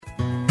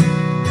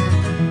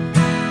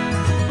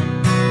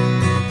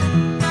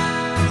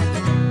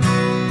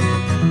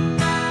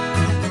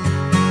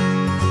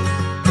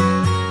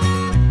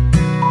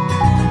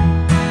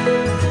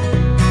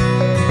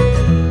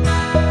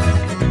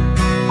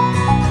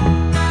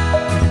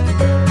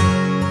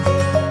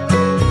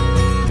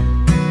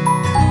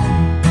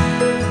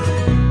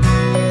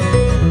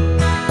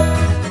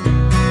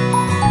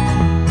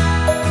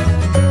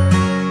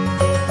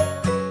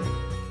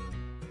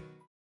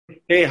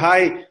Hey,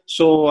 hi.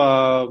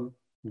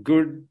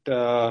 Good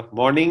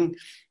morning.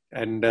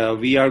 And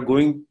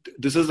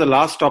this is the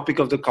last topic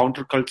of the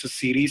counterculture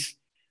series.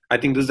 I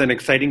think this is an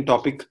exciting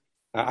topic.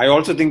 I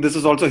also think this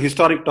is also a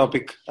historic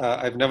topic.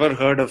 I've never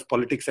heard of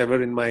politics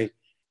ever in my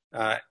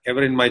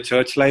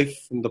church life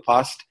in the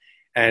past.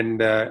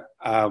 And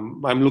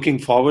I'm looking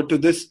forward to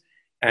this.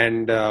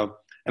 And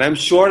I'm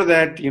sure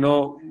that,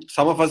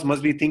 some of us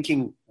must be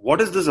thinking,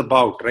 what is this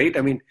about, right?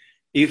 I mean,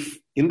 if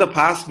in the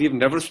past we've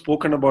never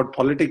spoken about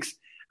politics,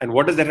 and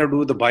what does that have to do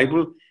with the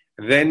Bible,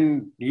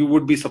 then you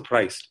would be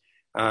surprised.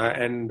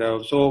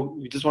 So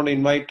we just want to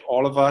invite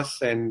all of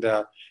us, and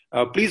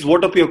please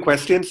vote up your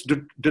questions.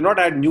 Do not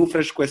add new,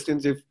 fresh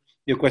questions if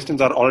your questions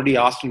are already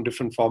asked in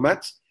different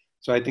formats.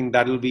 So I think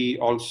that will be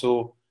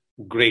also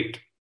great.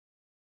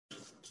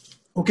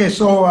 Okay,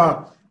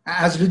 so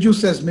as Riju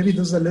says, maybe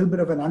this is a little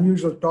bit of an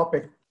unusual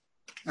topic,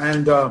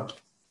 and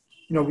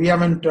we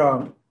haven't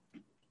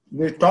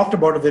we've talked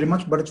about it very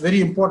much, but it's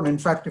very important. In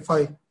fact, if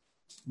I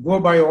go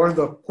by all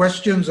the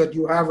questions that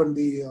you have in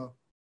the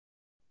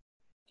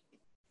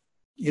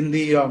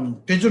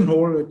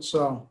pigeonhole, it's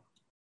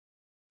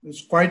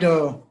quite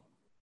a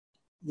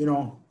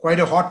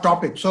hot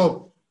topic.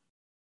 So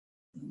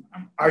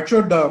I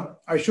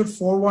should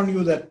forewarn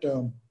you that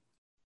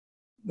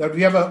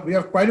we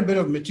have quite a bit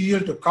of material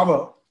to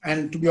cover,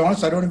 and to be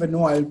honest, I don't even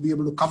know I'll be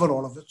able to cover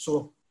all of it.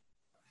 So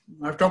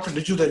I've talked to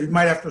Riju that we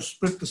might have to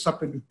split this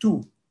up into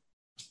two.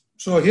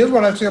 So here's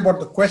what I'll say about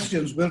the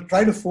questions. We'll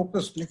try to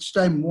focus next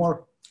time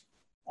more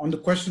on the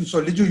questions. So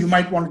Riju, you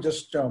might want to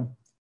just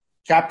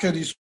capture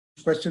these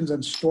questions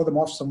and store them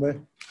off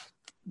somewhere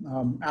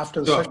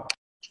after the session.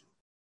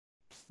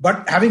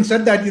 But having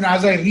said that,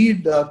 as I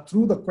read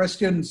through the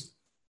questions,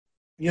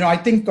 I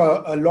think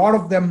a lot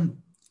of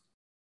them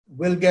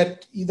will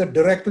get either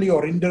directly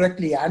or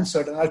indirectly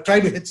answered. And I'll try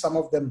to hit some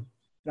of them.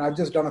 I've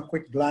just done a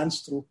quick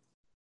glance through.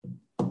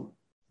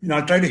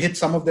 I'll try to hit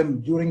some of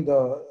them during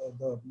the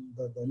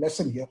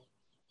lesson here.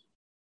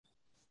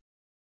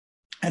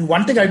 And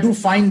one thing I do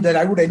find that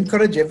I would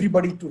encourage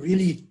everybody to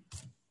really,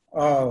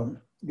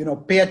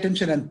 pay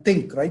attention and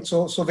think, right?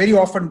 So very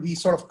often we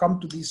sort of come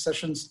to these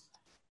sessions,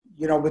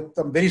 with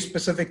some very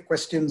specific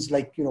questions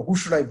like, who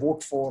should I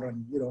vote for?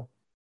 And,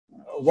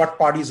 what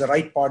party is the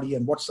right party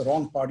and what's the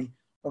wrong party?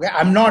 Okay,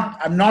 I'm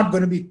not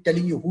going to be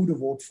telling you who to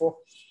vote for,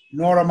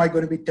 nor am I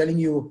going to be telling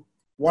you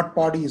what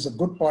party is a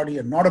good party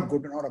and not a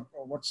good, or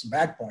what's a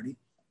bad party.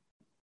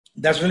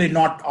 That's really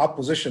not our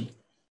position,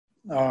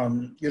 or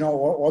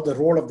the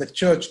role of the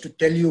church to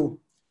tell you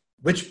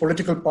which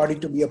political party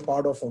to be a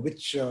part of or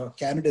which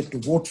candidate to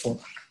vote for.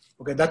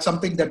 Okay, that's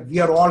something that we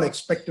are all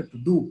expected to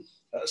do.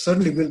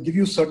 Certainly, we'll give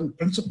you certain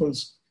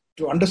principles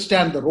to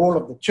understand the role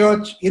of the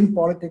church in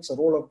politics, the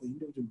role of the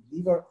individual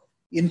believer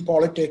in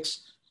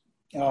politics,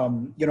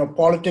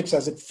 politics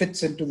as it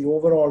fits into the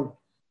overall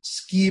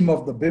scheme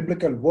of the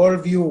biblical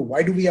worldview.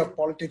 Why do we have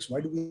politics?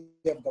 Why do we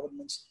have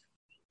governments?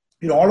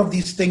 All of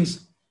these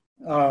things,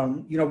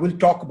 we'll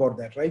talk about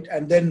that, right?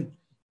 And then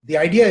the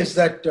idea is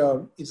that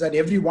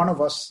every one of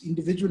us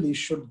individually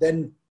should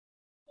then,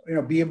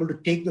 be able to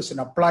take this and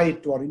apply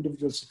it to our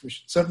individual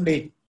situation.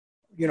 Certainly,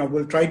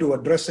 we'll try to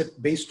address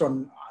it based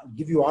on,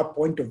 give you our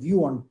point of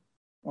view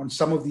on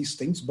some of these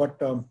things.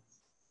 But a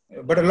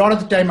lot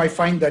of the time I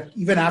find that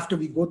even after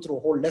we go through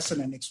a whole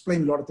lesson and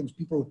explain a lot of things,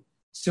 people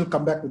still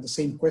come back with the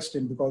same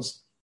question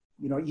because,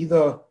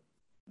 either,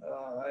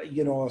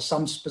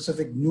 some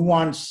specific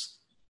nuance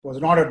was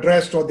not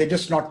addressed or they're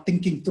just not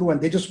thinking through and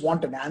they just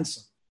want an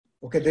answer.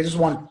 Okay, you just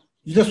want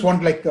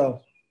like,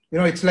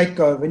 it's like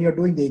when you're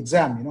doing the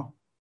exam,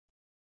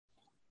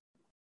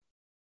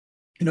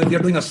 if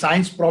you're doing a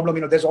science problem,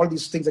 there's all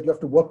these things that you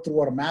have to work through,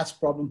 or a maths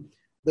problem,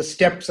 the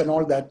steps and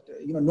all that.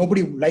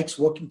 Nobody likes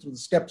working through the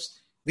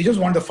steps. We just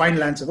want the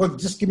final answer. Well,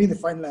 just give me the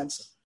final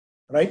answer,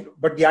 right?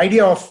 But the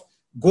idea of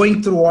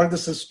going through all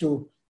this is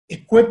to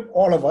equip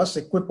all of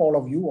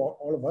you, or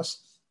all of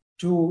us,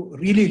 to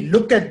really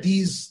look at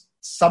these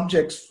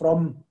subjects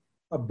from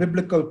a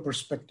biblical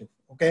perspective,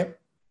 okay?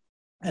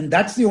 And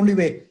that's the only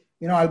way.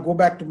 I'll go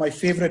back to my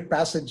favorite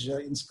passage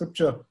in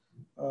Scripture.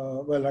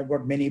 Well, I've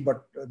got many,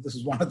 but this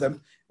is one of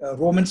them.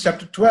 Romans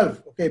chapter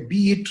 12, okay? Be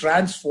ye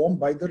transformed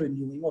by the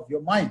renewing of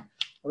your mind.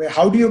 Okay,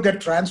 how do you get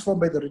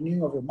transformed by the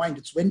renewing of your mind?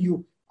 It's when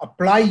you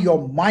apply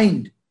your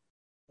mind,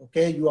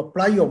 okay? You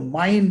apply your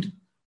mind,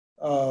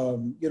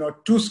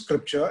 to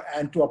Scripture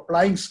and to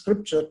applying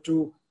Scripture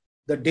to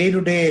the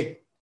day-to-day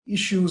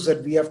issues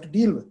that we have to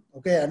deal with,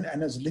 okay?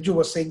 And as Liju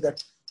was saying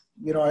that,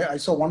 I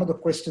saw one of the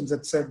questions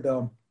that said,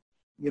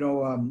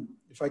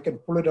 if I can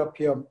pull it up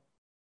here,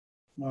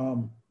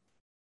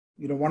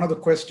 one of the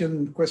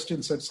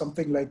questions said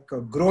something like,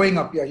 growing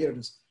up, yeah, here it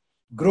is.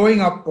 Growing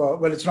up,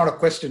 well, it's not a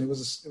question, it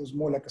was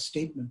more like a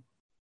statement.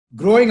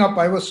 Growing up,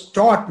 I was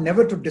taught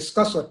never to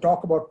discuss or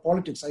talk about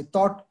politics. I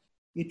thought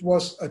it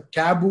was a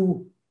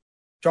taboo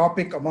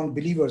topic among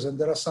believers, and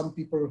there are some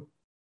people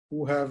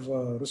who have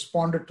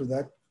responded to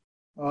that.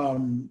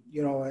 And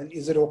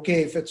is it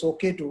okay, if it's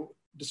okay to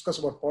discuss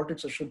about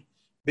politics, or should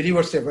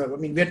believers say, well, I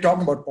mean, we're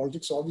talking about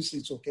politics, so obviously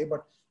it's okay,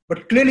 but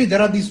But clearly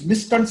there are these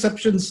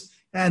misconceptions,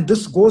 and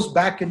this goes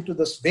back into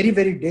this very,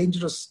 very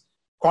dangerous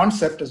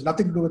concept. It has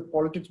nothing to do with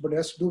politics, but it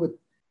has to do with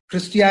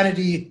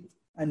Christianity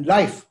and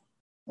life,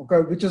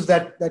 okay, which is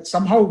that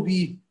somehow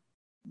we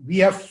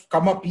have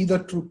come up either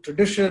through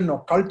tradition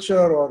or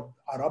culture or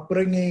our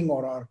upbringing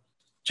or our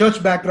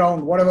church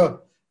background,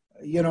 whatever,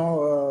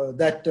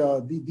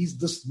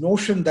 this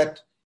notion that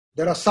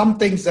there are some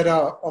things that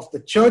are of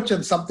the church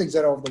and some things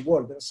that are of the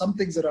world. There are some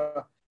things that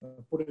are,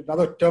 put it in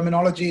another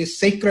terminology,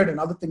 sacred, and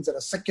other things that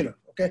are secular,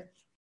 okay?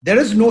 There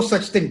is no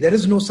such thing. There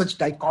is no such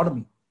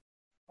dichotomy,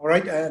 all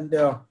right? And,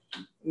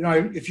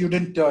 if you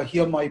didn't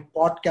hear my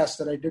podcast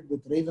that I did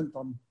with Ravint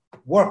on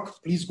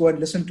work, please go and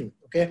listen to it,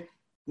 okay?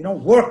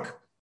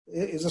 Work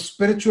is a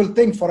spiritual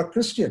thing for a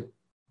Christian.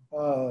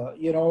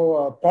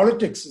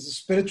 Politics is a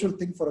spiritual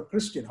thing for a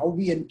Christian. How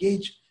we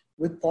engage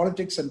with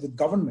politics and with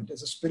government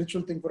is a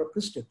spiritual thing for a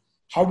Christian.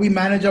 How we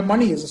manage our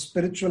money is a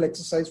spiritual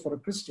exercise for a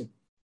Christian.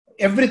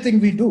 Everything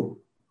we do,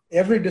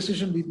 every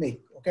decision we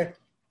make, okay?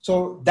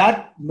 So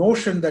that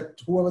notion that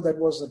whoever that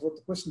was that wrote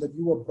the question that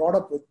you were brought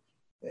up with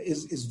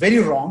is very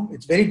wrong.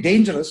 It's very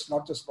dangerous,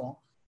 not just wrong,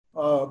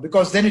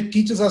 because then it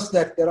teaches us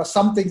that there are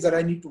some things that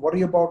I need to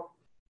worry about,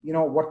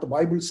 what the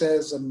Bible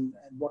says and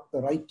what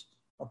the right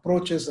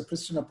approach is, the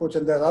Christian approach,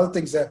 and there are other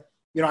things that,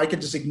 I can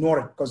just ignore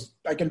it because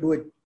I can do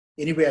it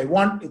any way I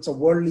want. It's a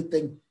worldly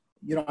thing.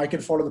 I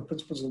can follow the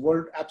principles of the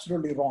world.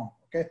 Absolutely wrong,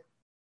 okay?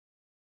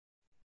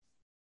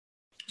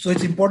 So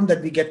it's important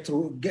that we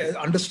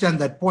understand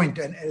that point,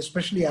 and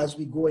especially as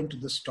we go into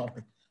this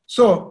topic.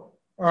 So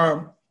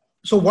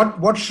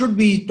what should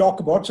we talk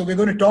about? So we're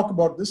going to talk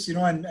about this,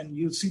 and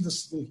you'll see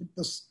this, we'll hit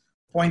this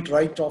point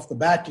right off the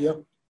bat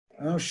here.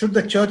 Should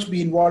the church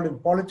be involved in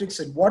politics?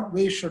 In what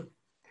way should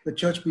the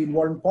church be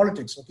involved in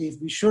politics? Okay,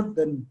 if we should,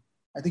 then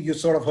I think you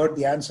sort of heard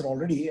the answer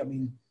already. I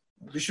mean,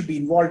 we should be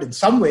involved in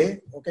some way.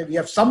 Okay, we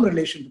have some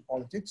relation to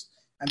politics,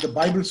 and the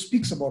Bible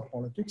speaks about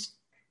politics.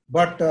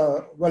 But,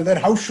 then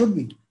how should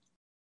we,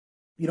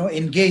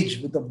 engage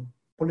with the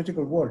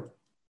political world?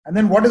 And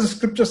then what does the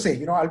scripture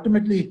say?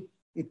 Ultimately,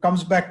 it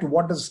comes back to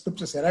what does the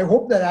scripture say. And I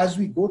hope that as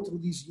we go through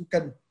these, you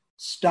can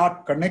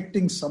start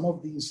connecting some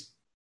of these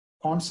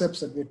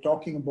concepts that we're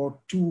talking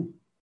about to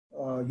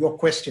your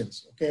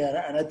questions. Okay,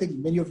 and I think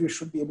many of you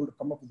should be able to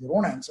come up with your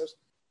own answers.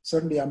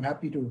 Certainly, I'm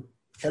happy to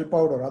help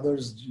out, or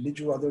others,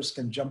 Liju, others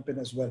can jump in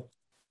as well.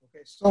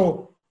 Okay,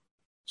 so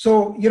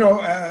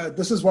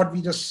this is what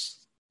we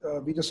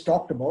just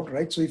talked about,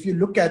 right? So if you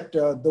look at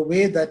the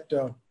way that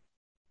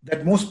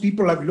most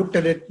people have looked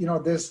at it,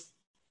 there's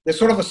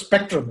sort of a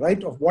spectrum,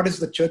 right, of what is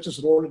the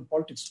church's role in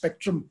politics.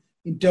 Spectrum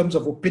in terms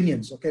of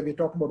opinions. Okay, we're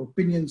talking about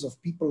opinions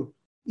of people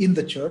in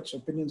the church,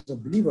 opinions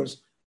of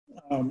believers,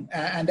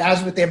 and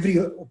as with every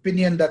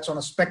opinion that's on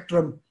a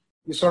spectrum,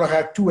 you sort of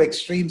have two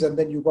extremes, and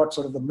then you got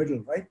sort of the middle,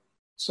 right?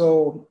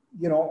 So,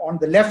 on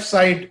the left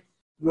side,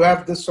 you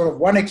have this sort of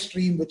one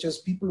extreme, which is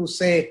people who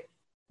say,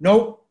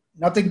 no,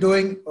 nothing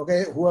doing.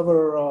 Okay,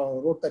 whoever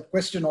wrote that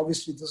question,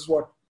 obviously this is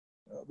what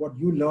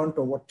you learned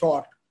or what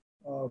taught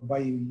by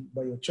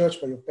your church,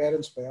 by your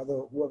parents, by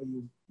whoever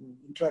you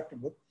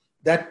interacted with,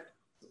 that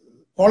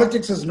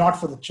politics is not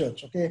for the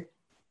church. Okay,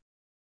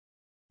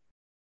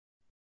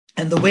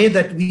 and the way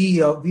that we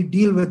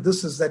deal with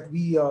this is that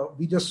we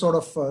just sort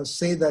of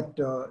say that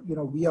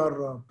we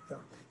are.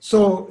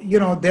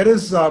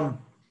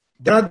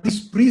 There are these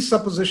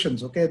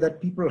presuppositions, okay, that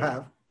people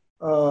have,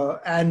 so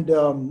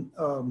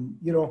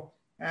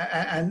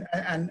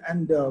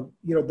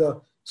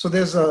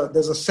there's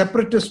a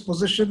separatist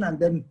position, and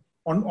then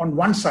on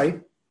one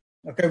side,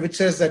 okay, which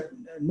says that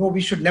no,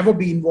 we should never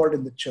be involved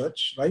in the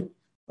church, right?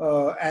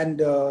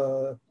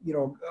 The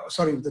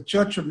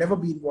church should never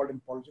be involved in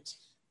politics.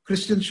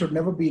 Christians should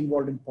never be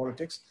involved in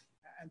politics,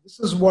 and this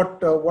is what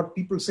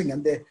people sing,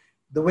 and the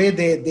way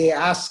they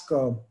ask.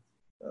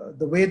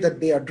 The way that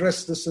they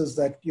address this is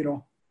that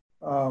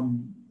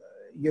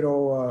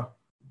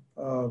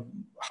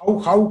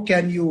how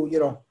can you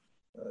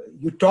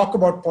you talk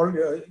about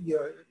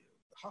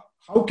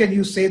how can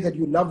you say that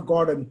you love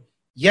God and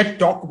yet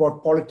talk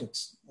about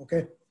politics?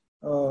 Okay,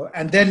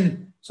 and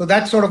then so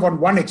that's sort of on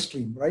one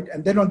extreme, right?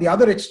 And then on the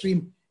other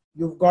extreme,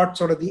 you've got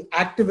sort of the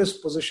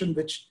activist position,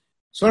 which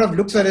sort of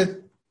looks at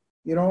it,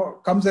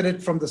 comes at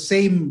it from the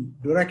same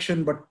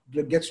direction, but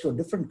gets to a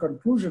different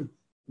conclusion,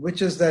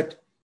 which is that.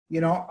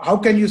 How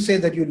can you say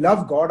that you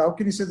love God? How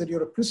can you say that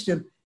you're a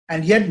Christian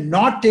and yet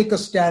not take a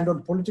stand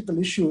on political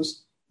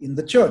issues in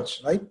the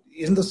church, right?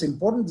 Isn't this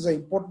important? These are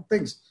important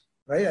things,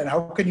 right? And how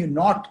can you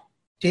not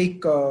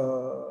take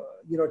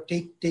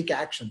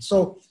action?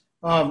 So,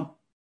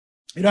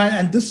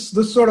 and this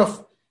sort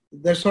of,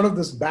 there's sort of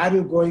this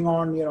battle going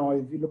on,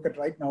 if you look at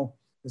right now,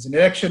 there's an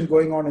election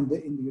going on in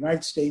the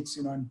United States,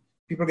 and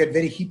people get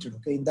very heated,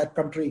 okay, in that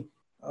country,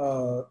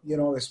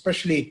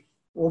 especially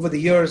over the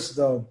years,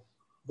 the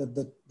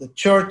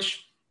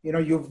church,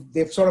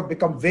 they've sort of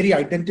become very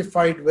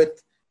identified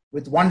with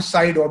one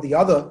side or the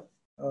other,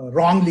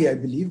 wrongly, I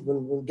believe.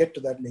 We'll get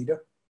to that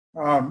later.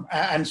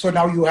 And so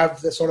now you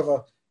have the sort of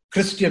a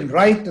Christian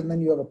right, and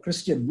then you have a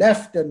Christian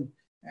left, and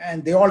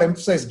and they all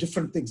emphasize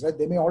different things, right?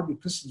 They may all be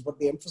Christians, but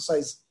they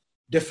emphasize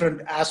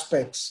different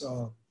aspects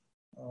of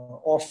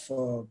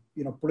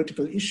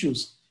political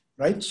issues,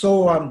 right?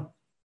 So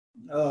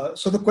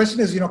the question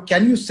is,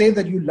 can you say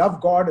that you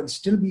love God and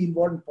still be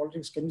involved in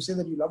politics? Can you say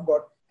that you love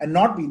God and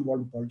not be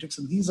involved in politics?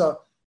 And these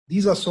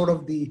are sort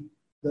of the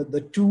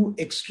two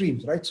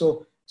extremes, right?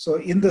 So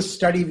in this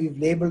study, we've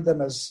labeled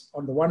them as,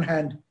 on the one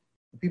hand,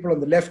 the people on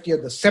the left here,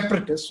 the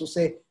separatists who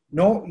say,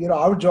 no,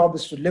 our job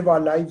is to live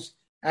our lives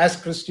as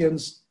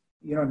Christians,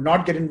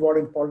 not get involved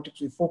in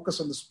politics. We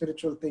focus on the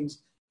spiritual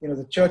things.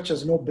 The church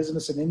has no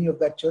business in any of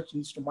that. Church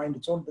needs to mind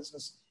its own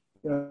business.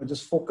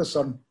 Just focus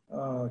on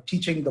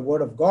teaching the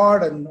word of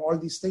God and all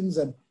these things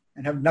and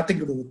have nothing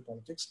to do with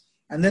politics.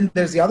 And then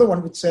there's the other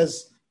one which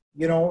says,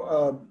 we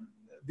know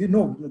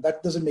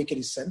that doesn't make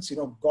any sense.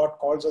 God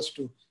calls us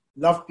to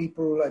love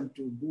people and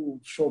to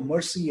show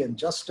mercy and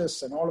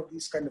justice and all of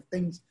these kind of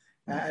things.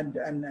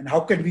 And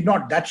how can we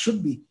not? That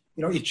should be,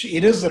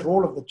 it is the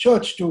role of the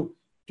church to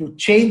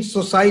change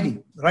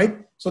society,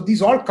 right? So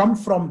these all come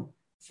from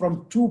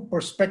two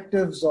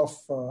perspectives of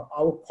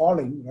our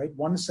calling, right?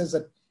 One says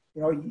that,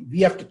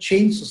 we have to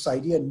change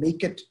society and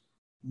make it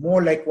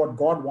more like what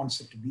God wants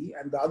it to be.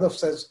 And the other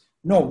says,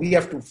 no, we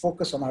have to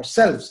focus on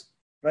ourselves,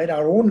 right?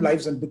 Our own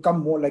lives and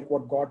become more like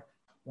what God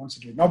wants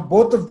it to be. Now,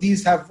 both of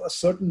these have a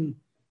certain,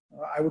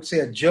 I would say,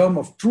 a germ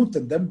of truth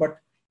in them, but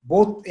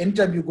both,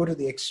 anytime you go to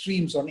the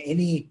extremes on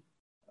any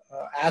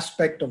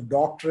aspect of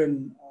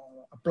doctrine,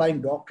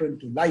 applying doctrine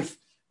to life,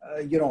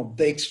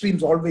 the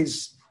extremes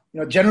always,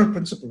 general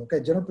principle, okay?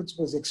 General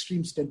principle is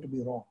extremes tend to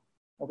be wrong,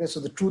 okay? So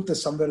the truth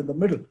is somewhere in the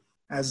middle,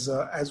 as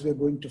we're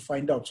going to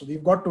find out. So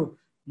we've got to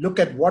look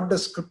at what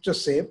does Scripture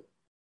say,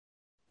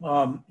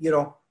 and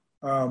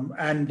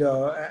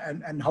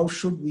how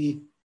should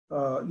we,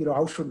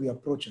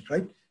 approach it,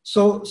 right?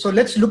 So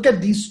let's look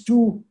at these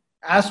two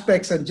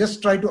aspects and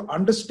just try to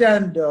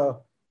understand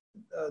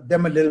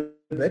them a little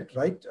bit,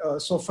 right?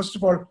 So first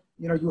of all,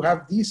 you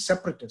have these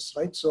separatists,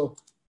 right? So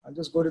I'll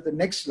just go to the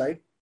next slide.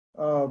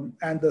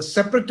 And the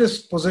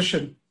separatist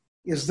position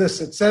is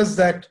this. It says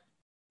that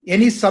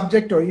any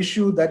subject or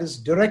issue that is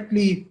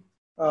directly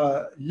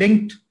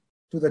linked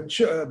to the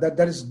church,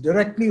 that is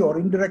directly or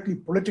indirectly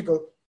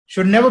political,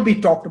 should never be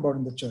talked about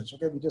in the church.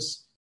 Okay, we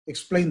just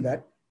explained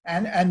that.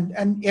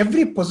 And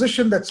every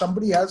position that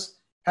somebody has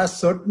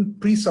certain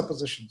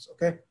presuppositions.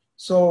 Okay,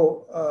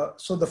 so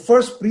the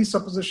first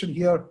presupposition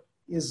here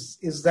is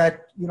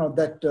that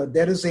that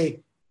there is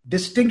a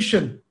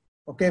distinction,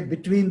 okay,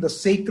 between the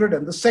sacred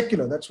and the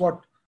secular. That's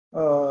what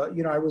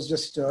I was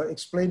just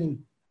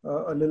explaining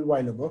a little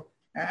while ago.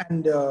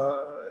 And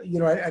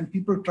and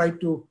people try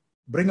to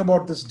bring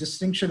about this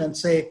distinction and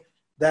say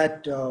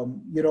that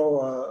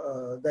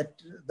that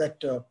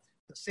the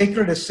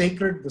sacred is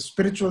sacred, the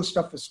spiritual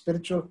stuff is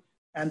spiritual,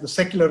 and the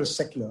secular is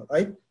secular,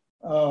 right?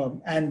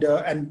 And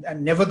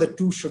never the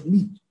two should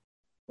meet.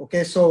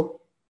 Okay, so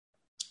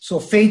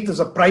faith is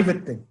a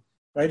private thing,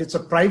 right? It's a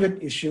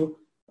private issue,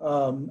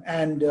 when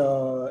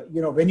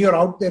you're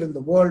out there in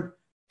the world,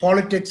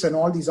 politics and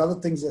all these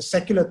other things, they're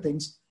secular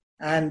things.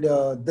 And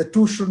the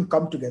two shouldn't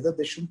come together.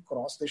 They shouldn't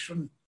cross. They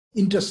shouldn't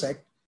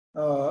intersect.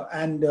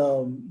 And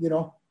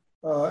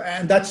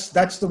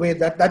that's the way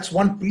that's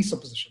one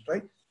presupposition,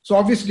 right? So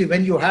obviously,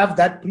 when you have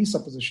that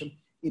presupposition,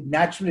 it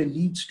naturally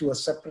leads to a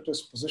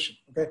separatist position.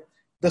 Okay.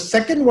 The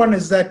second one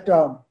is that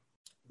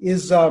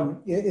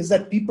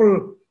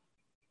people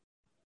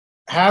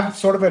have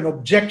sort of an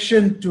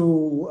objection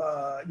to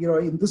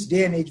in this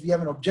day and age we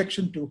have an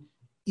objection to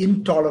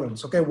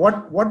intolerance. Okay.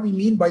 What we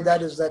mean by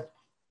that is that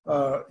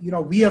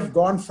we have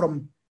gone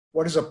from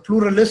what is a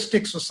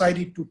pluralistic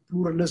society to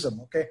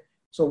pluralism. Okay,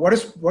 so what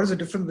is the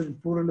difference between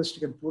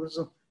pluralistic and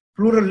pluralism?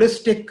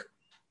 Pluralistic,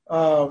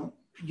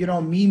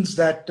 means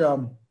that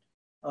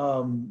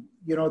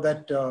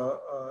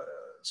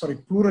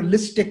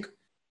pluralistic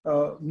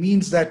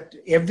means that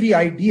every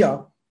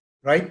idea,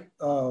 right?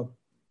 A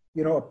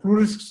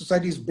pluralistic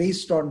society is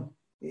based on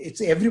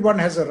everyone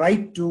has a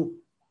right to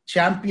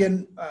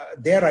champion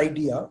their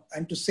idea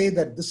and to say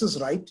that this is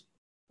right.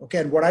 Okay,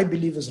 and what I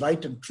believe is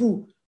right and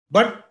true,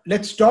 but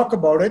let's talk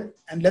about it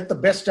and let the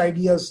best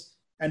ideas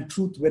and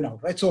truth win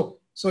out, right? So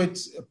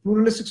it's a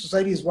pluralistic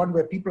society is one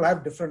where people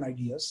have different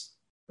ideas,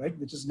 right?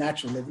 Which is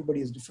natural. Everybody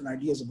has different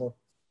ideas about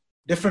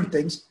different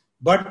things,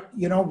 but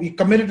we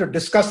committed to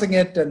discussing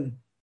it and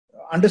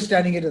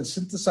understanding it and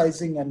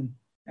synthesizing and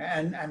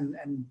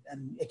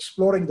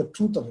exploring the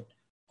truth of it.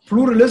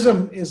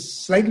 Pluralism is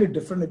slightly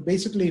different. It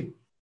basically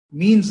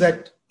means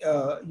that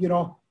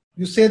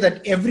you say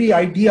that every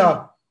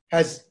idea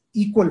has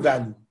equal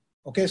value.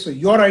 Okay, so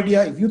your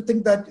idea, if you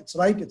think that it's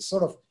right, it's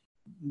sort of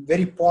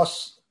very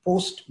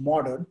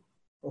post-modern,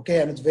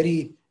 okay, and it's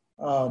very,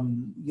 not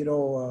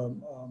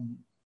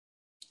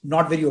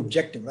very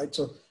objective, right?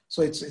 So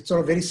it's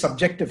sort of very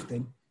subjective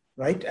thing,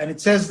 right? And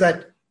it says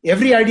that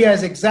every idea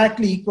has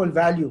exactly equal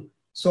value.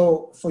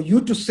 So for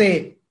you to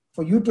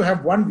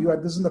have one view,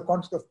 and this is in the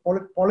context of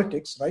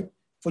politics, right?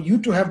 For you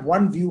to have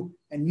one view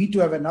and me to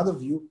have another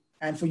view,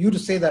 and for you to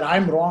say that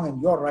I'm wrong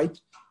and you're right,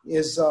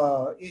 is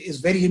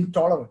very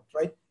intolerant,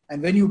 right?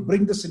 And when you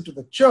bring this into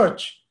the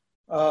church,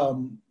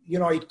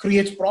 it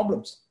creates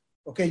problems.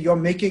 Okay, you're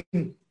making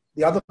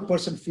the other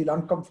person feel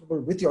uncomfortable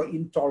with your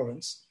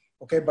intolerance,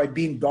 okay, by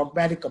being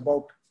dogmatic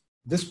about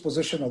this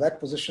position or that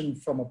position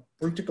from a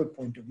political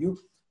point of view.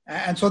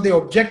 And so they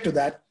object to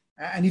that.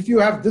 And if you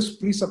have this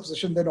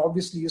presupposition, then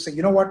obviously you say,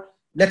 you know what,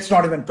 let's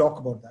not even talk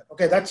about that.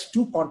 Okay, that's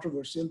too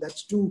controversial.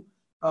 That's too,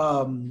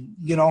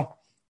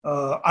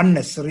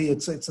 unnecessary.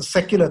 It's a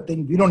secular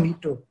thing. We don't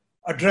need to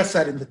address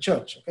that in the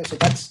church. Okay, so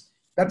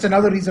that's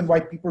another reason why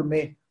people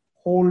may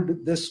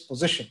hold this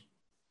position.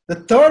 The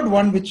third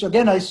one, which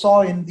again I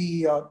saw in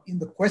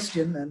the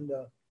question and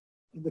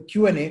in the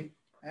Q&A,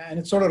 and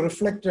it sort of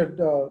reflected.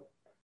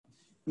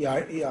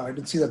 I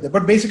didn't see that there.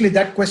 But basically,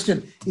 that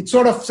question, it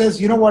sort of says,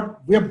 you know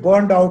what, we're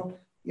burned out.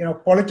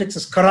 Politics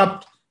is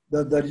corrupt.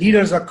 The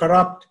leaders are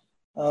corrupt,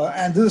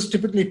 and this is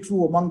typically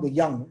true among the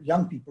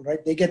young people,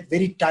 right? They get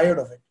very tired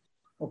of it.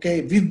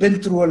 Okay, we've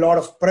been through a lot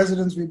of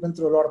presidents, we've been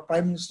through a lot of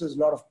prime ministers, a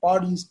lot of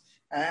parties,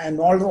 and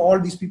all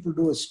these people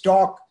do is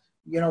talk.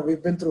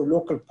 We've been through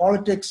local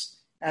politics,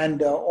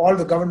 and all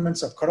the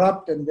governments are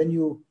corrupt. And when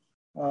you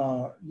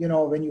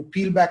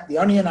peel back the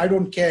onion, I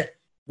don't care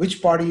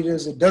which party it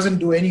is, it doesn't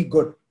do any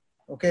good.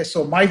 Okay,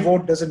 so my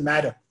vote doesn't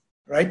matter,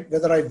 right?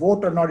 Whether I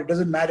vote or not, it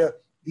doesn't matter.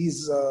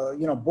 These,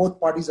 both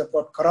parties have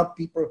got corrupt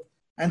people.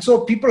 And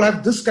so people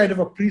have this kind of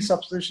a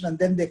presupposition, and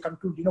then they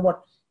conclude, you know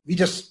what, we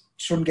just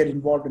shouldn't get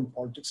involved in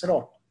politics at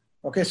all.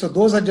 Okay, so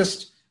those are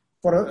just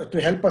to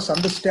help us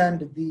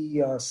understand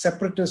the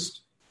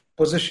separatist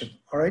position,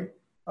 all right?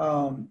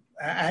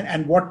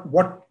 And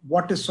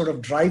what is sort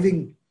of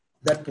driving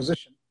that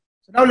position.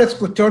 So now let's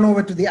turn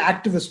over to the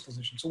activist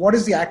position. So what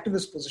is the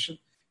activist position?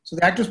 So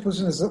the activist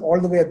position is all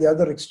the way at the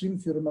other extreme,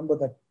 if you remember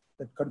that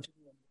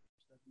continuum.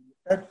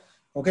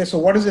 Okay, so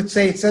what does it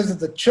say? It says that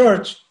the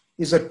church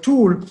is a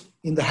tool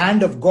in the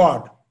hand of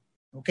God.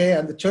 Okay,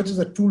 and the church is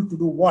a tool to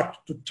do what?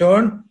 To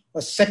turn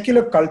a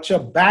secular culture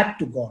back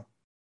to God.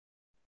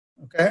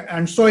 Okay,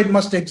 and so it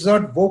must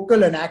exert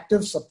vocal and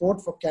active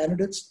support for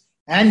candidates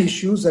and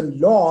issues and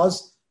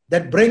laws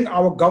that bring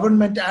our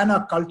government and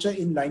our culture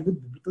in line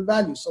with biblical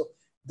values. So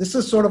this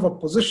is sort of a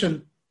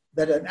position,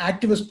 that an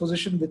activist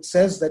position, which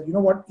says that, you know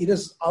what, it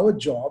is our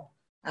job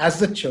as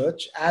the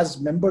church, as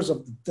members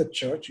of the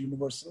church,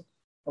 universal,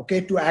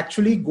 okay, to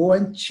actually go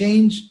and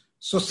change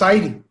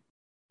society,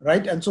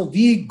 right? And so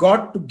we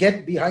got to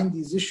get behind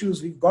these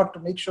issues. We've got to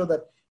make sure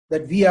that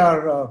we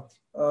are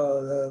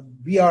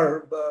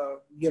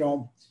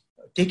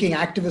taking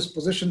activist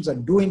positions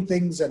and doing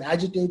things and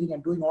agitating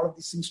and doing all of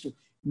these things to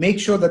make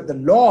sure that the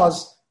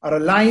laws are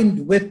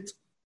aligned with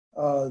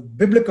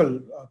biblical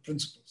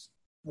principles.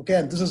 Okay,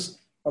 and this is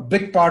a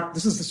big part.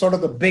 This is sort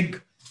of the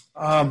big,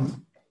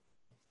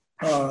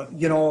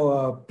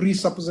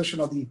 presupposition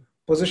or the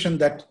position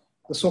that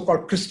the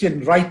so-called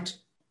Christian right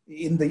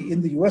in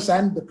the US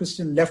and the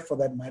Christian left, for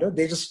that matter,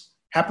 they just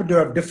happen to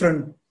have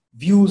different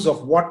views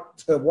of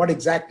what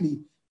exactly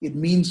it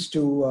means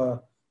to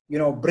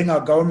bring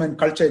our government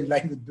culture in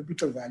line with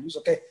biblical values.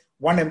 Okay,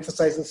 one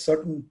emphasizes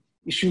certain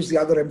issues, the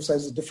other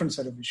emphasizes a different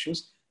set of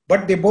issues,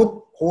 but they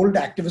both hold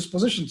activist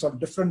positions on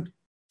different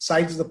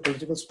sides of the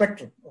political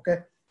spectrum. Okay,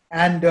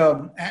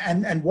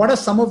 and what are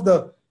some of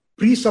the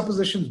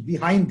presuppositions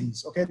behind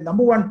these? Okay,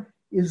 number one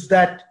is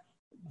that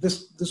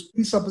this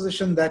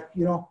presupposition that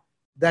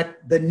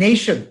that the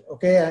nation,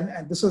 okay,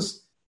 and this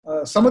is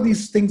some of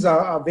these things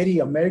are very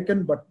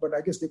American, but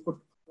I guess they could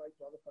apply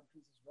to other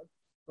countries as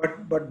well.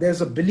 But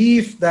there's a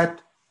belief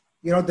that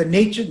the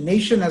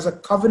nation has a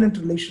covenant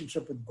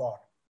relationship with God.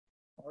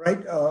 All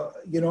right,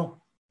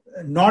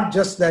 not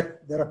just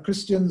that there are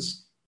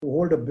Christians who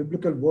hold a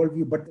biblical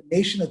worldview, but the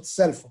nation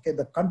itself, okay,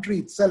 the country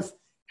itself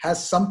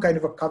has some kind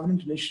of a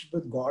covenant relationship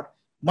with God,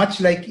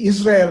 much like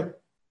Israel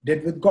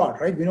did with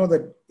God, right? We know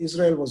that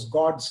Israel was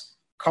God's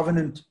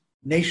covenant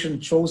nation,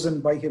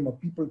 chosen by him, a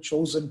people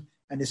chosen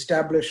and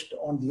established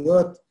on the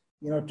earth,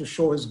 to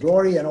show his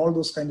glory and all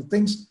those kind of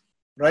things,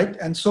 right?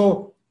 And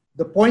so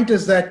the point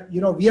is that,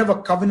 we have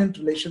a covenant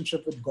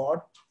relationship with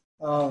God,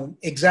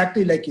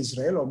 exactly like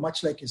Israel, or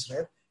much like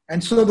Israel.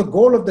 And so the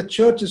goal of the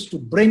church is to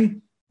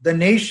bring the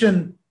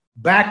nation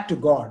back to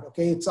God,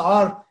 okay?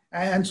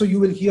 And so you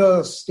will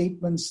hear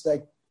statements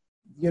like,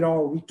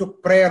 we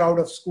took prayer out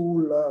of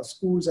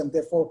schools, and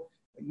therefore,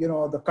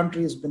 the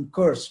country has been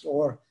cursed,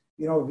 or,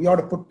 we ought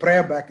to put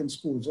prayer back in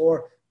schools,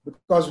 or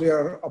because we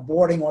are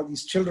aborting all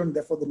these children,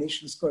 therefore the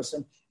nation is cursed.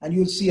 And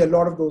you'll see a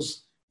lot of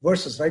those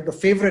verses, right? The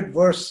favorite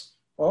verse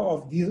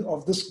of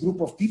this group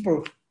of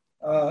people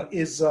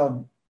is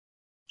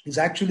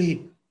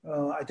actually,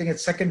 I think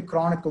it's 2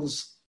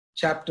 Chronicles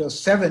chapter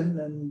 7,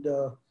 and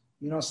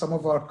some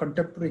of our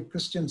contemporary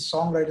Christian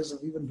songwriters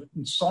have even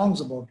written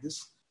songs about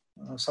this.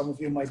 Some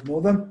of you might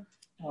know them,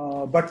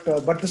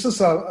 but this is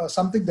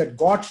something that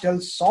God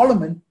tells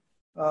Solomon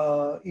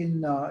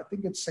in I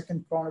think it's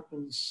 2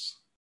 Chronicles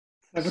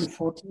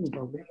 7:14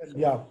 probably.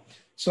 Yeah.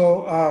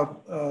 So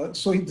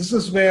this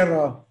is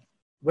where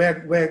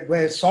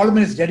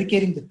Solomon is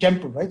dedicating the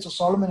temple, right? So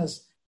Solomon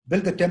has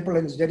built the temple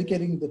and is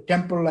dedicating the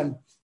temple, and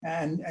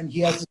and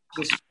he has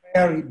this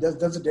prayer, he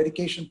does a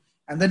dedication,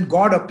 and then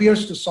God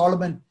appears to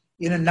Solomon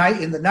in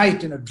the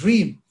night in a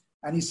dream,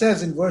 and he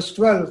says in verse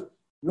 12,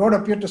 Lord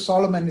appeared to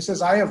Solomon, he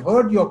says, I have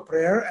heard your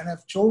prayer and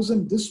have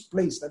chosen this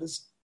place, that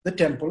is the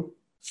temple,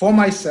 for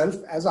myself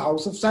as a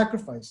house of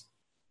sacrifice.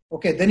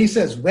 Okay, then he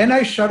says, when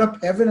I shut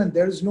up heaven and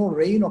there is no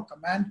rain or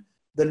command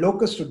the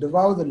locusts to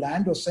devour the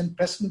land or send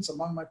pestilence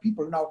among my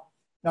people.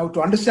 Now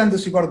to understand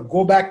this, you got to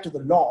go back to the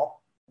law.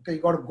 Okay,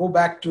 you got to go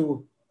back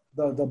to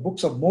the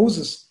books of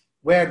Moses,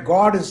 where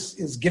God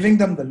is giving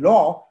them the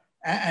law,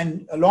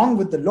 and along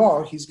with the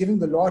law, he's giving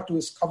the law to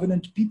his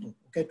covenant people,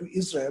 okay, to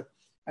Israel.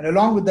 And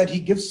along with that, he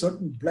gives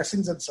certain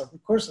blessings and certain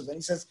curses. And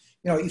he says,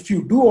 if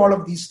you do all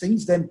of these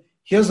things, then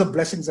here's the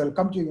blessings that will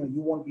come to you.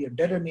 You won't be a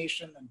debtor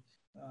nation,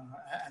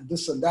 and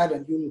this and that,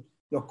 and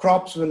your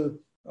crops will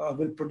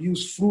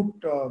produce fruit,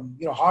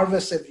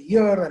 harvest every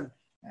year,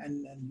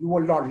 and you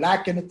will not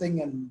lack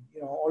anything, and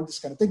all this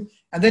kind of thing.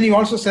 And then he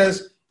also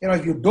says,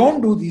 if you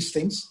don't do these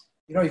things,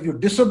 if you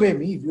disobey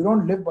me, if you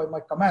don't live by my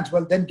commands,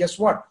 well, then guess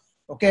what?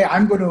 Okay,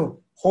 I'm going to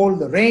hold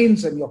the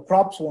reins, and your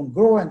crops won't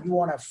grow, and you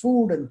won't have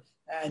food,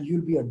 and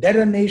you'll be a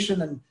debtor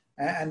nation,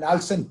 and I'll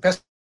send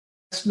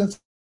pestilence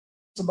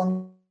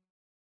among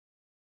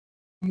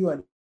you,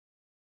 and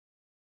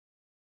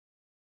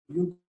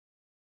you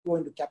go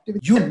into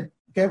captivity.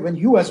 Okay, when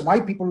you, as my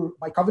people,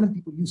 my covenant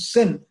people, you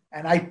sin,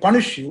 and I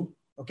punish you,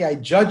 okay, I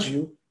judge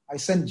you, I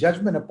send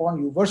judgment upon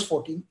you. Verse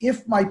 14,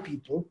 if my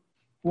people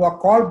who are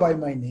called by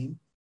my name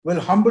will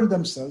humble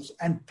themselves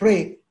and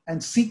pray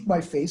and seek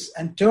my face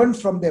and turn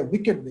from their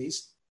wicked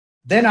ways,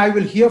 then I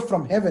will hear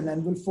from heaven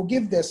and will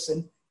forgive their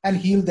sin and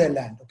heal their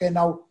land. Okay,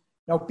 now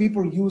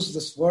people use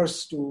this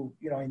verse to,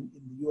 in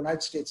the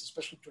United States,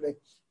 especially today,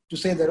 to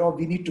say that,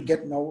 we need to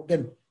get now,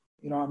 again,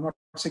 I'm not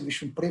saying we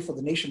should pray for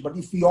the nation, but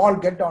if we all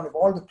get down, if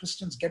all the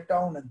Christians get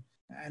down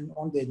and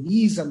on their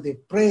knees and they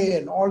pray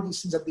and all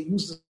these things, that they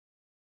use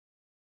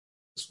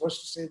this verse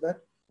to say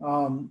that,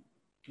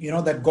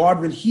 that God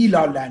will heal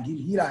our land.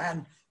 He'll heal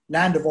our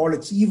land of all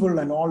its evil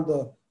and all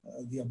the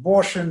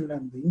abortion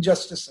and the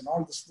injustice and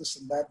all this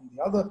and that and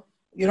the other.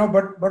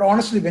 But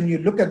honestly, when you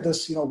look at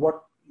this,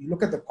 what you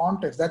look at the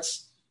context,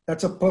 that's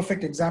a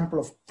perfect example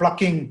of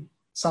plucking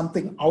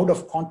something out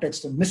of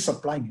context and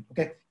misapplying it.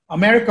 Okay,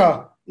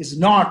 America is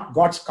not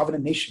God's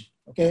covenant nation.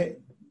 Okay,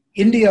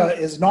 India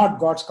is not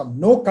God's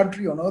covenant. No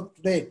country on earth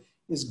today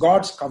is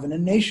God's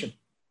covenant nation.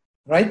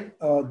 Right?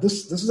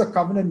 This is a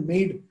covenant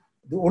made.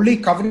 The only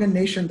covenant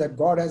nation that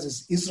God has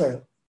is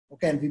Israel.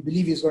 Okay, and we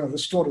believe He's going to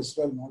restore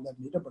Israel and all that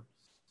later. But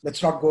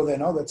let's not go there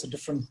now. That's a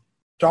different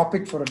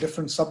topic for a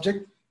different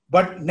subject.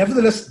 But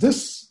nevertheless,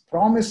 this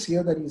promise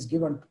here that He's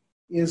given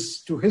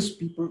is to His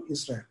people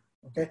Israel.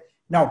 Okay.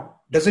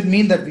 Now, does it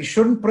mean that we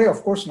shouldn't pray?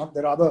 Of course not.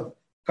 There are other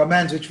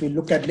commands which we'll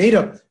look at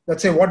later that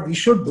say what we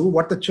should do,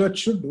 what the church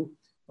should do.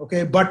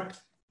 Okay, but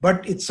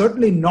it's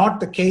certainly not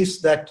the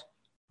case that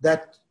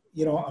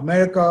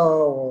America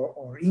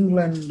or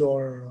England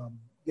or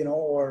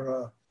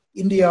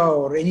India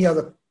or any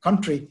other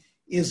country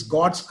is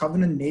God's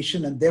covenant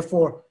nation, and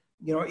therefore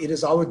it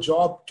is our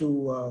job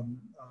to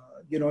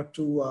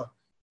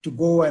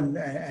go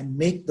and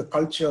make the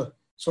culture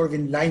sort of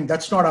in line.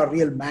 That's not our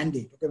real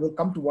mandate. Okay, we'll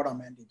come to what our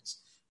mandate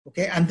is.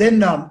 Okay, and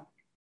then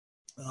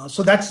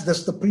so that's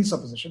the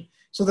presupposition.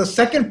 So the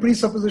second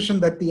presupposition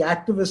that the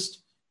activist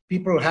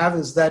people have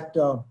is that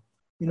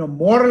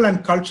moral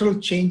and cultural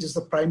change is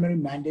the primary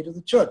mandate of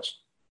the church.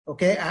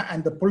 Okay,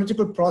 and the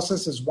political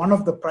process is one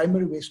of the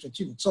primary ways to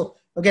achieve it. So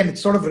again,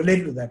 it's sort of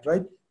related to that,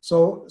 right?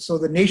 So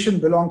the nation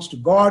belongs to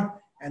God,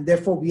 and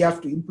therefore we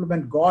have to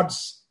implement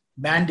God's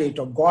mandate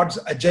or God's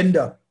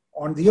agenda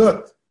on the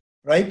earth,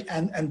 right?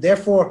 And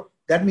therefore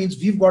that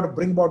means we've got to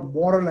bring about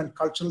moral and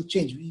cultural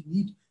change. We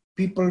need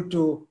people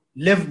to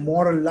live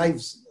moral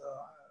lives,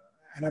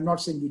 and I'm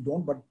not saying we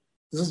don't, but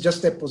this is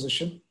just their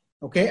position.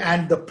 Okay,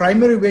 and the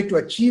primary way to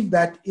achieve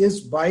that is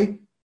by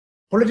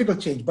political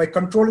change, by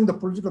controlling the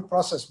political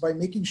process, by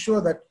making sure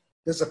that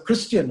there's a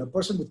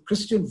person with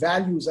Christian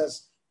values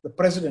as the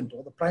president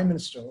or the prime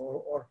minister,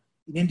 or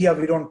in India,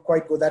 we don't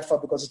quite go that far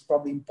because it's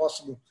probably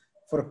impossible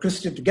for a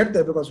Christian to get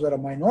there because we're a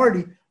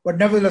minority. But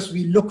nevertheless,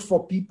 we look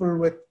for people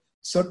with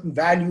certain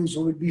values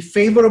who will be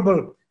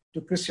favorable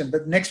to Christian.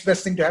 The next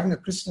best thing to having a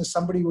Christian is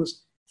somebody who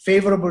is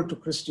favorable to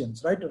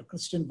Christians, right? Or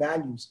Christian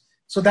values.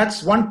 So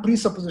that's one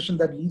presupposition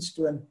that leads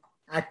to an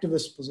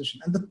activist position.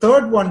 And the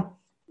third one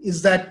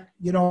is that,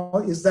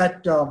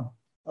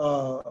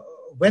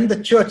 when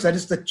the church, that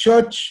is the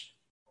church,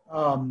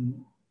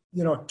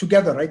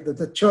 together, right?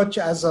 The church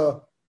as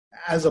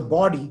a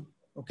body,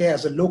 okay,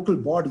 as a local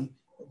body,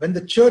 when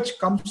the church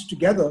comes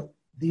together,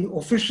 the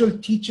official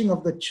teaching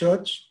of the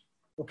church,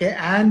 okay,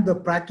 and the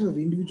practice of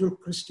individual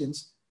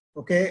Christians,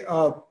 okay,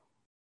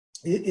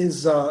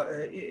 is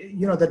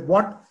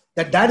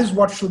that is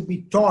what should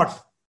be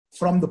taught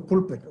from the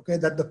pulpit, okay,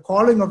 that the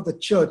calling of the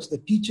church, the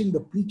teaching,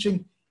 the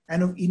preaching,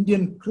 and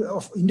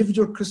of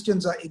individual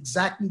Christians are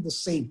exactly the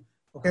same.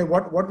 Okay,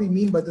 what we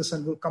mean by this,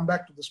 and we'll come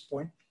back to this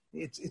point,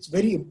 it's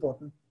very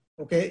important,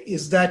 okay,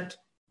 is that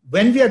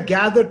when we are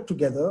gathered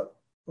together,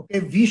 okay,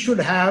 we should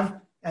have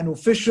an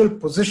official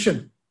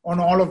position on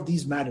all of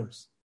these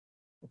matters.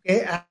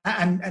 Okay,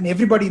 and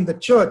everybody in the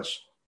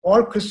church,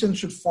 all Christians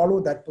should follow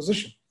that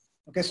position.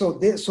 Okay, so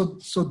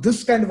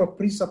this kind of a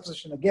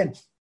presupposition again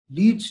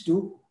leads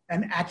to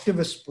an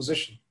activist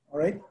position. All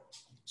right,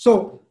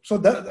 so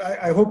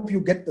I hope you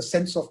get the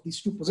sense of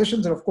these two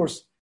positions. And of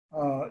course,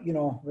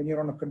 when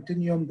you're on a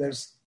continuum,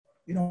 there's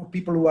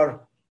people who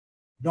are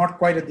not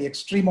quite at the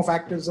extreme of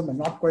activism and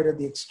not quite at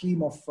the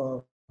extreme of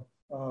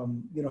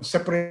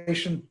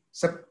separation.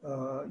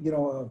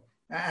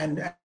 And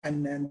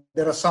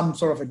there are some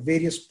sort of at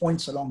various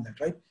points along that,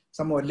 right?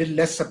 Some are a little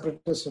less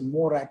separatist and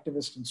more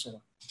activist and so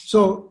on.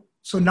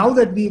 So now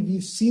that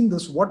we've seen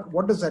this,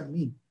 what does that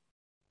mean?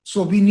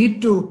 So we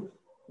need to,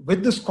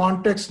 with this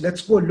context,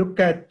 let's go look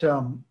at,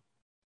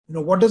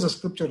 what does the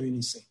scripture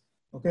really say?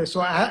 Okay,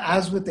 so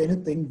as with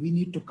anything, we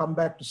need to come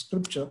back to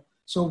scripture.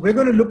 So we're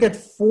going to look at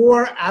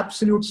 4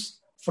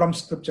 absolutes from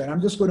scripture. And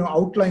I'm just going to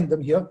outline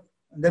them here,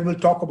 and then we'll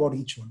talk about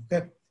each one,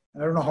 okay? I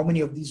don't know how many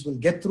of these we'll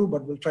get through,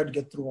 but we'll try to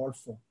get through all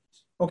 4.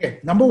 Okay,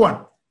 number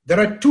 1, there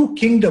are 2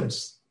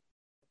 kingdoms.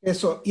 Okay,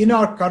 so in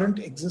our current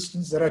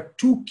existence, there are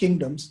 2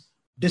 kingdoms,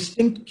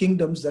 distinct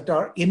kingdoms that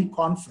are in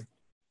conflict.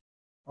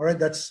 All right,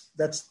 that's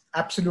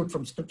absolute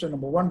from scripture,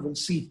 number 1. We'll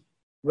see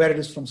where it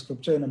is from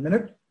scripture in a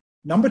minute.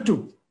 Number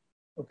 2,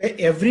 okay,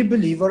 every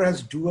believer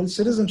has dual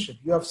citizenship.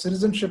 You have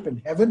citizenship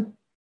in heaven,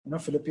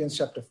 Philippians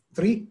chapter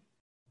 3,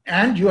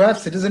 and you have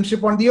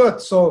citizenship on the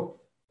earth. So,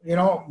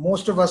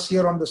 most of us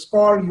here on this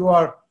call, you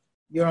are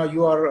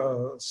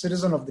a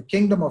citizen of the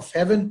kingdom of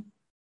heaven,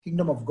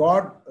 kingdom of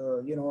God,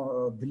 a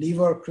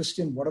believer,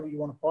 Christian, whatever you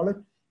want to call it.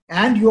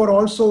 And you are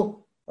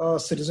also a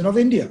citizen of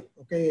India.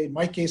 Okay, in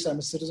my case, I'm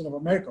a citizen of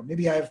America.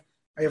 Maybe I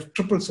have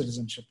triple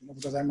citizenship,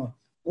 because I'm a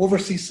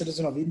overseas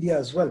citizen of India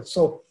as well.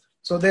 So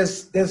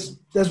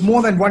there's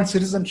more than one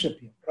citizenship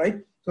here,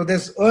 right? So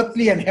there's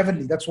earthly and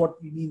heavenly. That's what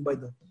we mean by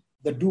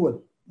the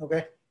dual.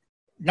 Okay.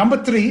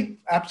 Number 3,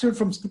 absolute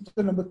from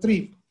scripture. Number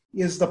 3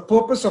 is the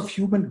purpose of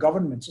human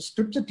government. So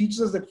scripture teaches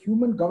us that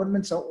human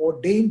governments are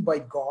ordained by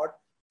God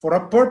for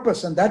a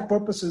purpose, and that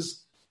purpose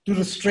is to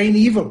restrain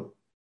evil.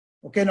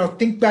 Okay, now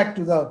think back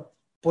to the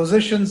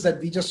positions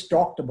that we just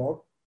talked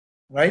about,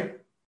 right?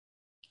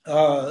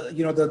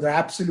 The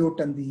absolute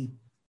and the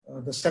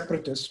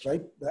separatist,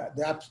 right?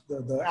 The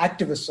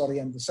activist,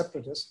 and the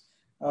separatist,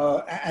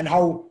 and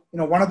how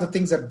one of the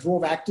things that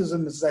drove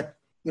activism is that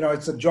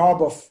it's a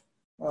job of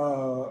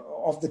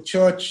the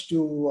church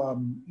to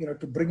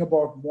bring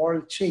about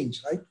moral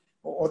change, right?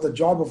 Or the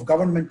job of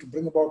government to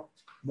bring about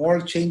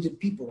moral change in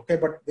people. Okay,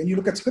 but when you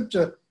look at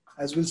scripture,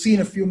 as we'll see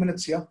in a few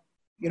minutes here,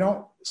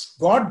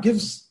 God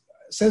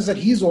says that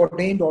He's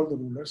ordained all the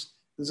rulers.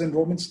 This is in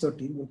Romans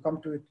 13. We'll come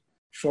to it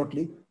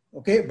shortly.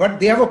 Okay, but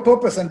they have a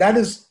purpose, and that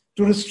is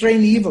to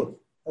restrain evil.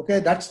 Okay,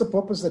 that's the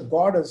purpose that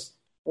God has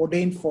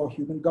ordained for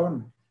human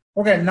government.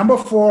 Okay, number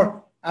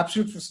 4,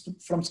 absolute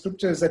from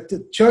scripture, is that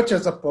the church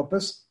has a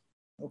purpose.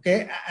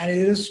 Okay, and it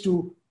is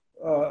to,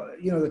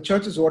 the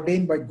church is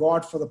ordained by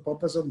God for the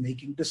purpose of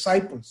making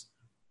disciples.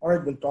 All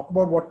right, we'll talk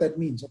about what that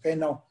means. Okay,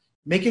 now,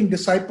 making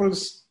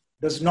disciples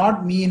does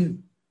not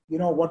mean,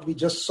 what we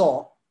just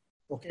saw,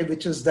 okay,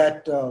 which is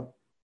that,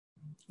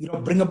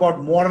 bring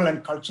about moral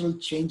and cultural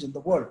change in the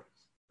world.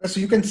 So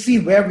you can see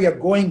where we are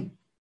going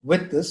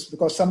with this,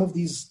 because some of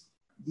these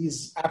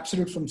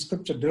absolutes from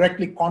scripture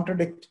directly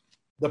contradict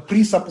the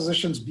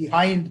presuppositions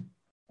behind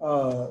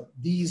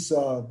these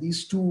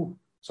 2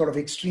 sort of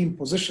extreme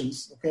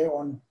positions, okay,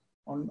 on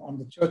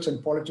the church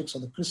and politics, or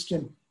the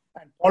Christian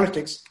and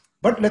politics.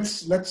 But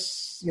let's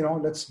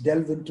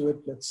delve into it.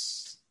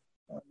 Let's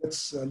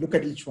look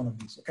at each one of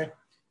these. Okay.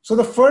 So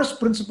the first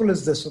principle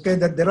is this. Okay,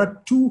 that there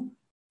are 2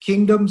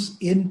 kingdoms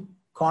in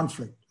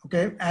conflict.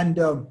 Okay, and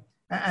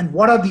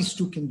what are these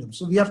 2 kingdoms?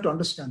 So we have to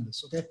understand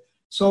this. Okay.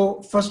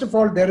 So first of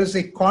all, there is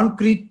a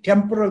concrete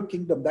temporal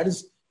kingdom, that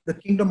is the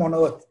kingdom on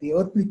earth, the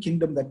earthly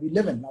kingdom that we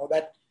live in. Now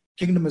that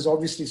kingdom is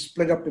obviously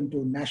split up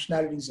into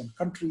nationalities and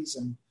countries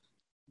and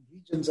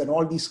regions and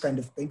all these kind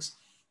of things.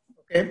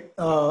 Okay,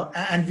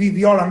 and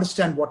we all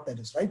understand what that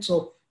is, right?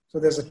 So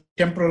there's a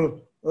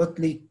temporal,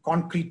 earthly,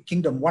 concrete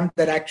kingdom, one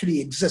that actually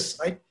exists,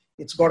 right?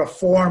 It's got a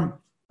form,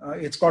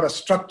 it's got a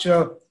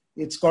structure,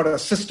 it's got a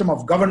system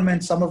of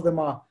government. Some of them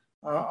are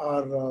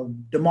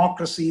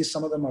democracies,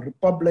 some of them are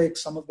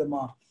republics, some of them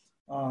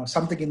are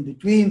something in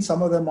between.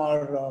 Some of them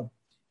are,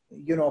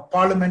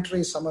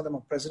 parliamentary, some of them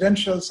are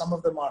presidential, some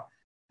of them are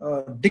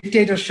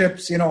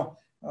dictatorships,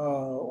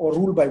 or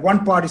ruled by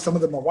one party. Some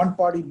of them are one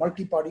party,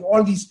 multi-party,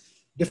 all these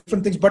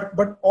different things.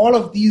 But all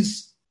of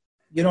these,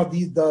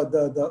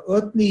 the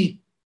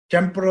earthly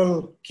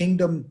temporal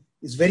kingdom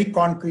is very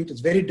concrete.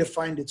 It's very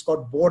defined. It's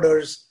got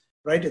borders,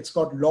 right? It's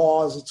got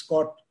laws. It's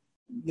got,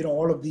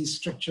 all of these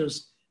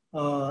strictures,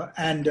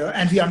 and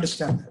we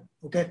understand that.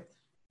 Okay,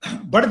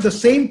 but at the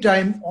same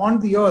time, on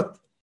the earth,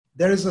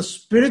 there is a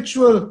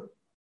spiritual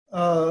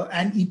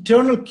and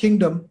eternal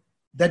kingdom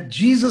that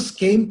Jesus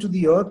came to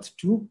the earth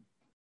to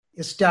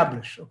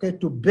establish. Okay,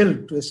 to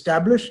build, to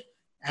establish,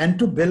 and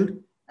to build.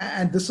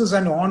 And this is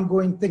an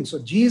ongoing thing. So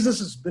Jesus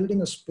is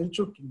building a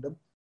spiritual kingdom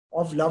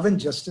of love and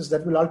justice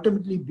that will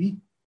ultimately be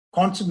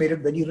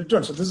consummated when he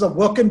returns. So this is a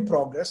work in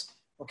progress.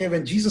 Okay,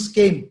 when Jesus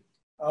came,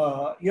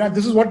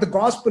 this is what the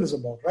gospel is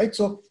about, right?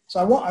 So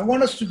I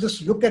want us to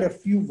just look at a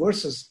few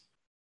verses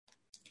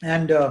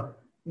and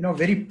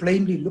very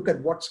plainly look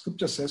at what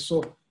Scripture says.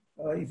 So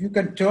if you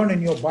can turn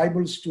in your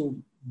Bibles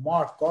to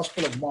Mark,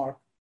 Gospel of Mark,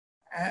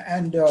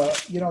 and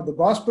the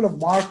Gospel of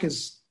Mark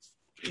is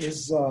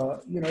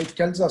it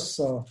tells us,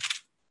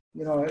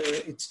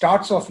 it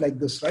starts off like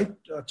this, right?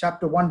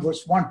 Chapter 1,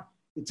 verse 1.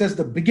 It says,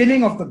 the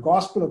beginning of the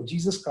gospel of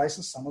Jesus Christ,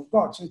 the Son of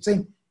God. So it's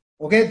saying,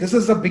 okay, this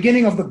is the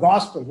beginning of the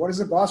gospel. What is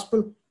the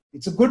gospel?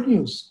 It's a good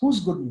news.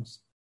 Whose good news?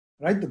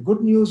 Right? The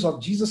good news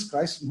of Jesus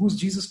Christ. And who's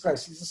Jesus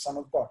Christ? He's the Son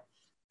of God.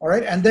 All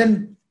right. And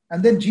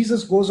then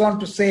Jesus goes on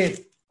to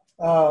say,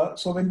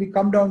 so when we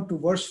come down to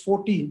verse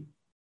 14,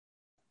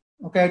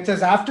 okay, it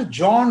says, after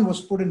John was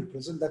put in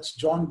prison, that's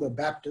John the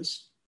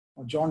Baptist,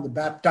 or John the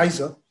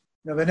Baptizer.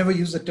 Whenever you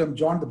use the term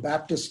John the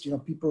Baptist,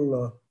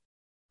 people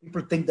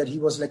think that he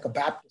was like a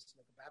Baptist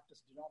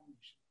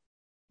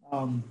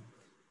denomination.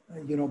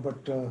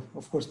 But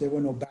of course there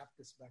were no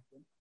Baptists back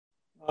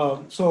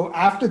then. So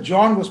after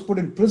John was put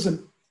in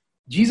prison,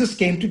 Jesus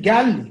came to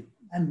Galilee,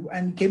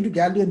 and came to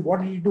Galilee, and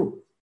what did he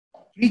do?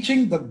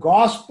 Preaching the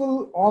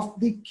gospel of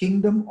the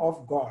kingdom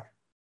of God.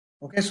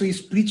 Okay, so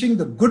he's preaching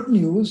the good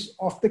news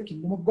of the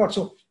kingdom of God.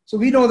 So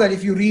we know that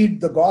if you read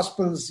the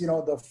Gospels,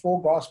 the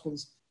 4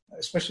 Gospels,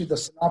 especially the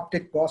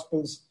Synoptic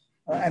Gospels,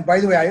 and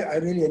by the way, I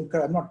really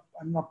encourage.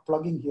 I'm not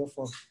plugging here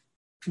for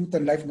Truth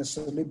and Life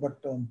necessarily,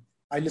 but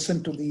I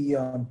listened to the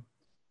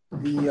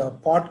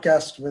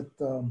podcast with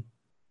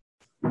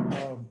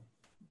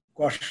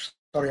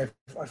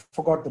I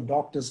forgot the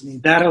doctor's name.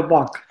 Darrell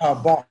Bock.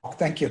 Bock,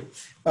 thank you.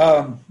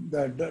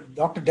 The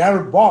Dr.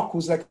 Darrell Bock,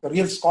 who's like a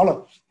real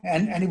scholar,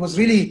 and it was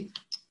really,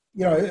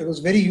 it was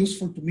very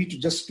useful to me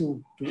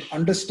to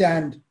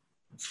understand,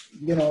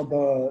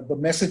 the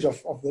message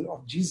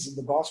of Jesus in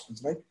the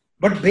Gospels, right?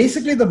 But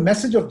basically, the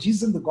message of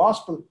Jesus in the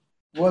Gospel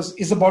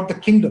is about the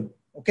kingdom.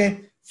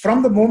 Okay,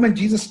 from the moment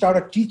Jesus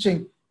started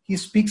teaching, he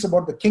speaks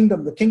about the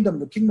kingdom, and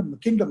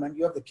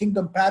you have the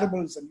kingdom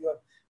parables, and you have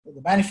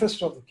the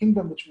manifesto of the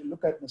kingdom, which we'll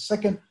look at in a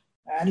second.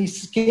 And he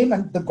came,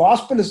 and the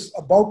gospel is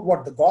about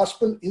what? The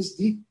gospel is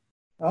he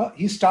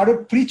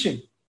started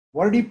preaching.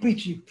 What did he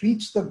preach? He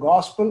preached the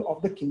gospel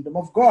of the kingdom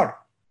of God.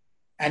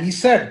 And he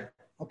said,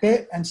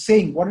 okay, and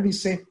saying, what did he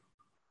say?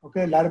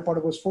 Okay, latter part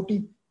of verse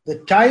 14, the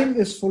time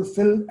is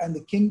fulfilled and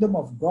the kingdom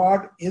of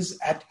God is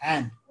at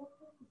hand.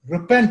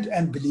 Repent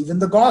and believe in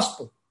the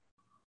gospel.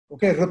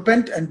 Okay,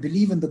 repent and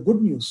believe in the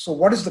good news. So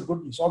what is the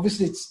good news?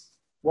 Obviously, it's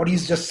what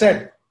he's just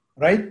said,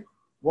 right?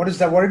 What is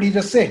that? What did he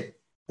just say?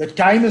 The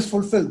time is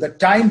fulfilled. The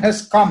time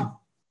has come.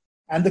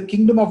 And the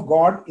kingdom of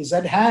God is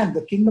at hand.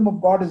 The kingdom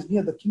of God is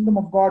near. The kingdom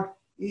of God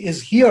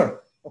is here.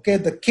 Okay,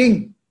 the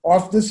king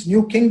of this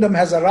new kingdom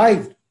has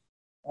arrived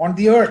on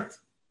the earth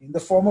in the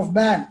form of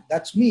man.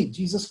 That's me,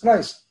 Jesus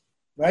Christ,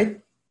 right?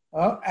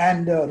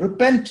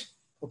 Repent.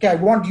 Okay, I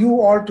want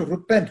you all to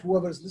repent.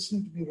 Whoever is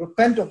listening to me,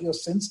 repent of your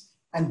sins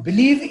and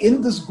believe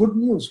in this good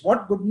news.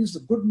 What good news?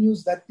 The good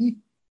news that the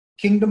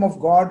kingdom of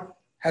God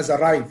has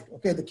arrived.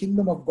 Okay, the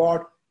kingdom of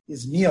God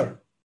is near,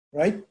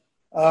 right?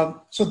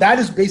 So that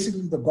is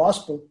basically the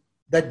gospel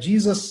that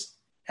Jesus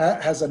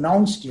has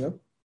announced here,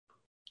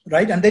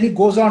 right? And then he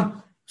goes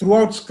on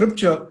throughout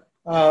Scripture.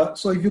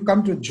 So if you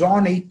come to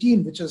John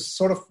 18, which is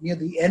sort of near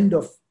the end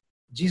of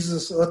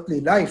Jesus' earthly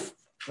life,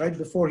 right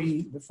before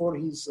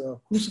he's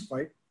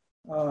crucified,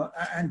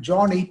 and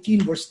John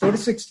 18 verse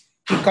 36,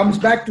 he comes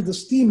back to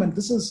this theme, and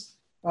this is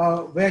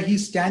where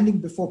he's standing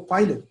before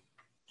Pilate.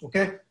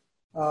 Okay.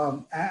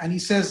 And he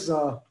says,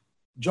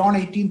 John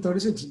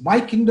 18:36, my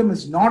kingdom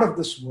is not of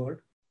this world.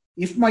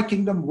 If my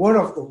kingdom were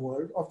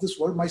of this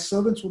world, my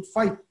servants would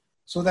fight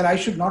so that I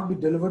should not be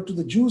delivered to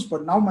the Jews.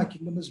 But now my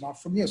kingdom is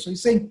not from here. So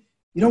he's saying,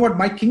 you know what,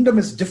 my kingdom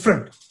is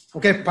different.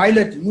 Okay,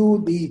 Pilate,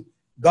 you, the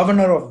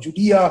governor of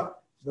Judea,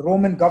 the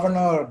Roman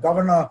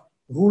governor,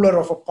 ruler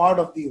of a part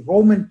of the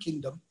Roman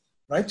kingdom,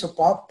 right? So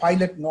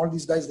Pilate and all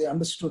these guys, they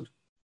understood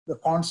the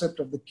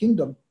concept of the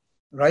kingdom,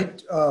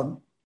 right?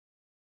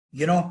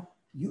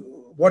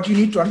 What you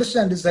need to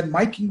understand is that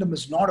my kingdom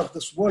is not of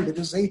this world. It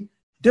is a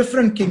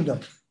different kingdom.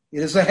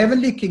 It is a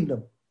heavenly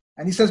kingdom.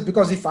 And he says,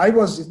 because if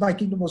my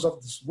kingdom was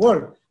of this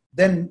world,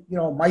 then,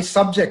 my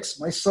subjects,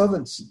 my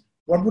servants,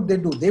 what would they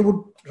do? They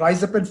would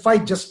rise up and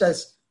fight, just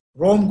as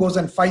Rome goes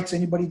and fights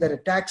anybody that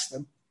attacks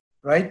them,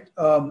 right?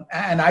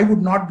 And I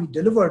would not be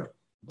delivered,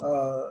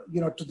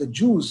 to the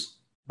Jews.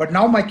 But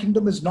now my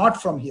kingdom is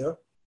not from here.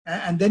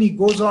 And then he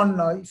goes on,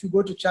 if you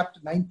go to chapter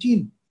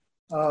 19,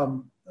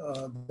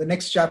 the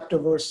next chapter,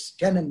 verse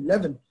 10 and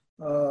 11,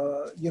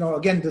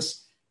 again,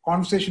 this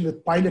conversation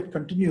with Pilate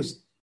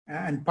continues.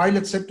 And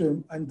Pilate said to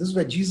him, and this is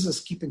where Jesus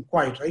is keeping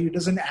quiet, right? He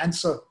doesn't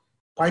answer.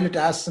 Pilate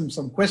asks him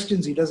some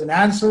questions. He doesn't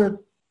answer it.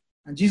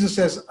 And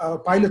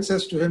Pilate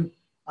says to him,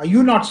 are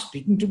you not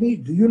speaking to me?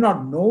 Do you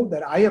not know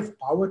that I have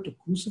power to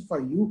crucify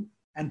you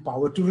and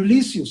power to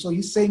release you? So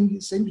he's saying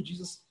to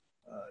Jesus,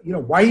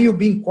 why are you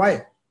being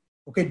quiet?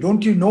 Okay,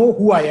 don't you know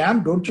who I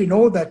am? Don't you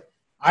know that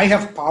I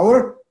have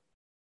power?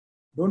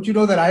 Don't you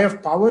know that I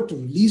have power to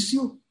release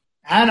you?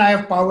 And I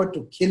have power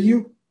to kill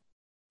you?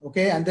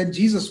 Okay, and then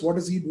Jesus, what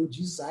does he do?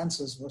 Jesus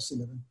answers, verse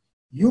 11,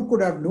 you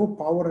could have no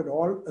power at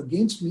all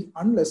against me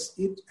unless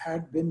it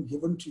had been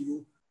given to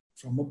you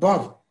from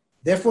above.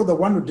 Therefore, the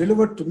one who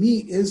delivered to me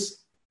is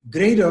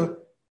greater.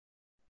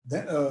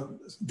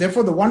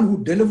 Therefore, the one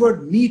who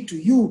delivered me to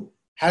you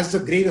has the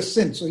greater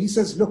sin. So he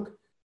says, look,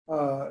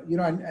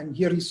 and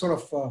here he's sort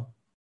of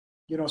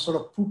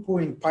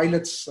poo-pooing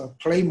Pilate's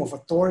claim of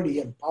authority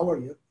and power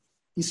here.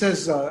 He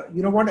says,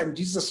 you know what? And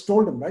Jesus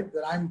told him, right,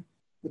 that I'm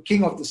the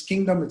king of this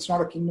kingdom. It's not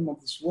a kingdom of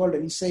this world.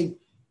 And he's saying,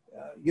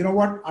 you know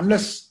what?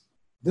 Unless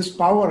this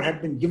power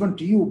had been given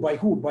to you by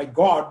who? By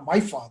God, my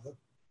Father,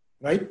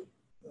 right?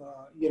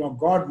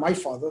 God, my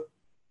Father,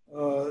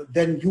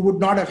 then you would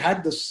not have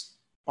had this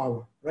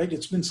power, right?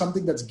 It's been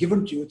something that's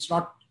given to you. It's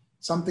not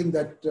something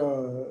that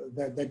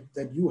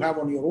you have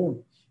on your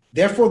own.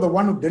 Therefore, the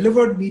one who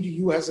delivered me to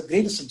you has a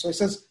greater sin. So he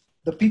says,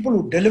 the people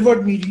who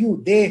delivered me to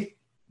you, they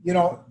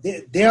are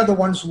the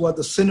ones who are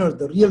the sinners,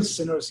 the real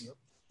sinners here,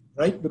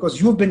 right? Because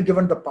you've been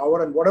given the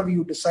power, and whatever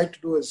you decide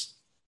to do is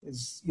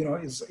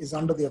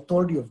under the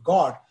authority of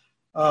God.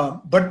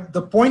 But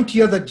the point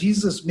here that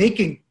Jesus is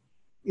making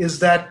is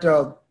that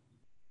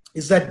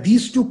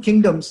these two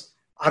kingdoms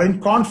are in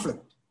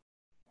conflict,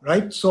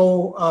 right?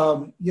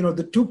 So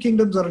the two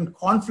kingdoms are in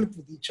conflict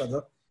with each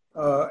other,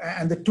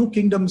 and the two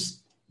kingdoms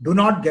do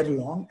not get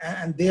along,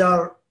 and they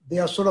are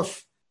sort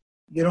of,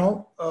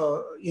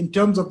 in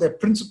terms of their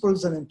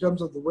principles and in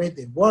terms of the way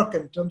they work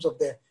and in terms of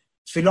their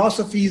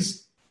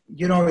philosophies,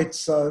 they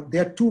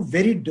are two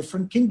very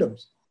different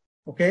kingdoms.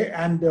 Okay,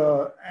 and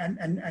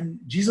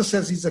Jesus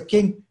says he's a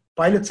king.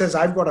 Pilate says,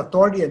 I've got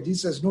authority, and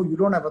Jesus says, no, you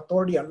don't have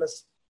authority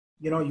unless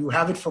you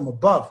have it from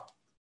above,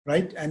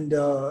 right? And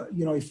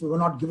if it were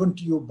not given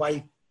to you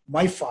by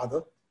my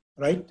Father,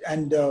 right?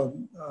 And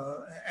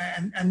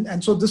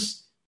so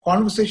this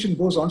conversation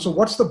goes on. So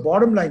what's the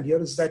bottom line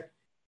here is that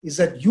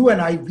you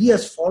and I, we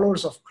as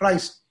followers of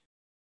Christ,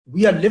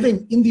 we are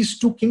living in these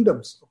two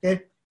kingdoms,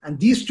 okay? And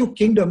these two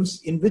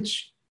kingdoms in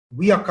which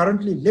we are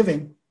currently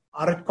living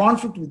are at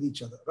conflict with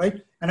each other,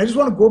 right? And I just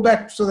want to go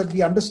back so that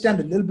we understand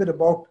a little bit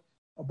about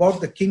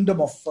the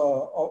kingdom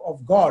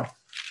of God,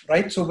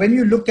 right? So when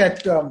you look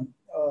at the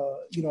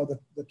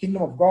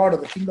kingdom of God or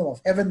the kingdom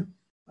of heaven,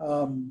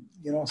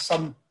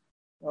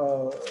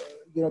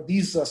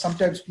 these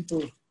sometimes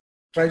people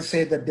try to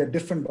say that they're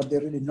different, but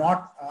they're really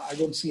not. I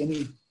don't see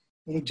any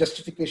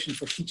justification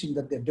for teaching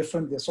that they're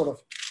different. They're sort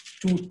of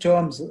two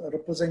terms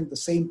representing the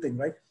same thing,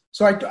 right?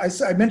 So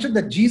I mentioned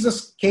that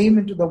Jesus came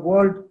into the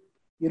world,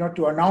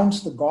 to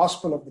announce the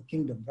gospel of the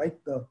kingdom, right?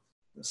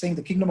 Saying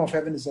the kingdom of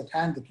heaven is at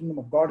hand, the kingdom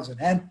of God is at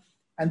hand.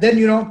 And then,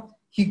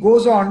 he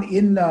goes on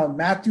in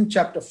Matthew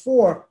chapter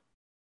 4,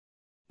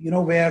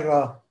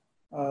 where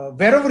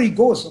wherever he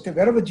goes, okay,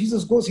 wherever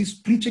Jesus goes, he's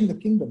preaching the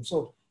kingdom.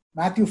 So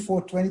Matthew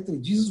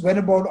 4:23, Jesus went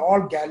about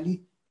all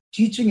Galilee,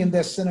 teaching in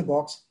their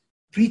synagogues,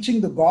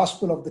 preaching the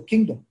gospel of the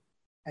kingdom,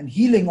 and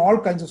healing all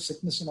kinds of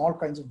sickness and all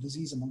kinds of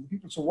disease among the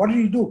people. So what did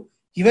he do?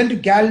 He went to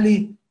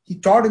Galilee, he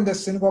taught in their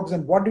synagogues,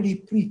 and what did he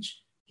preach?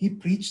 He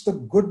preached the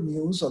good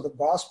news or the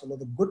gospel or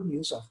the good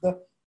news of the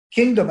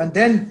kingdom. And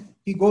then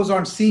he goes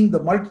on seeing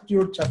the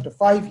multitude, chapter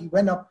 5, he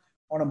went up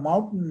on a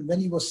mountain, and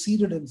when he was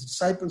seated, his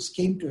disciples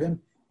came to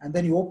him, and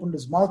then he opened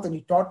his mouth and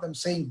he taught them,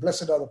 saying,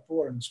 blessed are the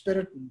poor in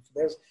spirit.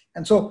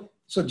 And so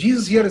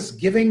Jesus here is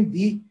giving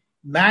the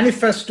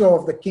manifesto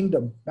of the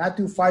kingdom,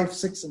 Matthew 5,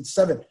 6, and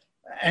 7.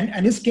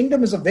 And his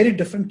kingdom is a very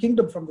different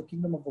kingdom from the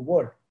kingdom of the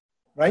world,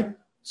 right?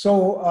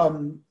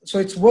 So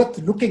it's worth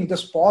looking,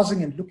 just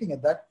pausing and looking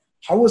at that.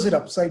 How is it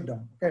upside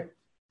down? Okay.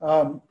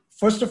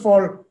 First of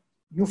all,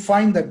 you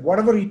find that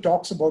whatever he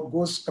talks about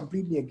goes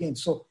completely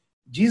against. So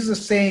Jesus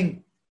is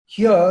saying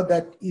here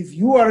that if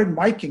you are in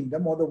my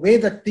kingdom, or the way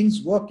that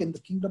things work in the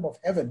kingdom of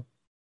heaven,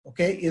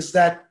 okay, is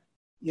that,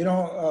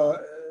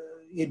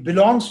 it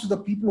belongs to the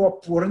people who are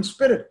poor in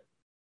spirit,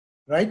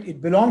 right?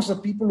 It belongs to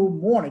the people who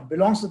mourn. It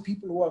belongs to the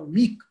people who are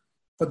meek,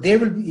 for they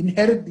will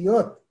inherit the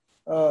earth.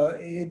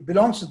 It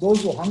belongs to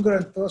those who hunger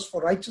and thirst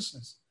for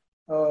righteousness.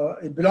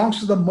 It belongs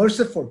to the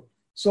merciful.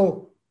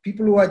 So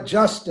people who are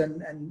just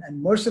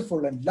and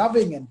merciful and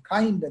loving and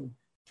kind and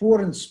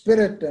poor in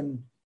spirit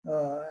and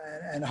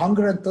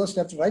hunger and thirst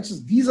after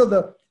righteousness. These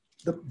are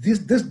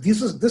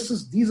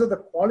these are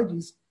the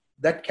qualities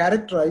that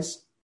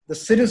characterize the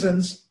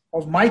citizens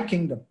of my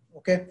kingdom.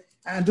 Okay,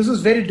 and this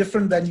is very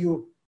different than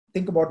you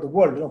think about the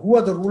world. Who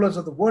are the rulers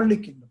of the worldly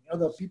kingdom?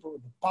 The people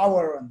with the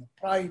power and the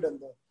pride and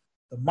the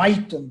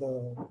might and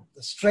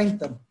the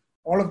strength and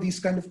all of these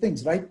kind of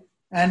things, right?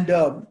 And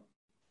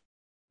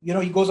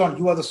he goes on.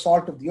 You are the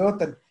salt of the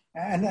earth,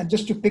 and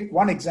just to pick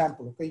one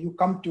example, okay, you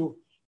come to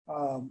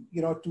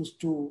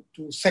to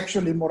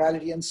sexual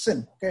immorality and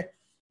sin. Okay,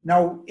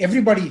 now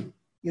everybody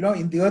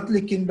in the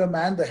earthly kingdom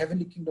and the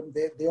heavenly kingdom,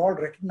 they all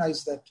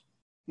recognize that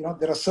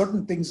there are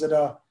certain things that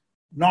are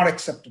not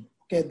acceptable.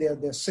 Okay,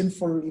 they're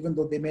sinful, even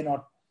though they may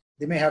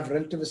have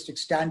relativistic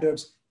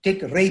standards.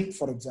 take rape,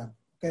 for example.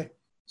 Okay,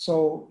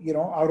 so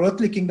our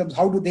earthly kingdoms,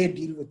 how do they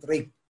deal with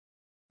rape?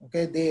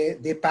 Okay,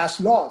 they pass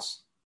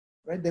laws,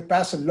 right? They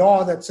pass a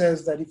law that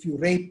says that if you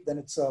rape, then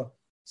it's a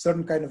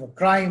certain kind of a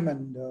crime,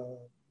 and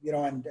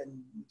and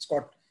it's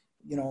got,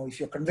 if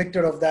you're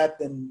convicted of that,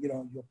 then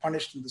you're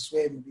punished in this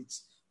way. Maybe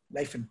it's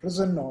life in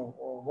prison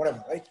or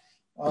whatever, right?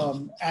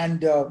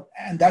 And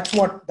that's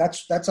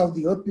how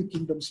the earthly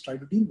kingdoms try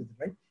to deal with it,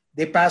 right?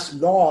 They pass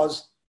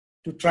laws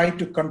to try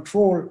to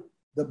control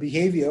the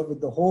behavior with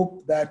the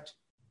hope that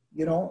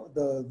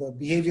the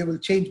behavior will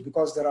change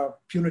because there are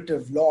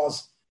punitive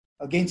laws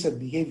against that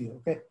behavior.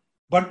 Okay,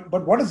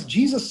 but what does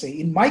Jesus say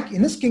in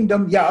his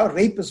kingdom? Yeah,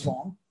 rape is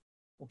wrong.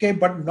 Okay,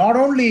 but not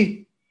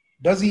only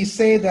does he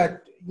say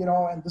that,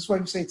 and this is why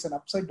we say it's an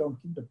upside down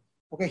kingdom.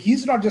 Okay,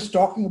 he's not just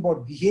talking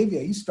about behavior;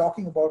 he's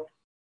talking about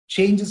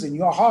changes in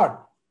your heart.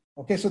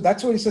 Okay, so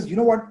that's why he says,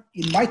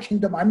 in my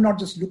kingdom, I'm not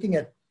just looking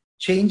at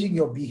changing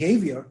your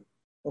behavior.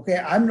 Okay,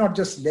 I'm not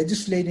just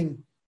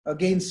legislating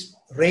against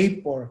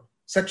rape or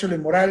sexual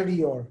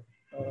immorality or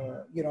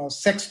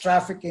sex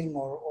trafficking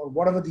or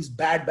whatever these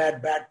bad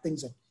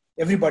things that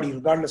everybody,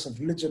 regardless of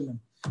religion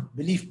and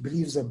belief,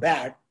 believes are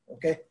bad.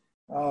 Okay,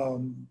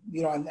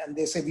 and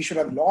they say we should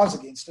have laws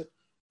against it.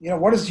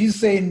 What does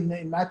Jesus say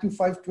in Matthew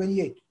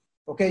 5:28?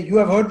 Okay, you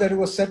have heard that it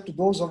was said to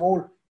those of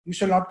old, you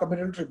shall not commit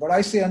adultery. But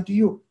I say unto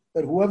you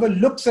that whoever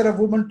looks at a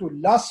woman to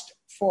lust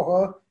for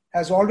her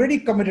has already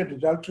committed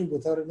adultery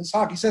with her in his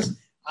heart. He says,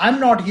 I'm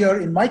not here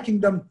in my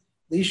kingdom.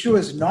 The issue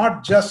is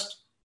not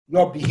just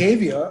your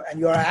behavior and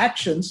your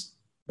actions,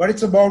 but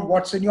it's about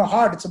what's in your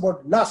heart. It's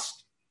about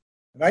lust,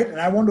 right? And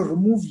I want to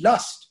remove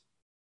lust.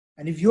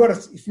 And if you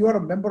are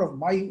a member of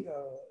my,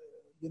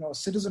 a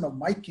citizen of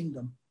my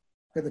kingdom,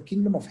 okay, the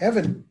kingdom of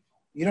heaven,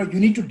 you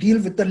need to deal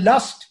with the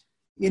lust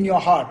in your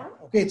heart.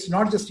 Okay, it's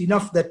not just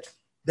enough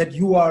that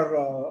you are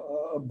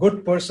a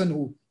good person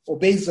who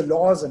obeys the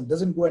laws and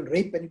doesn't go and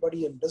rape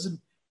anybody and doesn't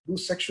do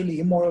sexually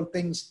immoral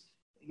things,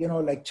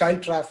 like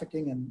child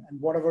trafficking and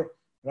whatever,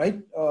 right?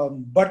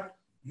 But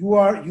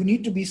you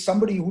need to be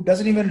somebody who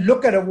doesn't even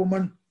look at a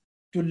woman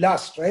to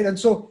lust, right? And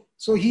so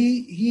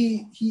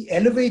he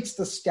elevates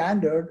the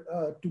standard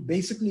to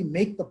basically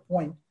make the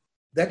point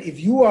that if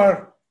you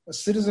are a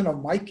citizen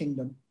of my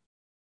kingdom,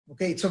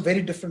 okay, it's a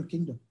very different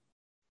kingdom,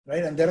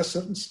 right? And there are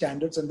certain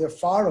standards, and they're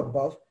far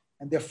above,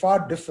 and they're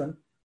far different,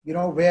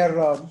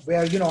 where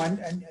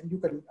and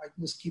I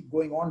can just keep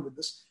going on with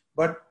this,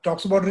 but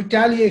talks about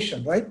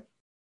retaliation, right?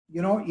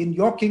 In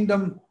your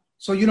kingdom.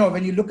 So,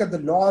 when you look at the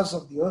laws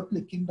of the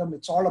earthly kingdom,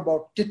 it's all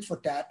about tit for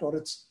tat, or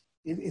it's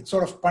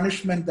sort of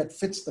punishment that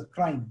fits the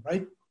crime,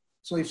 right?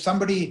 So if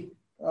somebody,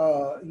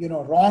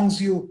 wrongs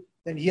you,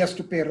 then he has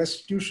to pay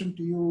restitution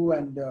to you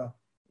and,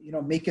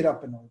 make it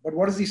up and all. But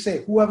what does he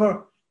say?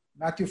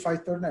 Matthew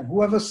 5:39,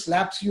 whoever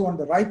slaps you on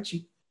the right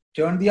cheek,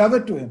 turn the other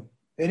to him.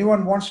 If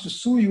anyone wants to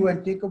sue you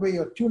and take away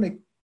your tunic,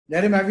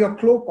 let him have your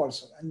cloak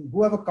also. And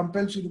whoever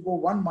compels you to go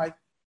 1 mile,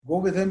 go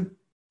with him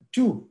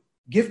 2.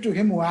 Give to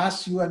him who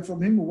asks you, and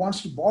from him who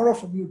wants to borrow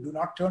from you, do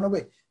not turn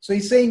away. So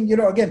he's saying,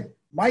 again,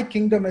 my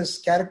kingdom is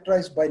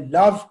characterized by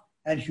love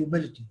and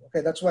humility.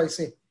 Okay, that's why I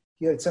say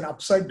here it's an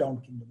upside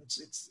down kingdom.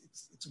 It's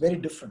very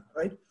different,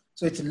 right?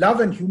 So it's love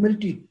and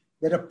humility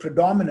that are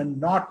predominant,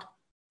 not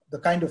the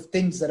kind of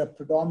things that are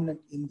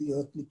predominant in the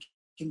earthly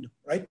kingdom,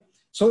 right?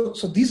 So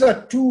these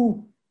are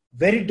two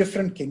very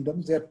different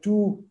kingdoms. They are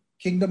two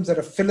kingdoms that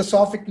are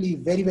philosophically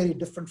very, very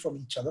different from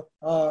each other,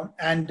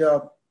 and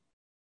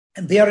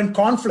they are in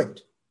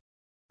conflict,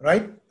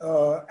 right?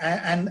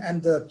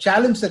 And the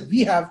challenge that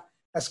we have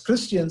as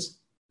Christians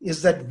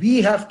is that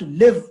we have to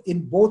live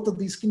in both of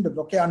these kingdoms,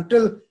 okay,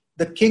 until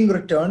the king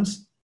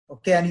returns,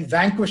 okay, and he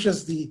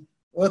vanquishes the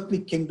earthly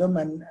kingdom,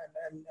 and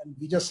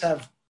we just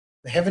have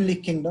the heavenly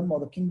kingdom or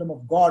the kingdom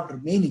of God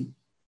remaining,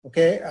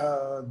 okay,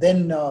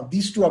 then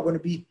these two are going to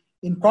be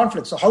in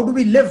conflict. So how do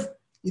we live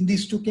in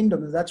these two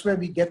kingdoms? That's where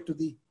we get to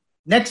the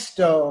next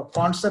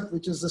concept,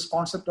 which is this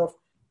concept of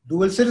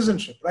dual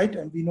citizenship, right?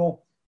 And we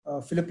know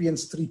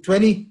Philippians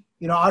 3:20,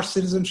 our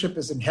citizenship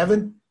is in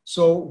heaven.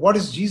 So what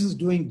is Jesus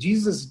doing?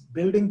 Jesus is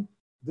building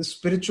the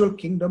spiritual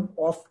kingdom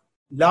of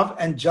love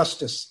and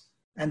justice.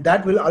 And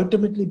that will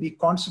ultimately be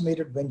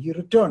consummated when he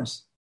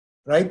returns,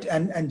 right?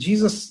 And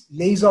Jesus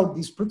lays out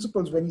these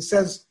principles when he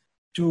says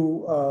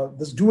to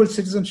this dual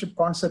citizenship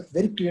concept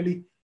very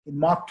clearly in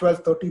Mark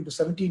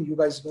 12:13-17. You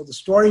guys know the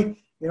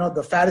story.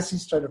 The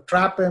Pharisees try to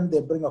trap him.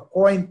 They bring a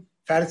coin.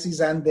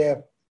 Pharisees and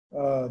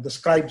the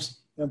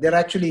scribes, they're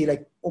actually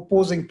like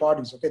opposing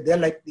parties. Okay, they're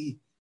like the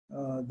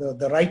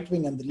right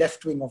wing and the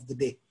left wing of the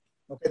day.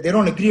 Okay, they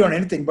don't agree on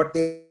anything, but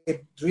they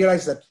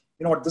realize that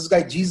this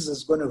guy Jesus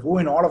is going to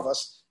ruin all of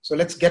us. So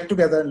let's get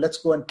together and let's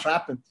go and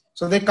trap him.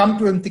 So they come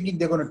to him thinking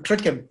they're going to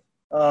trick him,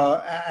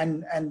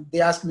 and they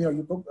ask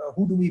him,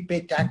 who do we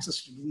pay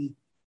taxes to? Do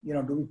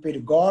we pay to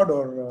God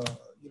or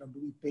do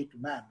we pay to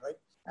man, right?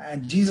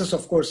 And Jesus,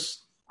 of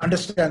course,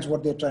 understands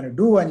what they're trying to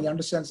do, and he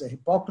understands the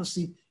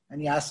hypocrisy,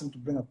 and he asks them to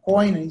bring a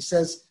coin, and he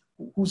says,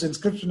 whose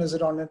inscription is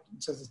it on it?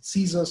 He says, it's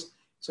Caesar's.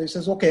 So he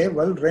says, okay,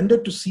 well, render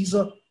to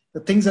Caesar the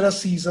things that are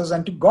Caesar's,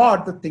 and to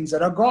God, the things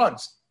that are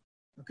God's.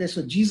 Okay,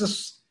 so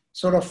Jesus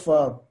sort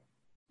of,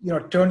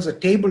 turns the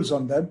tables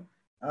on them,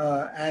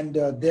 and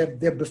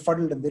they're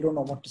befuddled and they don't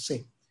know what to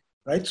say,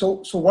 right?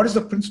 So what is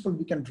the principle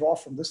we can draw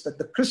from this? That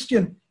the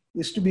Christian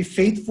is to be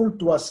faithful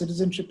to our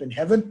citizenship in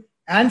heaven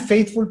and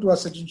faithful to our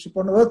citizenship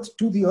on earth,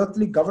 to the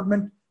earthly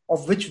government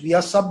of which we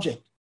are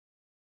subject.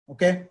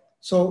 Okay,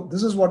 so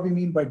this is what we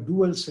mean by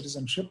dual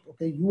citizenship.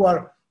 Okay, you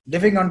are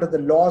living under the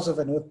laws of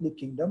an earthly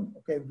kingdom.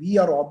 Okay, we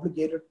are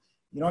obligated.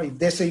 If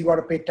they say you got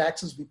to pay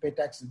taxes, we pay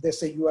taxes. If they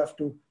say you have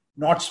to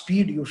not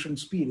speed, you shouldn't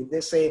speed. If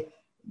they say,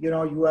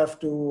 you have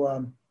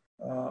to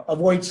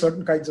avoid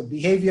certain kinds of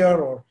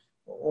behavior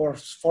or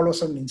follow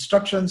some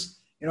instructions,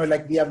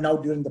 like we have now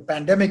during the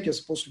pandemic, you're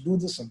supposed to do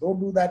this or don't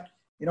do that.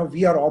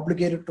 We are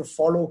obligated to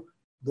follow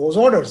those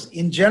orders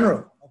in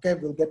general. Okay,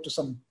 we'll get to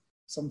some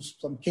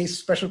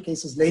special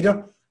cases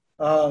later.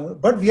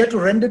 But we have to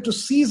render to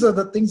Caesar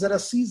the things that are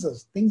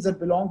Caesar's, things that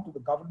belong to the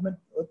government,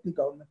 earthly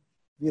government,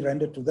 we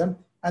render to them.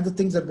 And the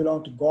things that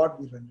belong to God,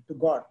 we render to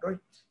God, right?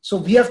 So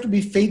we have to be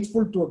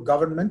faithful to a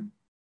government,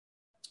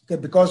 okay,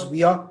 because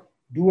we are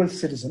dual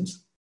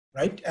citizens,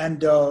 right?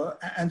 And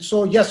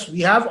so, yes,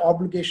 we have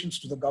obligations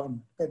to the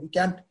government. Okay?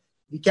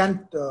 We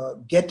can't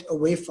get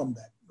away from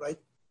that, right?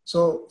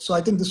 So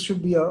I think this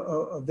should be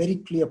a very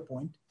clear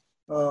point.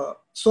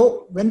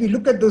 So when we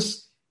look at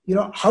this,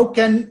 how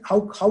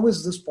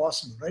is this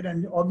possible, right?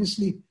 And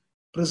obviously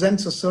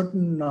presents a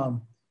certain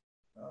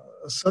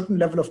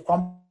level of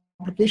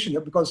complication here,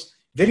 because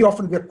very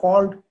often we are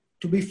called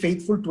to be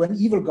faithful to an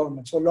evil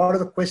government. So a lot of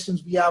the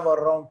questions we have are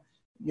around,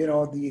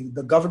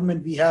 the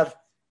government we have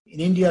in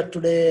India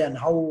today, and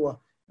how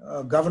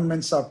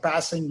governments are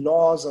passing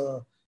laws,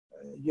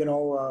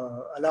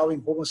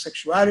 allowing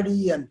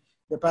homosexuality, and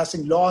they're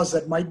passing laws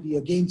that might be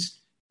against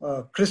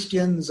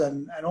Christians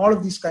and all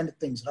of these kind of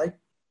things, right?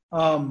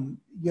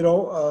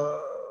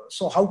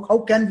 So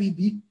how can we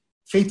be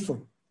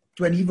faithful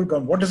to an evil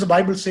government? What does the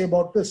Bible say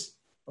about this?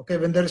 Okay,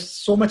 when there is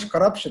so much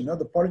corruption,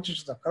 the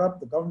politicians are corrupt,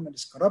 the government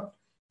is corrupt,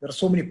 there are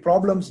so many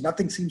problems,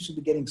 nothing seems to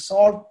be getting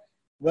solved.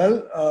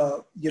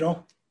 Well,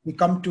 we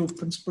come to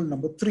principle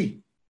number 3.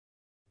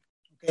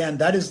 Okay, and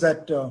that is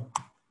that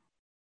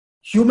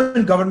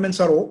human governments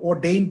are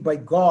ordained by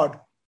God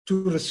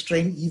to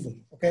restrain evil.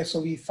 Okay,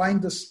 so we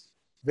find this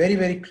very,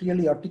 very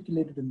clearly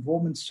articulated in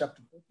Romans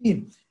chapter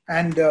 13.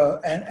 And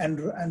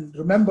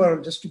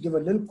remember, just to give a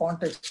little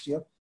context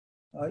here,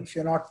 if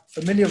you're not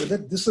familiar with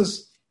it, this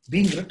is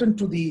being written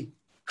to the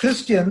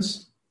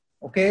Christians,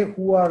 okay,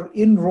 who are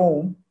in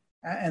Rome,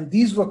 and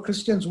these were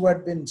Christians who were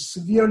being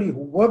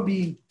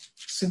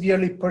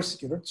severely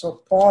persecuted.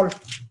 So Paul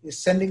is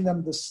sending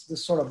them this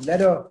sort of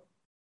letter,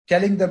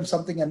 telling them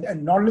something,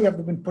 and not only have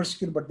they been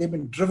persecuted, but they've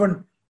been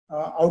driven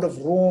out of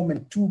Rome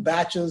in 2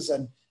 batches,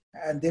 and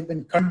they've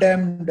been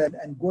condemned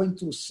and going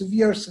through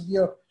severe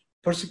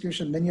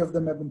persecution. Many of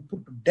them have been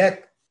put to death.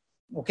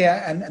 Okay,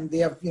 and they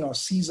have,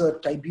 Caesar,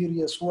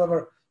 Tiberius,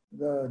 whoever,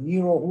 the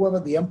Nero, whoever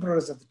the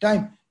emperors at the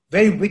time,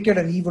 very wicked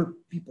and evil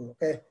people,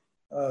 okay,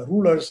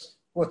 rulers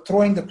who are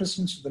throwing the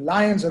Christians to the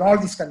lions and all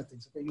these kind of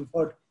things. Okay, you've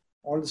heard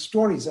all the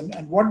stories.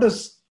 And what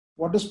does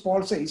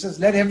Paul say? He says,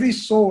 let every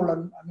soul,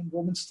 I'm in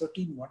Romans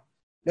 13:1,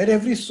 let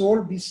every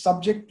soul be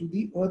subject to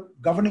the earth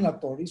governing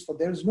authorities, for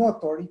there is no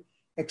authority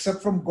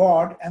except from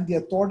God, and the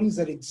authorities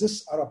that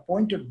exist are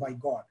appointed by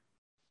God.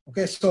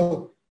 Okay,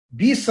 so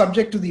be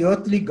subject to the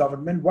earthly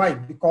government. Why?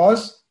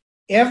 Because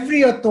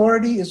every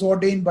authority is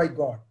ordained by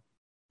God.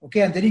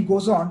 Okay, and then he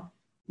goes on.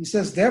 He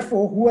says,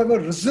 therefore, whoever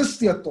resists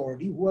the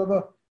authority,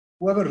 whoever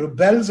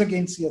rebels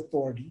against the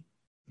authority,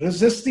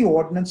 resists the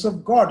ordinance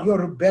of God.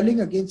 You're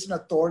rebelling against an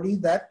authority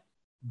that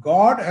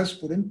God has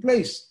put in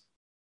place.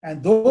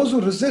 And those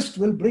who resist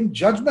will bring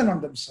judgment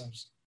on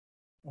themselves.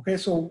 Okay,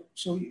 so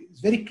it's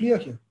very clear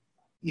here.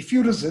 If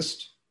you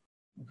resist,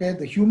 okay,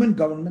 the human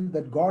government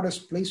that God has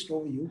placed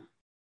over you,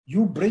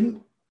 you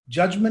bring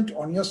judgment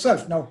on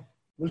yourself. Now,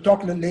 we'll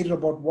talk a little later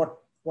about what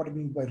I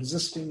mean by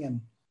resisting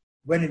and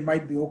when it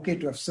might be okay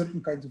to have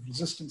certain kinds of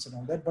resistance and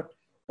all that.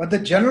 But the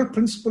general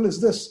principle is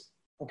this.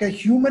 Okay,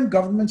 human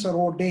governments are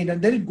ordained. And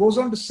then it goes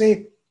on to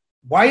say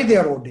why they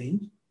are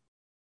ordained.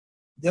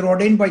 They're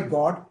ordained by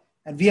God,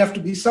 and we have to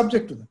be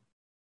subject to them.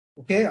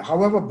 Okay,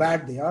 however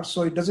bad they are.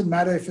 So it doesn't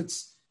matter if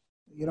it's,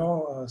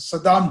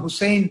 Saddam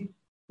Hussein,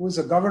 who is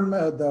a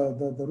government,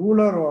 the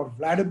ruler, or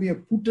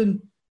Vladimir Putin,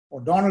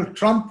 or Donald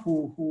Trump,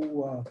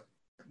 who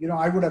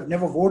I would have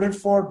never voted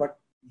for, but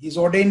he's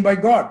ordained by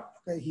God.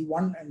 Okay, he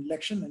won an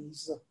election, and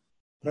he's the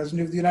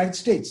president of the United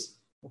States.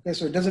 Okay,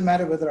 so it doesn't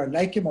matter whether I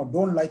like him or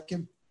don't like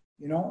him.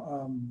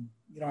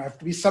 I have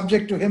to be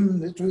subject to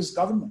him, to his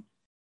government.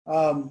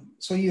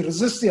 So you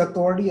resist the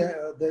authority,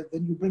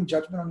 then you bring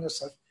judgment on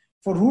yourself.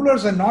 For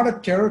rulers are not a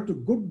terror to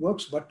good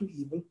works, but to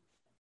evil.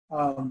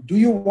 Do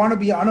you want to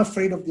be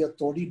unafraid of the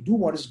authority? Do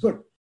what is good,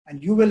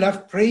 and you will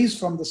have praise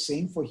from the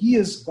same, for he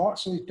is God.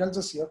 So he tells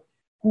us here,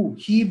 who?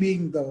 He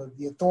being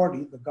the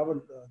authority, the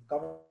governor,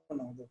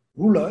 the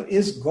ruler,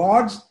 is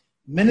God's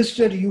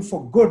minister to you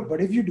for good.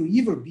 But if you do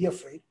evil, be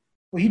afraid,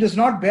 for he does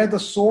not bear the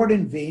sword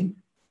in vain,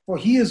 for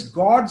he is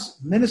God's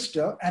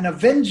minister, an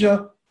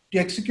avenger to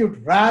execute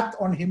wrath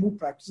on him who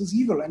practices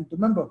evil. And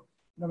remember,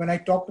 when I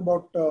talked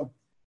about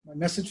my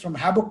message from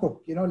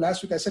Habakkuk,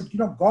 last week I said,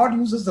 God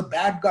uses the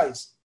bad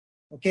guys,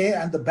 okay,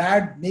 and the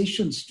bad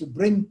nations to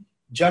bring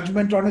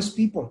judgment on his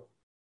people.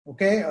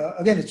 Okay,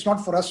 again, it's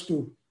not for us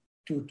to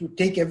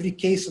take every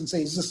case and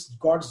say, is this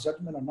God's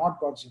judgment or not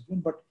God's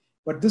judgment?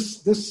 But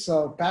this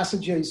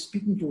passage here is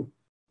speaking to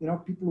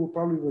people who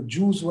probably were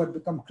Jews who had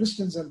become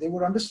Christians, and they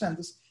would understand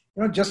this.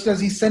 Just as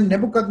he sent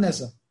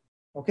Nebuchadnezzar,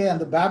 okay, and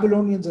the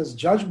Babylonians as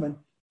judgment,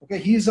 okay,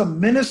 he is a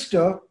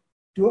minister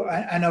to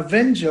an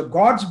avenger,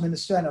 God's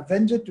minister, an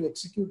avenger to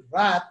execute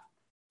wrath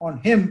on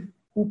him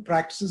who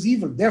practices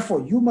evil.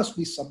 Therefore, you must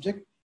be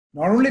subject,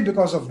 not only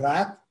because of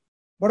wrath,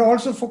 but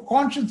also for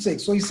conscience sake.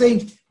 So he's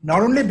saying,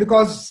 not only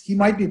because he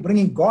might be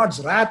bringing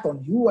God's wrath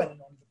on you and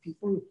on the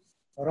people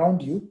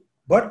around you,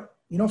 but,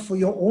 for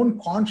your own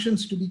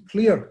conscience to be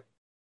clear.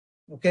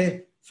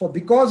 Okay, for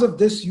because of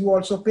this, you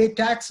also pay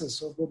taxes.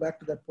 So go back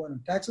to that point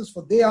on taxes,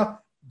 for they are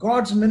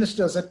God's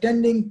ministers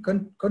attending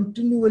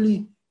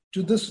continually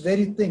to this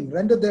very thing.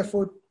 Render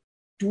therefore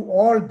to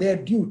all their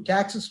due,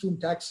 taxes to whom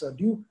taxes are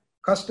due,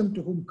 custom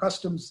to whom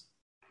customs,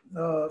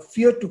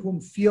 fear to whom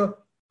fear,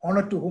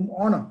 honor to whom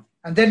honor.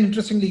 And then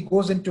interestingly, he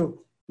goes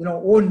into,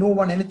 owe no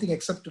one anything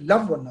except to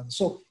love one another.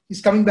 So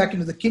he's coming back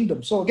into the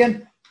kingdom. So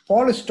again,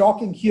 Paul is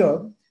talking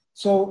here.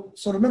 So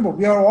remember,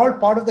 we are all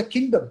part of the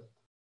kingdom,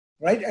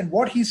 right? And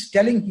what he's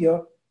telling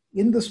here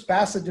in this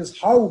passage is,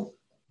 how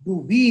do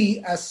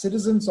we as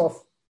citizens of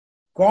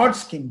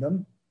God's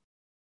kingdom,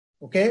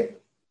 okay,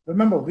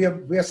 remember, we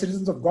are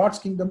citizens of God's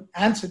kingdom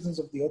and citizens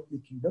of the earthly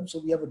kingdom.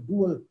 So we have a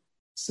dual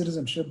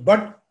citizenship,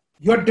 but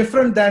you're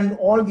different than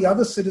all the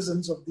other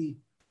citizens of the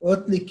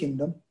earthly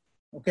kingdom,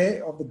 okay,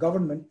 of the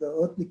government, the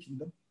earthly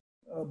kingdom,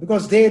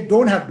 because they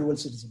don't have dual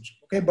citizenship,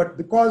 okay, but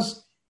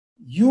because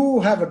you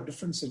have a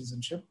different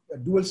citizenship, a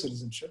dual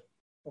citizenship,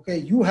 okay,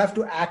 you have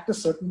to act a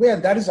certain way,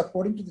 and that is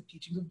according to the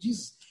teachings of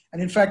Jesus.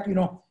 And in fact,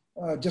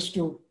 just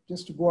to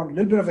go on a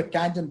little bit of a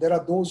tangent, there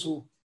are those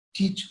who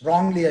teach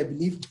wrongly, I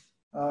believe,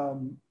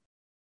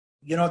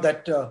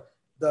 that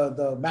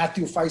the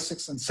Matthew 5,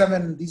 6, and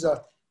 7,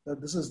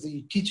 this is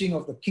the teaching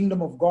of the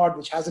kingdom of God,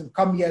 which hasn't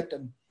come yet,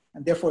 and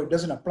therefore it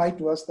doesn't apply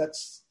to us.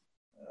 That's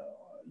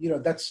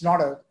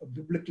not a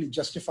biblically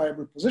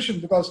justifiable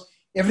position, because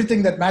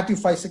everything that Matthew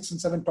 5, 6, and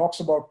 7 talks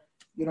about,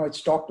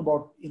 it's talked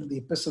about in the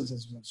epistles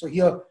as well. So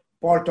here,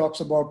 Paul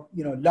talks about,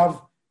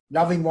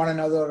 loving one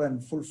another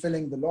and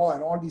fulfilling the law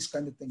and all these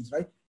kind of things,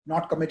 right?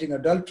 Not committing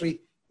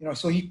adultery,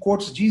 so he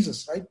quotes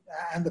Jesus, right?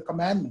 And the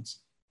commandments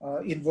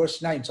in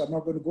verse 9. So I'm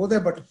not going to go there,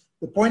 but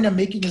the point I'm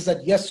making is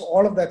that, yes,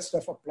 all of that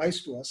stuff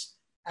applies to us.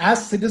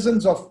 As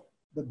citizens of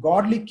the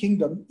godly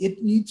kingdom,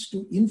 it needs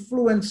to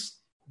influence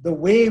the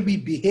way we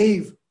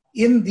behave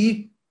in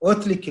the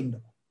earthly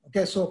kingdom.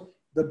 Okay, so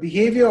the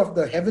behavior of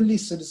the heavenly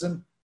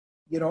citizen,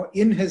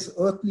 in his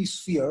earthly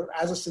sphere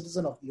as a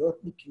citizen of the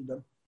earthly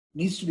kingdom,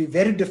 needs to be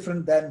very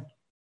different than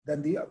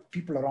the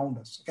people around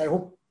us. Okay,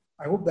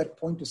 I hope that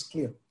point is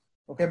clear.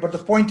 Okay, but the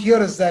point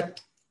here is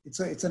that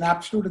it's an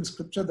absolute in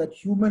Scripture that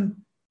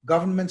human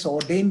governments are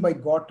ordained by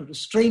God to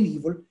restrain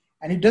evil,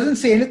 and it doesn't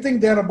say anything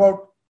there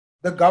about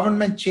the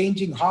government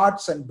changing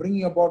hearts and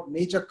bringing about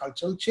major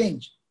cultural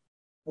change.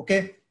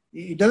 Okay,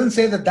 it doesn't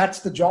say that that's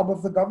the job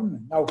of the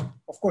government. Now,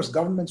 of course,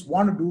 governments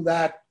want to do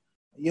that,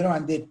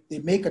 and they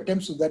make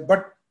attempts to that,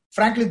 but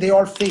frankly, they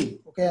all fail.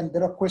 Okay, and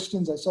there are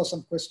questions. I saw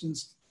some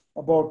questions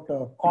about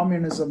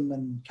communism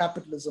and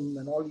capitalism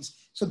and all these.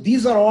 So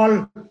these are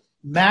all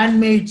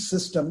man-made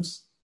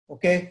systems,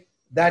 okay,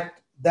 that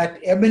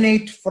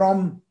emanate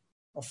from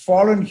a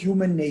fallen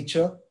human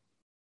nature.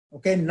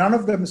 Okay, none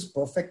of them is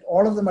perfect.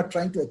 All of them are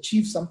trying to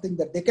achieve something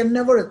that they can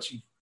never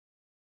achieve.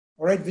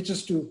 All right, which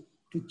is to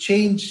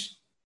change,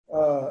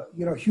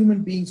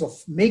 human beings, or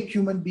make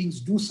human beings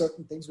do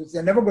certain things which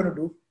they're never going to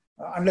do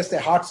unless their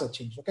hearts are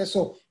changed. Okay,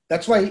 so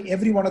that's why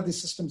every one of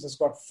these systems has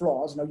got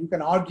flaws. Now you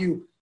can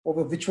argue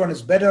over which one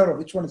is better or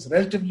which one is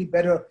relatively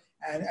better,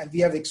 and we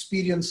have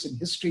experience in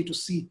history to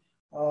see,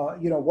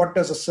 what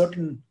does a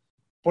certain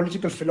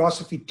political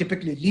philosophy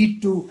typically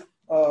lead to.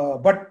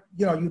 But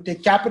you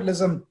take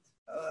capitalism.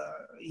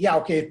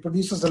 It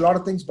produces a lot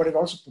of things, but it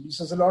also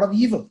produces a lot of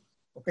evil.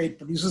 Okay, it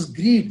produces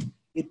greed.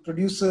 It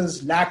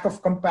produces lack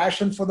of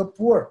compassion for the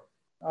poor.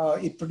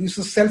 It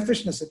produces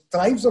selfishness. It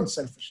thrives on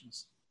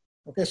selfishness.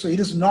 Okay, so it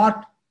is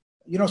not,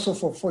 so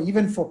for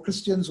even for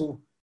Christians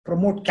who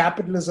promote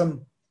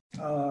capitalism,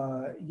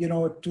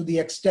 to the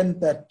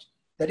extent that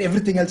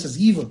everything else is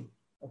evil.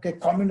 Okay,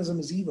 communism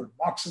is evil.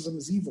 Marxism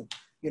is evil.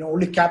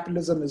 Only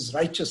capitalism is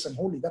righteous and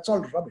holy. That's all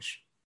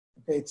rubbish.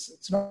 Okay,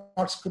 it's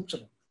not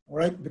scriptural. All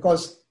right,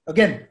 because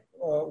again,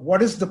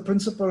 what is the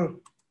principle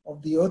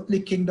of the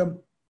earthly kingdom?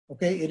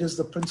 Okay, it is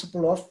the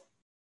principle of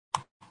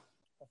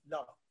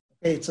love.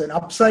 Okay, it's an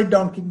upside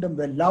down kingdom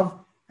where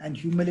love and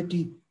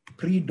humility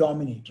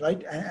predominate,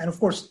 right? And of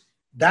course,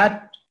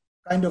 that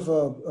kind of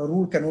a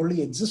rule can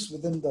only exist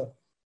within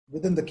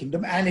the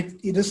kingdom, and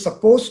it is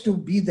supposed to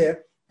be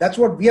there. That's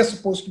what we are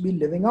supposed to be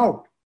living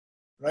out,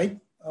 right?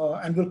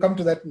 and we'll come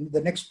to that in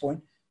the next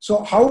point.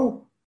 So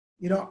how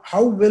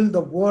will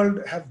the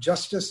world have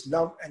justice,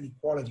 love, and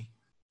equality?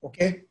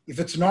 Okay, if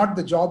it's not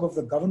the job of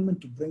the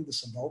government to bring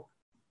this about,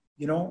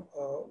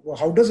 well,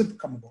 how does it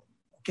come about?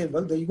 Okay,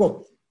 well, there you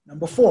go.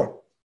 Number 4.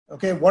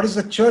 Okay, what is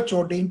the church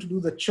ordained to do?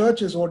 The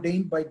church is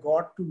ordained by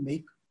God to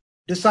make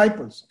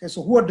disciples. Okay,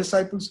 so who are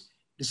disciples?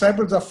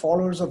 Disciples are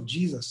followers of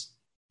Jesus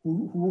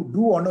who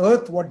do on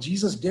earth what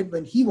Jesus did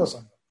when he was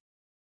on earth.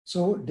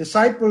 So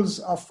disciples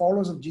are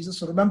followers of Jesus.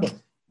 So remember,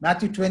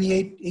 Matthew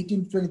 28,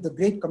 18-20, the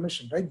Great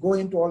Commission, right? Go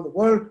into all the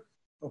world,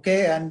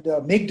 okay, and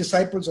make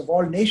disciples of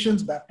all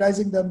nations,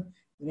 baptizing them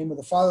in the name of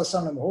the Father,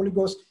 Son, and the Holy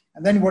Ghost.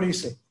 And then what do you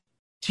say?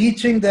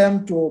 Teaching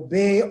them to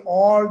obey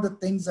all the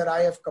things that I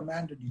have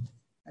commanded you.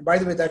 And by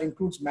the way, that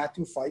includes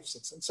Matthew 5,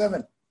 6, and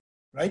 7,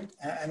 right?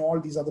 And all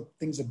these other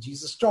things that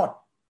Jesus taught.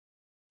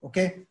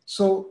 Okay,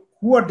 so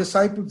who are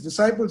disciples?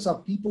 Disciples are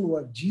people who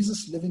have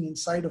Jesus living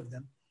inside of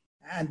them,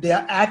 and they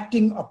are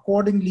acting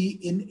accordingly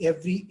in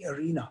every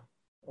arena.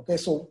 Okay,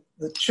 so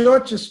the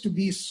church is to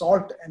be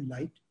salt and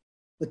light.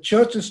 The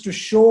church is to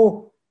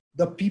show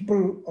the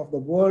people of the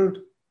world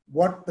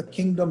what the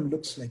kingdom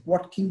looks like,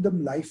 what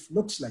kingdom life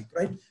looks like,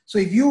 right? So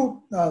if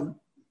you,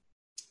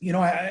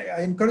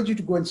 I encourage you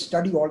to go and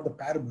study all the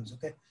parables,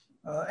 okay?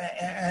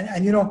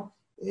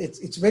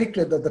 It's very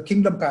clear that the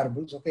kingdom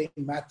parables, okay,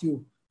 in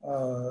Matthew,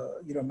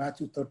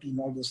 Matthew 13,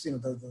 all those,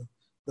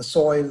 the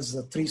soils,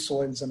 the 3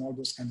 soils and all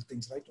those kind of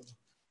things, right?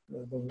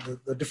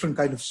 The different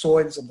kind of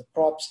soils and the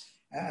crops,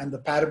 and the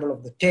parable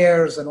of the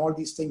tares and all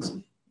these things,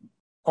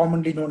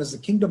 commonly known as the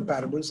kingdom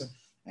parables.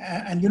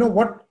 And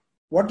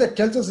what that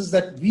tells us is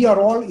that we are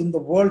all in the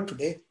world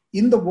today.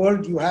 In the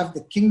world, you have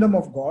the kingdom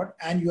of God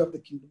and you have the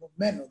kingdom of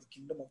men, or the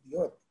kingdom of the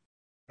earth,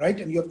 right?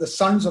 And you have the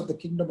sons of the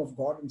kingdom of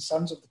God and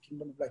sons of the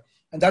kingdom of light.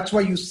 And that's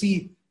why you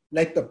see,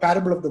 like the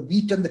parable of the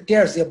wheat and the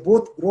tares, they're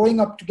both growing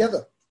up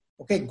together.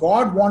 Okay,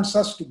 God wants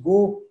us to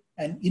go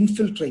and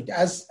infiltrate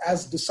as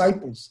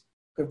disciples.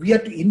 Okay, we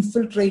have to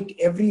infiltrate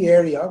every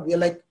area. We are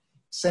like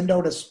send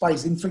out as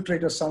spies.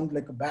 Infiltrators sound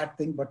like a bad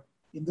thing, but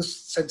in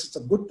this sense, it's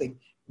a good thing.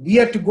 We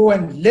have to go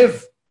and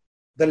live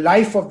the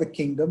life of the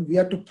kingdom. We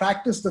have to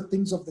practice the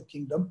things of the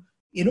kingdom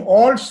in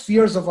all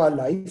spheres of our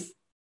life.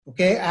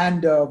 Okay,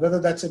 and whether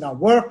that's in our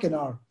work, in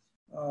our,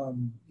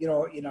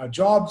 in our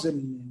jobs,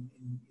 in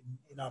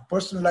our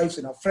personal lives,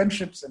 in our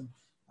friendships, and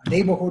our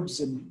neighborhoods,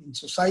 in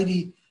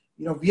society,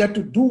 we have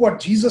to do what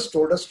Jesus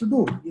told us to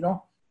do.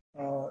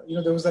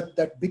 There was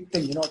that big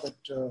thing,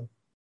 the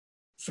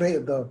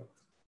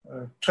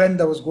trend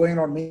that was going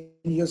on many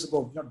years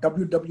ago,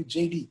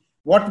 WWJD.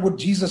 What would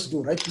Jesus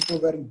do, right?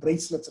 People wearing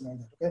bracelets and all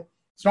that, okay?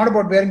 It's not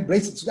about wearing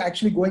bracelets, it's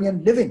actually going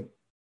and living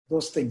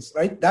those things,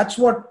 right? That's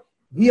what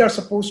we are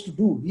supposed to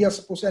do. We are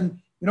supposed to,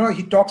 and,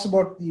 he talks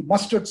about the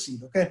mustard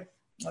seed, okay?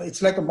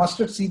 It's like a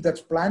mustard seed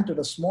that's planted,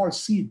 a small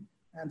seed.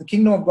 And the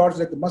kingdom of God is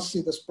like the mustard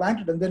seed that's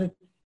planted, and then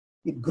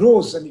it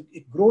grows, and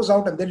it grows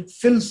out, and then it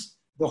fills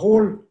the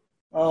whole,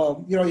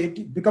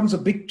 it becomes a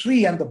big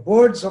tree, and the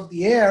birds of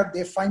the air,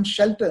 they find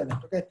shelter in it,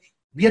 okay?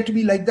 We have to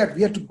be like that.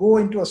 We have to go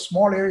into a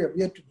small area.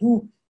 We have to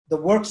do the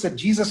works that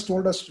Jesus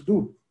told us to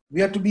do. We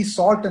have to be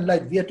salt and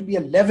light. We have to be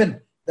a leaven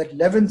that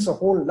leavens a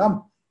whole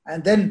lump.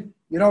 And then,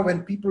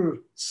 when people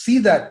see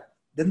that,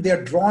 then they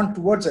are drawn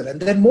towards it. And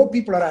then more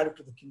people are added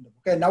to the kingdom.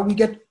 Okay, now we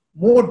get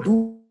more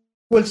dual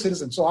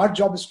citizens. So our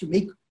job is to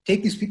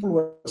take these people who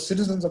are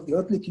citizens of the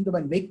earthly kingdom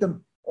and make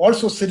them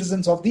also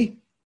citizens of the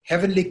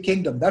heavenly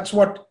kingdom. That's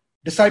what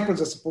disciples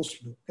are supposed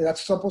to do. Okay,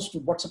 that's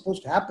what's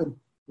supposed to happen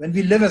when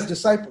we live as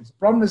disciples. The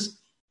problem is,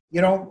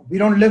 we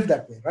don't live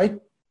that way, right?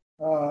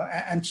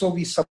 And so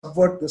we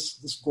subvert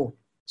this goal.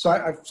 So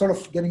I'm sort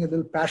of getting a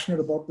little passionate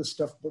about this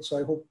stuff. So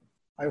I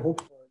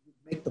hope you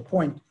make the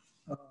point.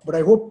 But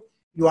I hope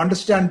you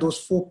understand those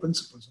 4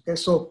 principles. Okay,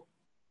 so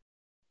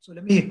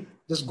let me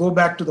just go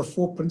back to the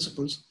 4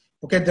 principles.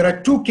 Okay, there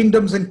are 2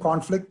 kingdoms in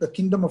conflict: the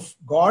kingdom of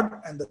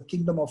God and the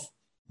kingdom of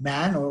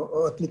man,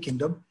 or earthly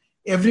kingdom.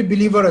 Every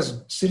believer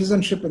has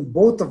citizenship in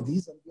both of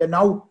these, and we are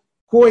now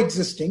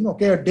coexisting.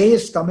 Okay, a day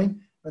is coming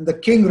when the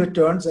king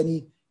returns and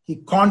he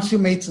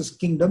consummates his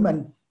kingdom,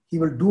 and he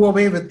will do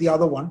away with the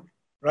other one,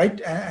 right?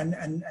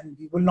 And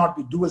we will not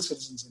be dual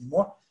citizens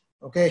anymore.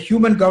 Okay,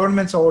 human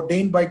governments are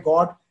ordained by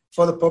God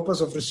for the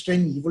purpose of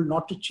restraining evil,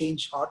 not to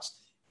change hearts.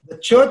 The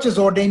church is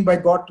ordained by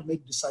God to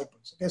make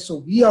disciples. Okay, so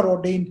we are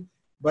ordained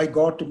by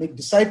God to make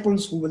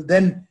disciples who will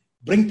then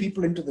bring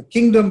people into the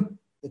kingdom.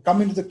 They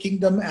come into the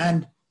kingdom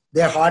and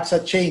their hearts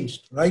are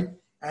changed, right?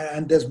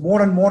 And there's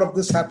more and more of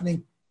this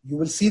happening. You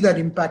will see that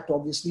impact,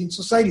 obviously, in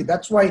society.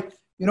 That's why,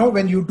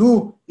 when you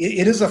do,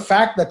 it is a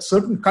fact that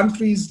certain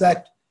countries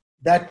that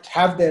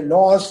have their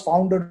laws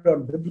founded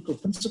on biblical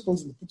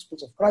principles and the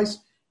principles of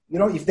Christ,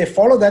 if they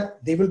follow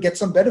that, they will get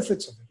some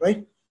benefits of it,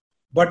 right?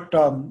 But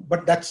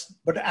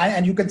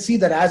you can see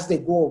that as they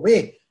go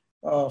away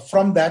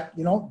from that,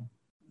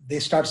 they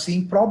start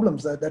seeing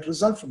problems that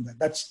result from that.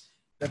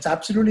 That's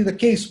absolutely the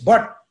case.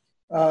 But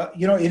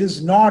it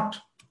is not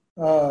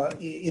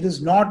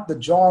the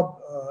job.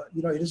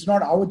 It is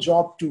not our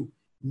job to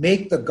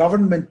make the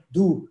government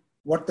do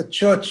what the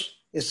church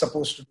is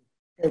supposed to do,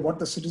 okay, what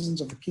the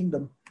citizens of the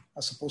kingdom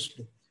are supposed to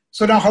do.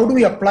 So now how do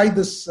we apply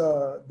this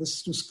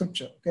to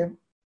scripture? Okay,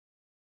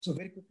 so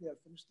very quickly I'll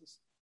finish this,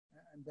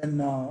 and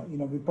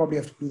then we probably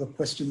have to do the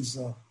questions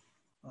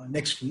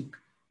next week.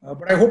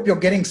 But I hope you're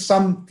getting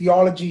some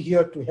theology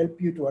here to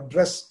help you to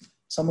address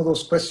some of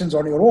those questions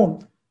on your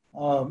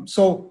own.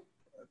 So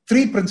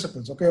 3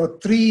 principles, okay, or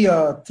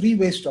three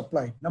ways to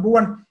apply it. Number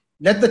 1,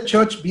 let the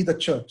church be the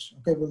church.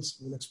 Okay,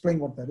 we'll explain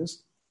what that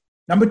is.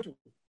 Number 2,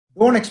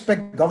 don't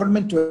expect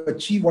government to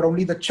achieve what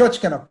only the church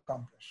can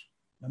accomplish.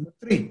 Number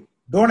 3,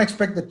 don't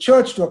expect the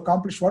church to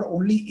accomplish what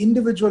only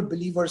individual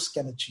believers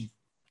can achieve.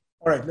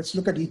 All right, let's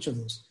look at each of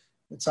those.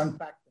 Let's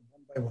unpack them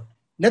one by one.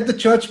 Let the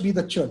church be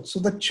the church. So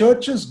the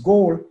church's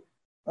goal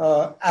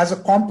as a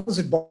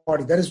composite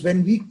body, that is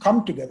when we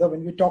come together,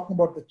 when we're talking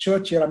about the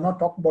church here, I'm not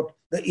talking about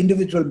the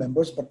individual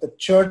members, but the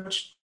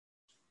church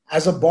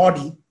as a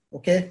body,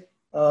 okay,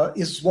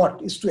 is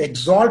what? Is to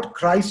exalt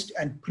Christ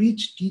and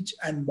preach, teach,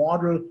 and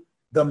model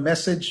the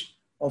message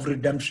of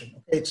redemption.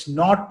 Okay? It's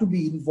not to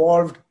be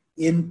involved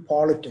in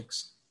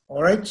politics.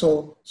 All right,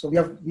 so we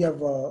have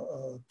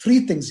 3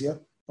 things here.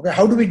 Okay,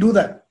 how do we do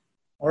that?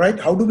 All right,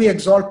 how do we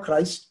exalt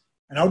Christ?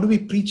 And how do we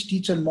preach,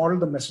 teach, and model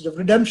the message of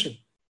redemption?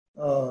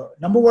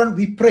 Number 1,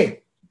 we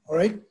pray. All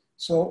right.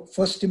 So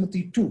 1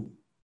 Timothy 2.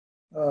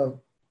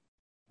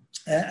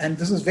 And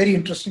this is very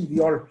interesting. We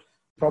all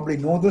probably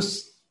know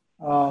this,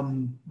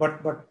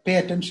 but pay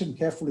attention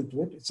carefully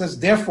to it. It says,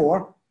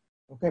 therefore,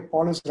 okay,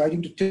 Paul is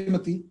writing to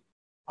Timothy,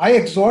 I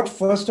exhort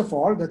first of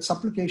all that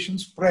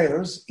supplications,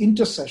 prayers,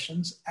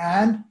 intercessions,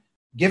 and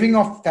giving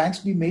of thanks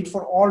be made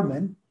for all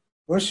men.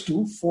 Verse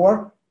 2,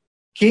 for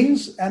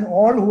kings and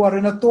all who are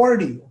in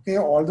authority, okay,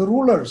 all the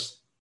rulers,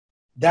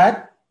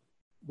 that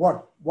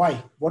what?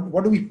 Why?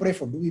 What do we pray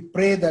for? Do we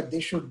pray that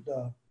they should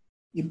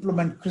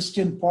implement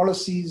Christian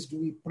policies? Do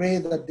we pray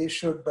that they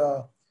should,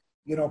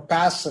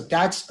 pass a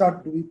tax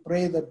cut? Do we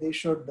pray that they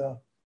should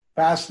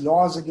pass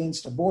laws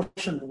against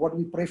abortion? What do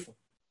we pray for?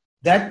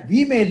 That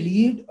we may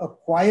lead a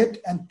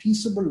quiet and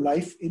peaceable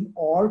life in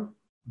all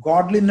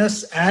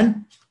godliness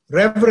and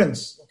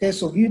reverence. Okay,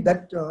 so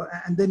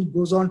and then it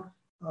goes on,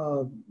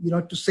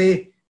 to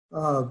say,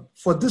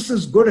 for this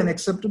is good and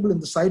acceptable in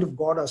the sight of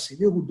God our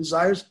Savior, who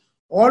desires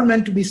all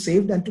men to be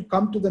saved and to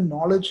come to the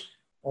knowledge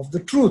of the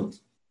truth.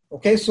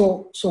 Okay,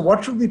 so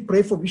what should we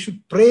pray for? We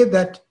should pray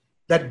that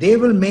they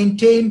will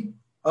maintain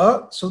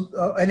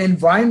an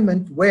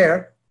environment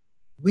where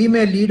we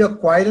may lead a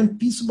quiet and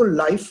peaceable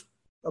life.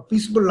 A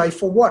peaceable life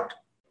for what?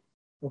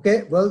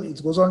 Okay, well,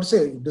 it goes on to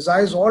say, it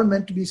desires all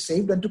men to be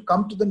saved and to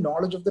come to the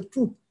knowledge of the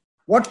truth.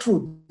 What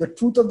truth? The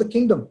truth of the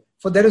kingdom.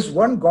 For there is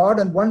one God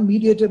and one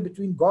mediator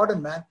between God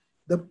and man,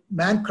 the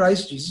man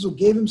Christ Jesus, who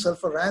gave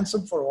himself a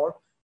ransom for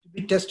all, to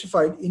be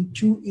testified in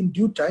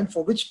due time,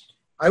 for which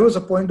I was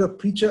appointed a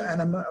preacher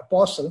and an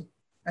apostle,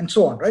 and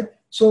so on, right?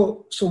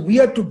 So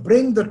we are to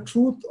bring the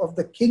truth of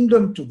the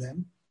kingdom to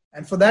them,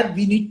 and for that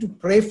we need to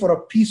pray for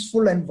a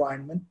peaceful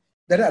environment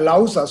that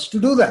allows us to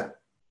do that.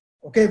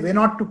 Okay, we're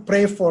not to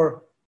pray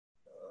for,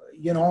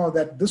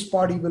 that this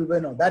party will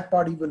win or that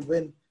party will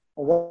win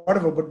or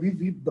whatever, but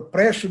the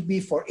prayer should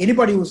be for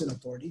anybody who's in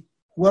authority,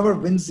 whoever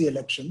wins the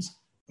elections,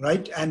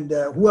 right, and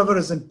whoever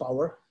is in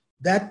power,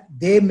 that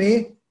they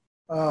may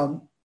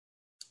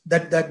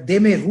that they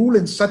may rule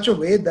in such a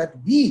way that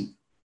we,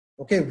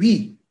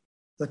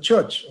 the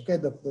church, okay,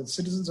 the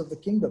citizens of the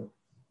kingdom,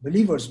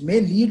 believers,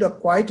 may lead a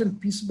quiet and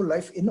peaceable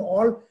life in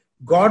all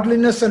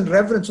godliness and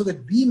reverence, so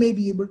that we may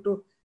be able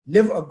to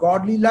live a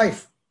godly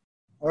life.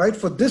 All right,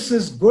 for this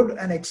is good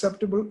and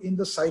acceptable in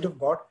the sight of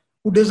God,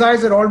 who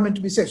desires that all men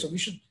to be saved. So we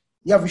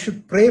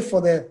should pray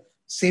for their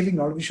saving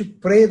knowledge. We should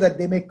pray that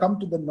they may come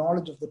to the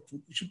knowledge of the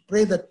truth. We should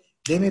pray that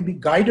they may be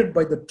guided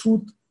by the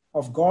truth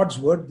of God's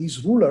word,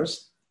 these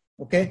rulers,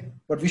 okay?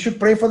 But we should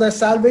pray for their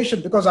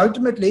salvation, because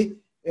ultimately,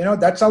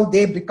 that's how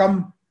they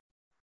become,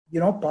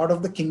 part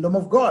of the kingdom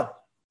of God,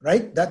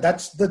 right?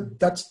 That's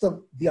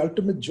the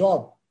ultimate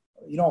job,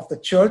 of the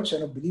church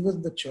and of believers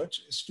in the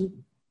church, is to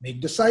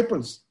make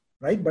disciples,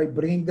 right? By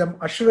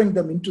ushering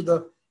them into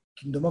the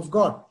kingdom of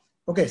God.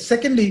 Okay,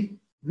 secondly,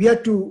 we are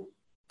to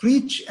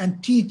preach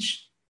and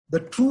teach the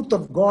truth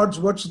of God's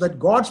word so that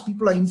God's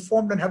people are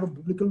informed and have a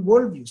biblical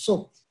worldview.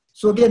 So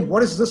again,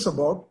 what is this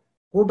about?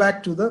 Go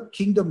back to the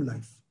kingdom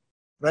life,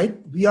 right?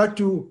 We are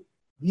to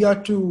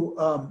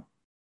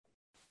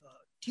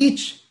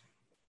teach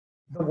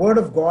the word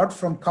of God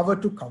from cover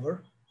to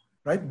cover,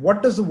 right?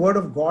 What does the word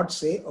of God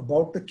say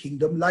about the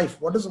kingdom life?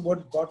 What does the word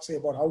of God say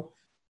about how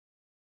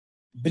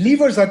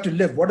believers are to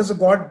live? What does the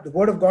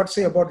word of God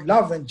say about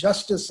love and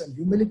justice and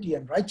humility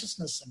and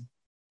righteousness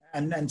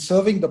and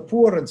serving the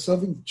poor and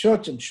serving the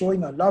church and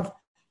showing our love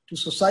to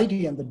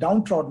society and the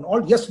downtrodden?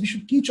 All, yes, we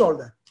should teach all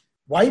that.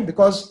 Why?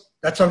 Because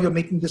that's how you're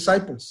making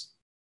disciples,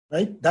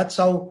 right? That's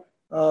how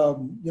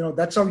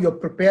that's how you're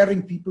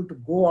preparing people to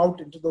go out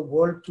into the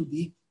world to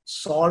be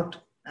salt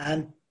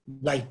and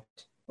light.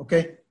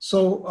 Okay,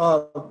 so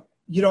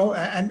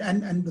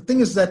and the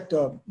thing is that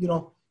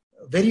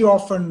very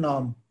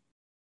often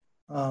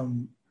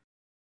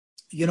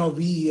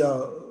we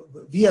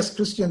we as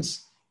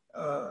Christians,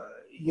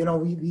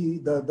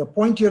 the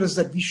point here is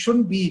that we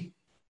shouldn't be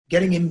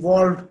getting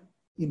involved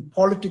in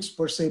politics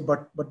per se,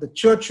 but the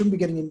church shouldn't be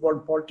getting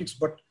involved in politics,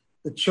 but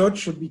the church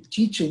should be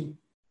teaching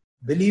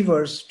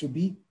believers to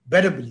be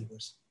better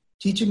believers,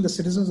 teaching the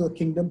citizens of the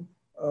kingdom,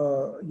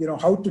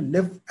 how to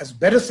live as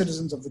better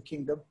citizens of the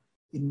kingdom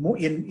in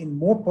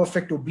more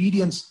perfect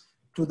obedience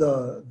to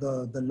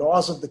the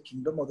laws of the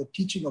kingdom or the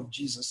teaching of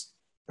Jesus,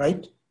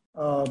 right?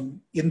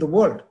 In the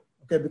world,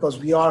 okay, because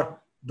we are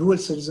dual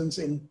citizens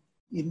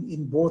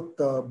in both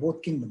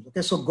kingdoms.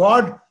 Okay, so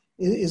God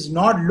is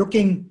not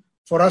looking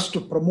for us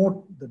to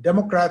promote the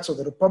Democrats or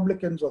the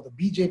Republicans or the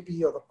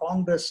BJP or the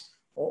Congress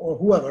or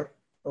whoever.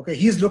 Okay,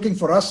 He's looking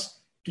for us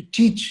to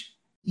teach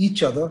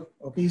each other.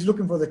 Okay, He's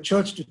looking for the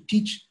church to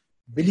teach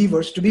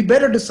believers to be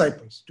better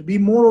disciples, to be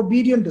more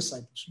obedient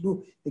disciples, to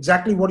do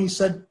exactly what He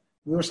said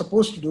we were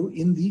supposed to do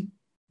in the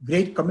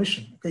Great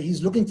Commission. Okay,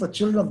 He's looking for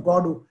children of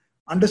God who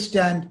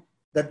understand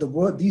that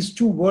these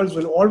two worlds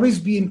will always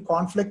be in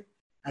conflict,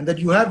 and that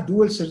you have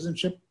dual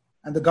citizenship,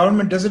 and the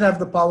government doesn't have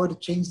the power to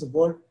change the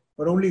world,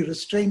 but only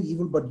restrain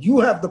evil. But you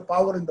have the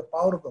power and the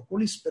power of the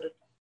Holy Spirit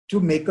to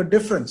make a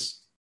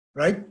difference,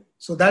 right?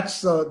 So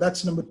that's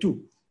number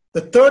two.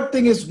 The third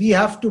thing is we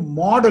have to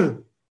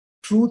model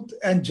truth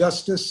and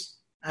justice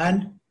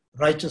and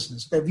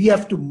righteousness. Okay? We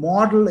have to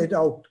model it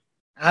out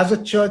as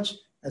a church,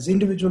 as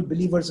individual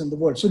believers in the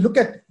world. So look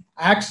at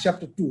Acts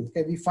chapter 2.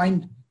 Okay, we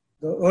find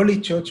the early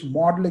church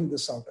modeling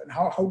this out. And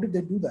how did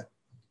they do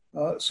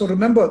that? So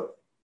remember,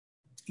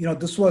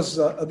 this was,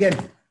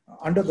 again,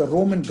 under the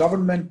Roman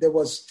government, there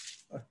was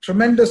a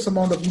tremendous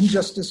amount of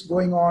injustice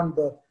going on.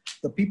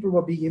 The people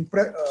were being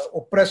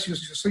oppressed.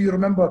 So you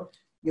remember,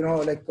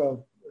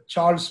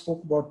 Charles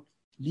spoke about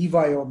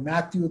Levi or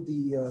Matthew,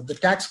 the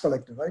tax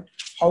collector, right?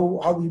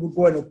 How he would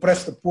go and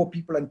oppress the poor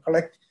people and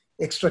collect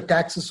extra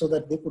taxes so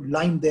that they could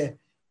line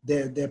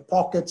their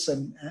pockets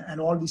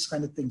and all these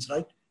kind of things,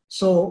 right?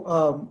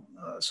 So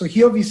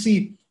here we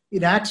see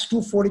in Acts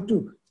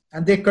 2:42,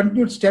 and they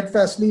continued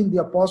steadfastly in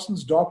the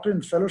apostles' doctrine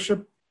and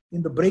fellowship,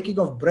 in the breaking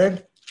of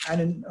bread,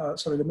 and in,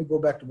 let me go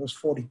back to verse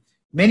 40.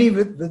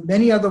 With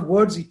many other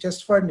words he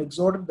testified and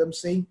exhorted them,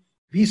 saying,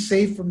 be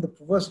saved from the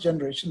perverse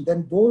generation.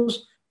 Then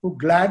those who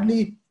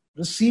gladly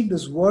received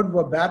his word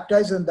were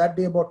baptized, and that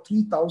day about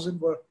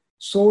 3,000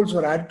 souls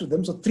were added to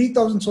them. So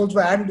 3,000 souls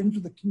were added into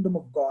the kingdom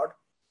of God,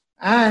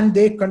 and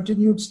they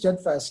continued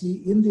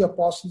steadfastly in the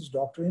apostles'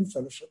 doctrine and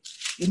fellowship,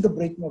 in the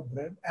breaking of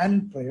bread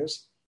and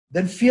prayers.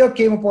 Then fear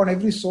came upon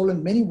every soul,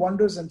 and many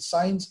wonders and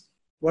signs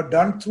were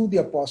done through the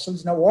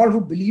apostles. Now all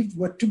who believed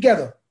were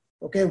together,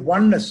 okay,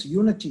 oneness,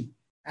 unity,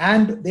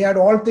 and they had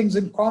all things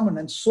in common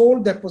and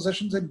sold their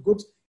possessions and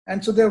goods.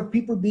 And so there were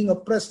people being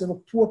oppressed. There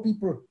were poor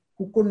people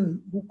who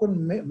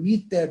couldn't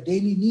meet their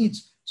daily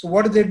needs. So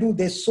what did they do?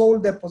 They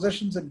sold their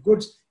possessions and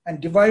goods and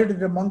divided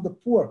it among the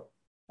poor,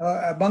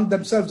 among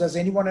themselves as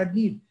anyone had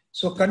need.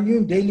 So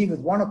continuing daily with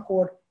one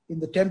accord in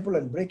the temple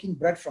and breaking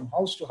bread from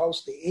house to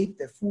house, they ate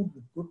their food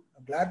with good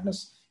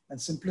gladness and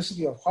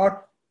simplicity of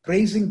heart,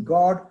 praising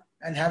God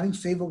and having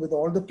favor with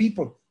all the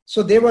people.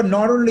 So they were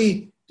not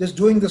only just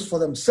doing this for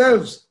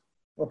themselves,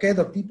 okay,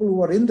 the people who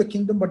were in the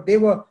kingdom, but they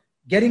were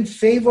getting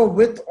favor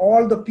with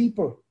all the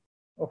people,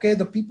 okay,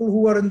 the people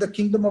who are in the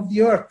kingdom of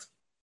the earth.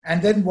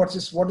 And then what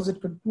does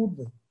it conclude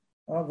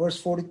with? Verse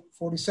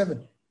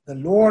 47. The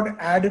Lord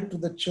added to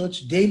the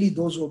church daily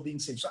those who were being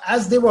saved. So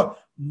as they were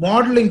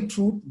modeling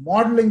truth,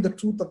 modeling the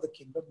truth of the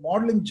kingdom,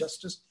 modeling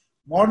justice,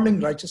 modeling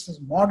righteousness,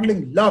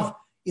 modeling love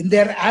in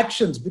their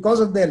actions, because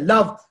of their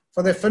love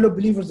for their fellow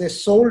believers, they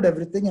sold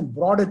everything and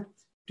brought it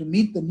to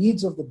meet the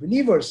needs of the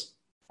believers.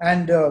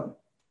 And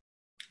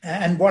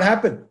what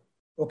happened?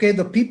 Okay,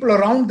 the people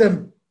around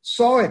them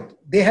saw it.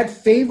 They had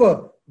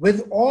favor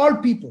with all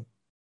people.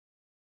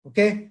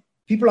 Okay,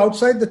 people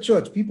outside the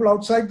church, people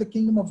outside the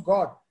kingdom of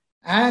God.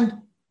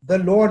 And the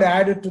Lord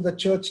added to the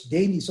church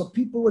daily. So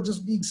people were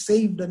just being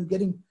saved and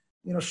getting,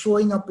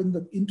 showing up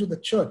into the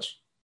church.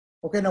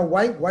 Okay, now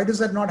why does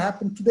that not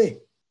happen today?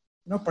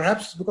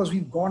 Perhaps it's because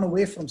we've gone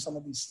away from some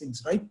of these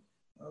things, right?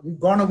 We've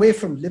gone away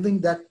from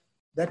living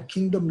that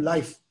kingdom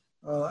life.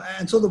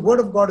 And so the word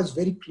of God is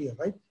very clear,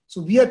 right?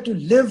 So we are to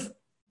live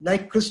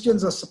like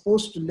Christians are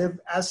supposed to live,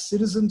 as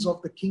citizens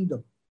of the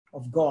kingdom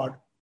of God,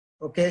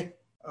 okay,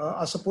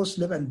 are supposed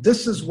to live. And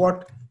this is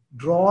what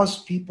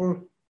draws people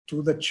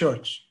to the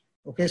church.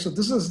 Okay, so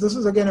this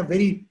is again a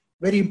very,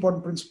 very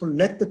important principle.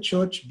 Let the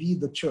church be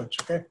the church,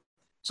 okay?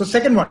 So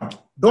second one,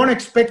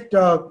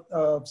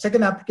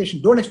 second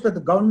application, don't expect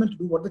the government to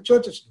do what the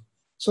churches do.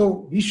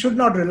 So we should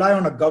not rely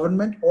on a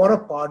government or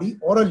a party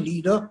or a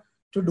leader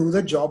to do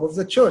the job of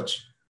the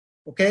church.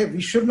 Okay, we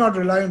should not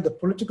rely on the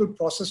political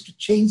process to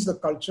change the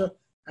culture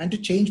and to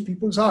change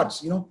people's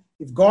hearts.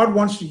 If God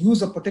wants to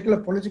use a particular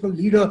political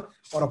leader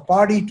or a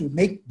party to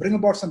bring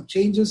about some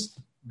changes,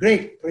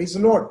 great, praise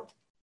the Lord.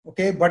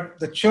 Okay, but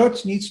the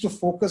church needs to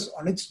focus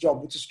on its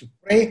job, which is to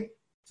pray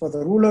for the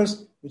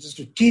rulers, which is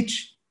to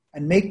teach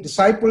and make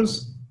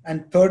disciples,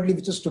 and thirdly,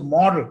 which is to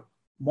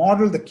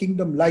model the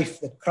kingdom life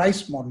that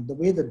Christ modeled, the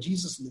way that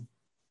Jesus lived.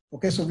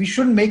 Okay, so we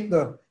shouldn't make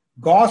the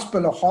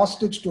gospel a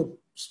hostage to a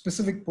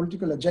specific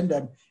political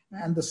agenda.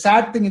 And the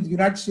sad thing in the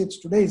United States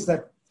today is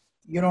that,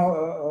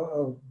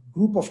 a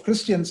group of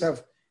Christians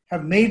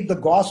have made the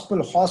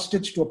gospel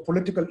hostage to a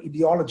political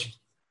ideology.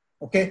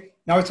 Okay,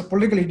 now it's a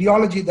political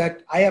ideology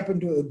that I happen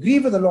to agree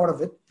with a lot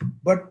of it,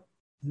 but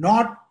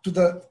not to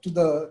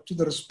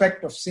the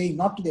respect of saying,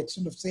 not to the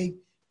extent of saying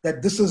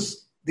that this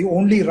is the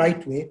only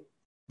right way,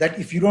 that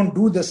if you don't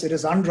do this, it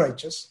is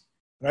unrighteous,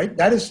 right?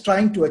 That is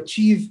trying to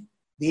achieve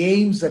the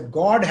aims that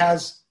God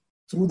has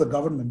through the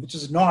government, which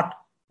is not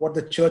what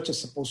the church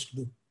is supposed to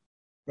do,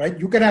 right?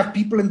 You can have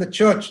people in the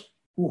church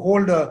who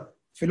hold a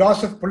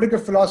political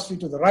philosophy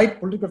to the right,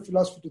 political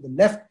philosophy to the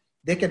left.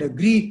 They can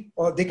agree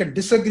or they can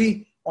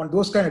disagree on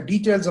those kind of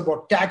details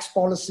about tax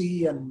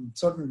policy and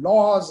certain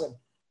laws and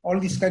all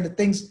these kind of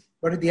things.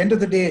 But at the end of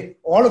the day,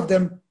 all of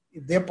them,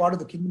 if they're part of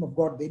the kingdom of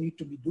God, they need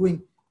to be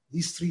doing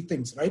these three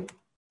things, right?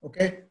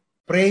 Okay,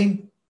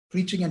 praying,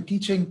 preaching and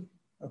teaching,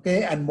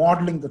 okay, and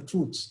modeling the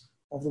truths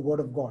of the word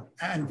of God.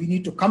 And we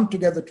need to come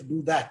together to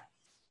do that.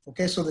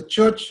 Okay, so the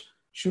church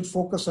should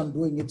focus on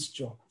doing its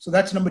job. So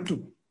that's number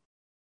 2.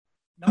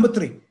 Number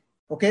 3,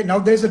 okay, now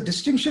there's a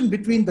distinction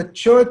between the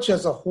church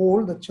as a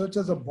whole, the church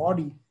as a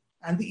body,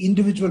 and the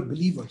individual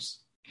believers.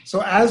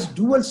 So as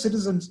dual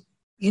citizens,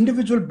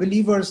 individual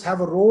believers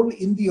have a role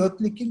in the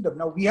earthly kingdom.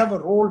 Now we have a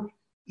role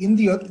in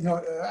the earth,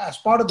 as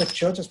part of the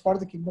church, as part of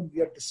the kingdom,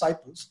 we are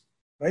disciples,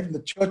 right? And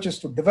the church is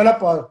to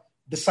develop our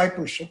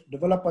discipleship,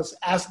 develop us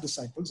as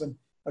disciples. And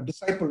a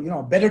disciple,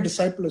 a better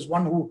disciple is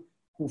one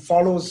who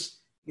follows,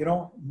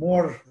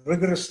 more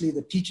rigorously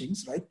the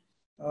teachings, right?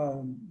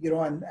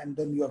 And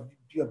then you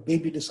have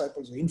baby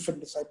disciples or infant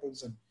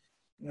disciples and,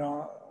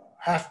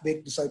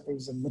 half-baked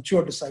disciples and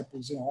mature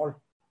disciples,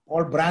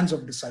 all brands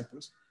of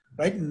disciples,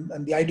 right?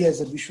 And the idea is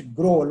that we should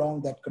grow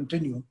along that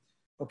continuum,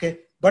 okay?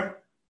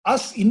 But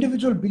us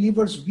individual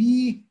believers,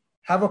 we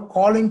have a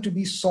calling to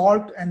be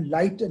salt and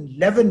light and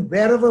leaven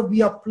wherever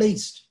we are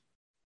placed,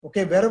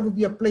 okay? Wherever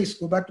we are placed.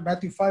 Go back to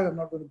Matthew 5. I'm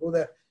not going to go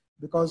there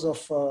because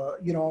of, or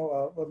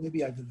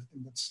maybe I will. I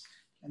think that's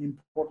an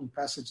important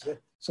passage there.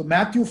 So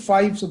Matthew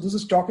 5, so this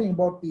is talking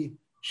about the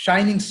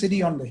shining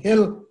city on the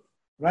hill,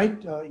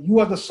 right? You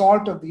are the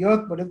salt of the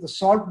earth, but if the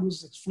salt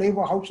loses its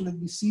flavor, how shall it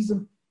be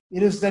seasoned?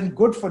 It is then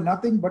good for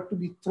nothing but to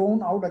be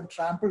thrown out and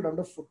trampled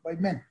underfoot by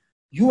men.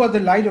 You are the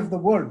light of the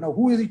world. Now,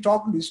 who is he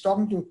talking to? He's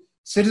talking to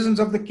citizens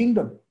of the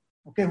kingdom,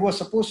 okay, who are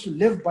supposed to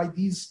live by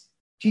these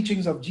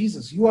teachings of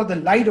Jesus. You are the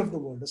light of the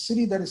world. A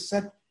city that is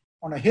set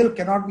on a hill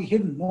cannot be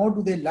hidden, nor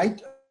do they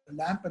light a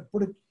lamp and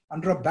put it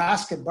under a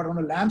basket, but on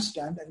a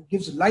lampstand, and it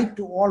gives light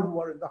to all who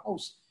are in the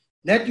house.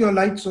 Let your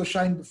light so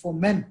shine before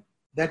men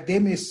that they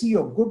may see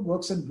your good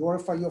works and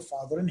glorify your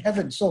Father in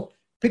heaven. So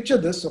picture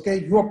this,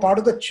 okay, you are part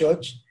of the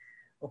church,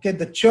 okay,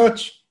 the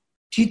church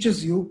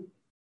teaches you,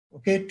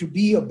 okay, to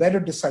be a better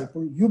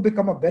disciple. You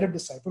become a better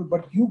disciple,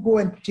 but you go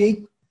and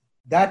take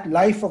that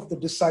life of the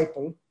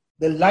disciple,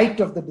 the light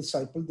of the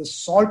disciple, the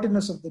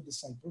saltiness of the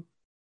disciple,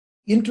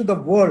 into the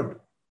world,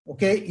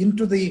 okay,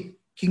 into the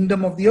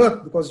kingdom of the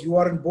earth, because you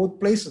are in both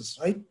places,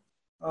 right?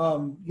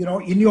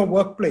 In your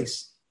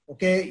workplace,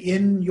 okay,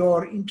 in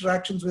your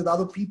interactions with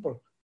other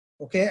people,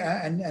 okay,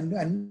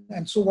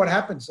 and so what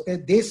happens? Okay,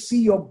 they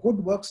see your good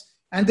works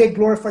and they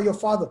glorify your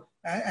Father,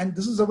 and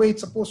this is the way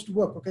it's supposed to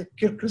work. Okay,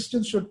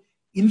 Christians should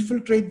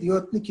infiltrate the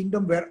earthly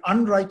kingdom where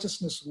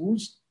unrighteousness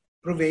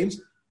prevails,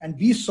 and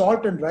be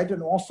salt and light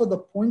and offer the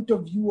point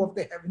of view of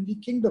the heavenly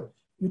kingdom.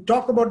 You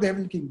talk about the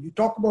heavenly kingdom, you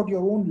talk about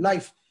your own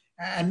life,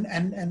 and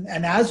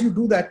as you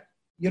do that,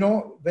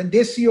 when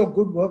they see your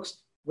good works,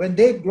 when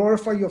they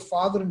glorify your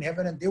Father in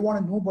heaven and they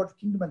want to know about the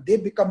kingdom and they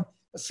become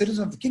a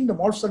citizen of the kingdom,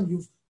 all of a sudden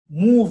you've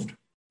moved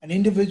an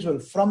individual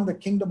from the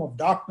kingdom of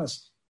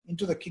darkness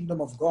into the kingdom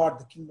of God,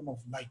 the kingdom of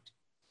light.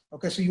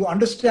 Okay, so you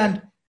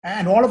understand,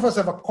 and all of us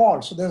have a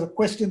call. So there's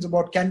questions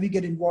about, can we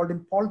get involved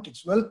in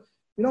politics? Well,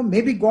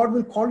 maybe God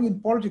will call you in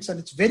politics, and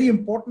it's very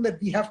important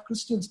that we have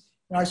Christians.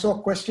 I saw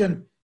a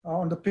question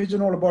on the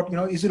Pigeonhole about,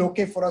 is it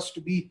okay for us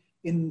to be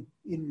in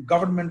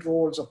government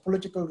roles or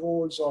political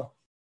roles, or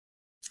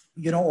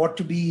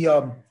to be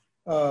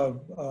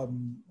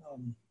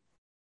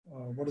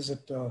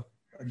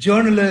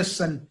journalists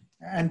and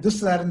this,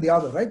 that, and the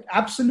other, right?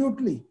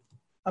 Absolutely.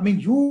 I mean,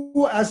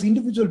 you as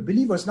individual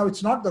believers, now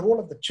it's not the role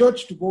of the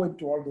church to go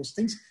into all those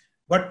things,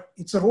 but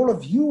it's a role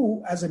of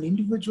you as an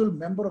individual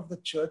member of the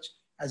church,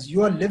 as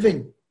you are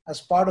living as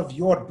part of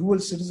your dual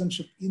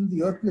citizenship in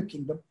the earthly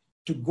kingdom,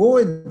 to go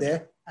in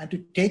there and to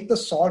take the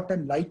salt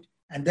and light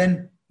and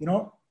then,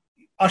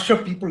 usher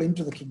people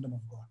into the kingdom of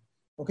God.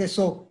 Okay,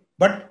 so,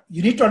 but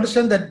you need to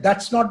understand that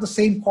that's not the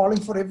same calling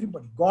for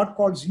everybody. God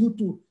calls you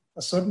to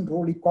a certain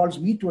role. He calls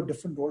me to a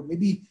different role.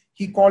 Maybe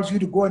he calls you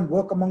to go and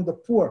work among the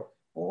poor,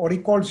 or he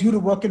calls you to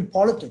work in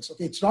politics.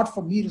 Okay, it's not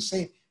for me to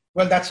say,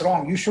 well, that's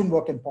wrong, you shouldn't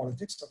work in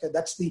politics. Okay,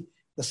 that's the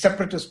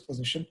separatist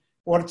position.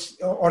 Or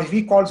if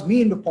he calls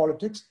me into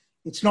politics,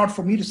 it's not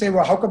for me to say,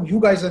 well, how come you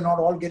guys are not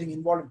all getting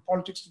involved in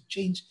politics to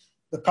change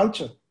the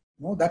culture?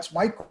 No, that's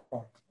my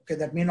call. Okay,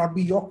 that may not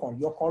be your call.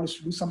 Your call is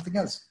to do something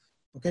else.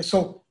 Okay,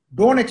 so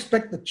don't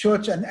expect the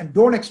church and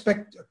don't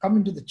expect come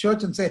into the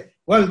church and say,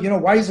 well,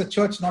 why is the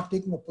church not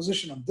taking a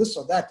position on this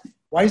or that?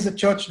 Why is the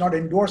church not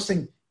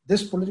endorsing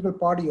this political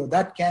party or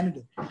that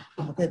candidate?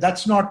 Okay, that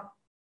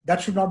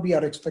should not be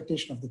our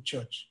expectation of the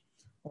church.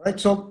 All right,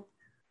 so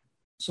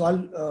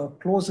I'll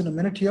close in a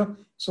minute here.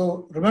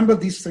 So remember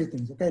these three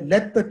things, okay?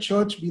 Let the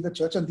church be the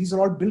church, and these are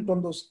all built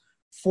on those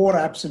 4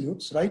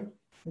 absolutes, right?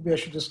 Maybe I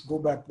should just go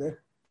back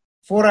there.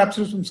 4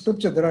 absolutes in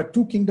Scripture. There are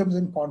 2 kingdoms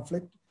in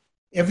conflict.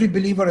 Every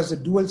believer has a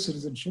dual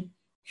citizenship.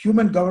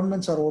 Human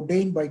governments are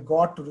ordained by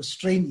God to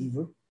restrain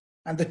evil,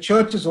 and the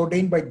church is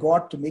ordained by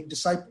God to make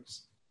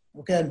disciples.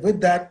 Okay, and with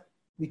that,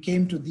 we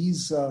came to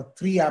these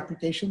 3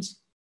 applications.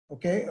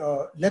 Okay,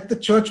 let the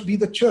church be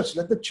the church.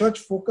 Let the church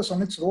focus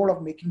on its role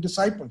of making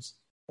disciples.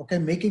 Okay,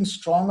 making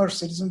stronger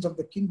citizens of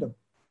the kingdom,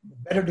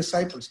 better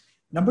disciples.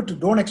 Number 2,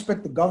 don't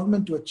expect the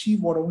government to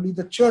achieve what only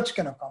the church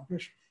can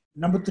accomplish.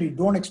 Number 3,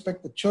 don't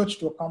expect the church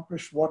to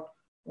accomplish what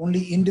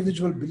only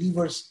individual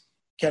believers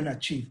can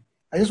achieve.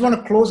 I just want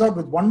to close out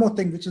with one more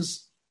thing, which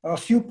is a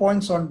few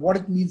points on what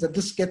it means, that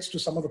this gets to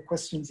some of the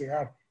questions they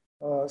have.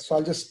 So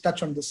I'll just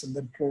touch on this and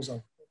then close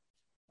out.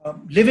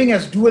 Living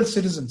as dual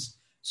citizens.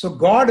 So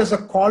God has a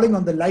calling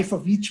on the life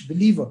of each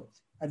believer,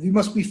 and we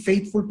must be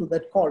faithful to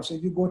that call. So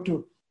if you go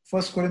to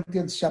 1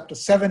 Corinthians chapter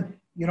 7,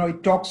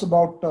 it talks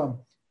about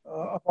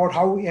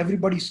how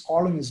everybody's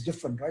calling is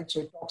different, right?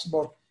 So it talks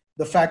about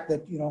the fact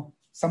that,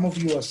 some of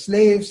you are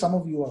slaves, some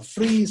of you are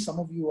free, some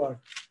of you are,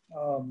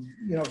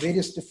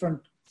 various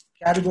different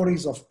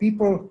categories of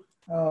people,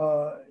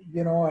 where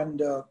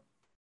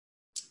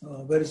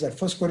is that?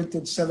 1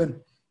 Corinthians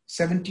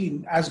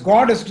 7:17. As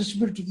God has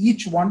distributed to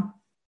each one,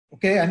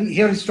 okay, and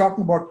here he's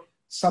talking about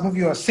some of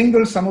you are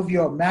single, some of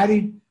you are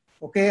married,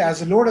 okay, as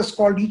the Lord has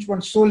called each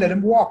one, so let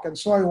him walk. And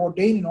so I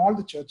ordain in all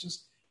the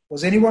churches.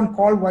 Was anyone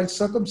called while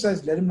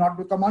circumcised? Let him not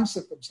become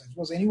uncircumcised.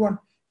 Was anyone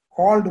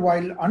called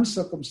while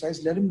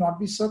uncircumcised? Let him not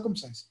be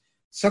circumcised.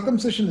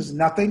 Circumcision is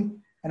nothing,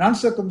 and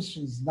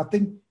uncircumcision is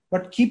nothing,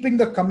 but keeping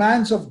the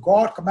commandments of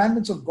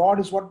God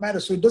is what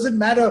matters. So it doesn't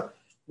matter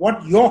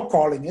what your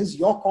calling is.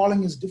 Your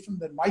calling is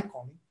different than my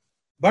calling,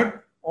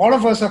 but all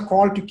of us are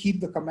called to keep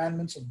the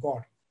commandments of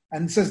God.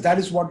 And it says that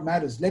is what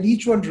matters. Let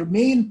each one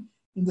remain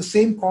in the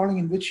same calling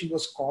in which he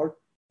was called.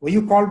 Were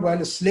you called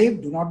while a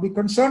slave? Do not be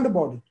concerned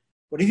about it.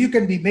 But if you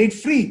can be made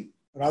free,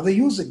 rather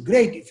use it.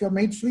 Great. If you're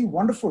made free,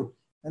 wonderful.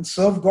 And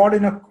serve God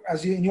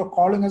in your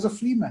calling as a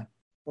free man.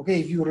 Okay,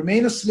 if you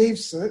remain a slave,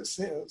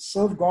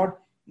 serve God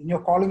in your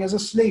calling as a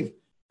slave.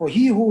 For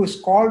he who is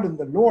called in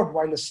the Lord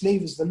while a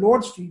slave is the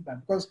Lord's free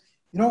man. Because,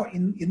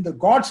 in the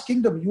God's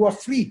kingdom, you are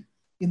free.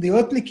 In the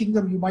earthly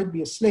kingdom, you might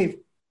be a slave,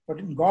 but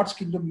in God's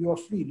kingdom, you are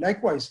free.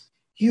 Likewise,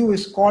 he who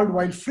is called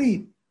while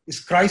free is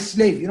Christ's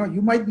slave.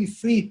 You might be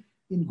free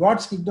in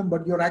God's kingdom,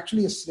 but you're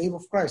actually a slave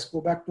of Christ.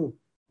 Go back to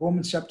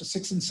Romans chapter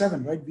 6 and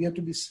 7, right? We have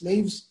to be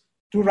slaves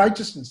to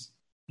righteousness.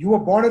 You were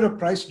bought at a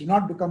price. Do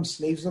not become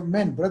slaves of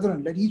men.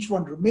 Brethren, let each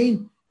one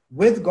remain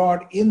with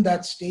God in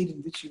that state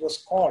in which he was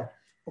called.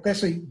 Okay,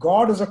 so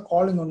God has a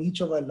calling on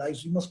each of our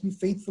lives. We must be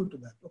faithful to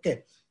that.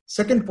 Okay,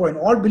 second point,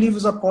 all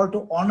believers are called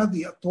to honor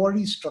the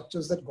authority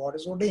structures that God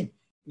has ordained.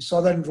 We saw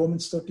that in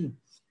Romans 13.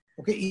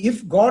 Okay,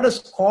 if God has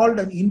called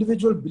an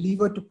individual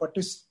believer to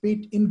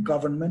participate in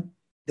government,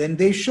 then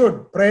they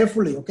should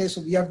prayerfully. Okay, so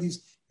we have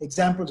these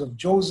examples of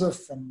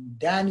Joseph and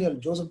Daniel.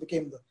 Joseph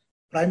became the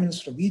prime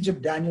minister of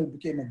Egypt. Daniel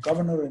became a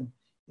governor in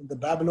the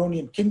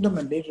Babylonian kingdom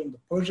and later in the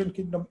Persian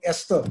kingdom.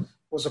 Esther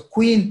was a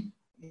queen,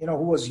 who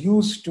was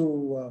used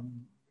to,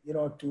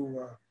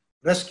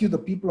 rescue the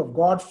people of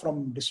God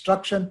from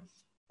destruction.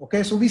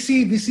 Okay, so we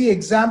see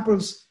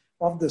examples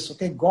of this.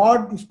 Okay,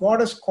 if God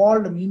has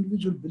called an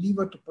individual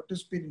believer to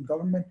participate in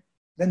government,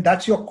 then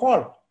that's your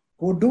call.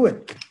 Go do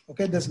it.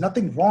 Okay, there's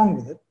nothing wrong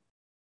with it.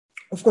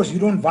 Of course, you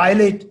don't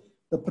violate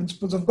the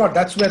principles of God.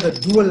 That's where the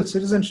dual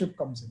citizenship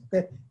comes in.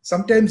 Okay,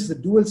 sometimes the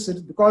dual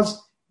citizenship,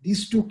 because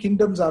these two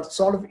kingdoms are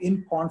sort of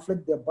in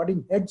conflict, they're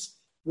butting heads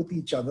with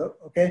each other.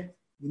 Okay,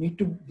 you need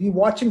to be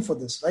watching for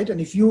this, right?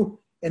 And if you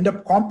end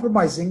up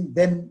compromising,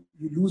 then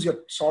you lose your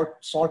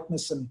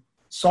saltiness and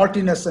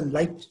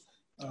light,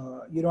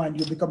 and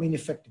you become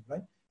ineffective,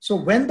 right? So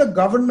when the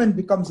government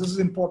becomes, this is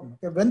important,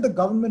 okay, when the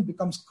government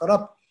becomes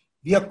corrupt,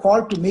 we are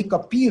called to make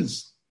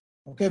appeals.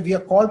 Okay, we are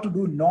called to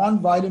do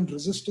non-violent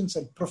resistance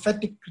and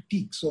prophetic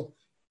critique. So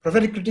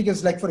prophetic critique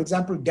is like, for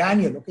example,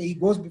 Daniel. Okay, he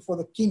goes before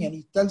the king and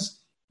he tells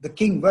the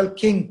king, well,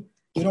 king,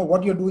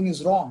 what you're doing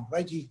is wrong,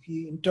 right?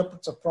 He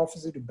interprets a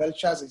prophecy to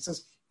Belshazzar. He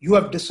says, you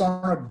have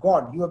dishonored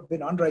God. You have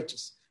been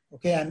unrighteous.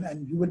 Okay,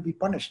 and you will be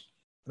punished,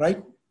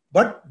 right?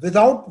 But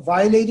without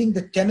violating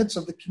the tenets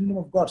of the kingdom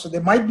of God. So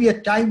there might be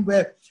a time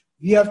where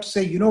we have to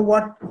say, you know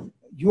what?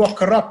 You are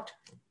corrupt.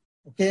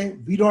 Okay,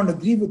 we don't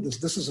agree with this.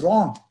 This is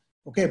wrong.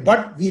 Okay,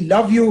 but we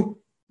love you,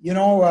 we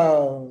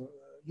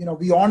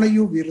honor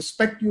you, we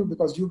respect you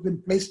because you've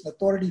been placed in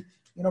authority,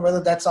 whether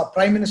that's our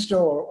prime minister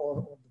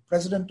or the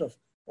president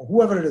or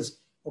whoever it is.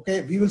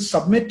 Okay, we will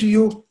submit to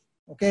you.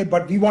 Okay,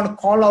 but we want to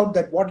call out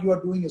that what you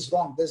are doing is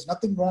wrong. There's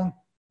nothing wrong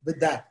with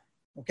that.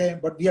 Okay,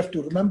 but we have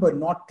to remember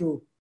not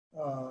to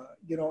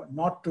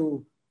not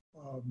to,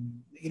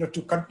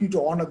 to continue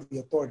to honor the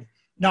authority.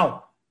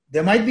 Now,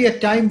 there might be a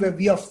time where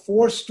we are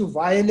forced to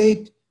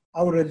violate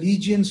our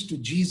allegiance to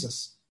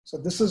Jesus. So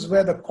this is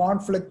where the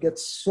conflict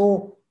gets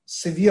so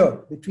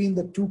severe between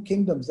the two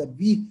kingdoms that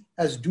we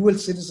as dual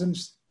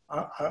citizens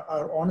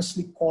are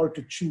honestly called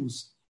to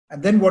choose.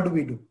 And then what do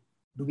we do?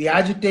 Do we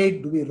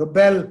agitate? Do we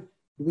rebel?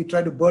 Do we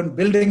try to burn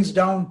buildings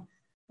down?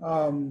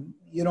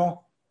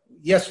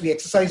 Yes, we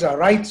exercise our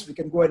rights. We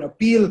can go and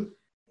appeal,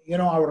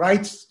 our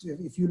rights.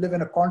 If you live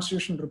in a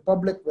constitutional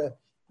republic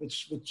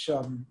which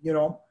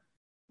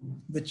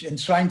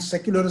enshrines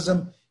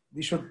secularism,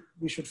 we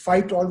should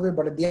fight all the way.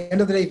 But at the end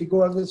of the day, if we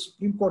go to the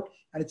Supreme Court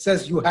and it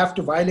says you have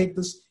to violate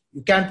this,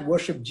 you can't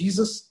worship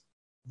Jesus,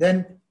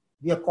 then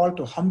we are called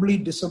to humbly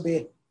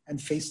disobey and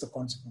face the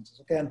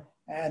consequences. Okay,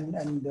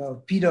 and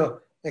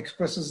Peter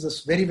expresses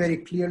this very, very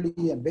clearly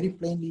and very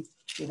plainly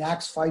in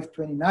Acts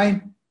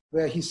 5:29,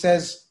 where he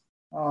says,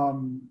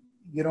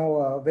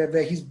 where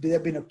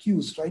they've been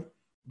accused, right,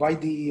 by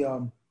the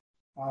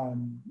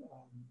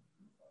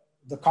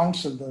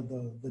council,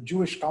 the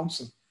Jewish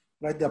council,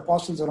 right? The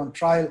apostles are on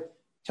trial.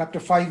 Chapter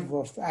 5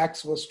 of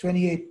Acts, verse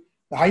 28.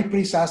 The high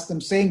priest asked them,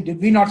 saying, "Did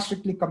we not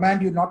strictly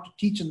command you not to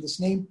teach in this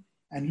name?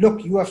 And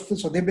look, you have filled."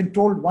 So they've been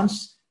told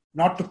once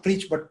not to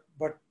preach, but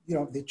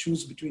they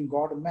choose between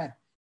God and man.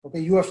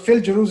 Okay, "You have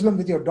filled Jerusalem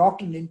with your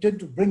doctrine, intent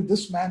to bring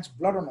this man's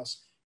blood on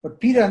us." But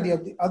Peter and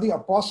the other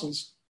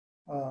apostles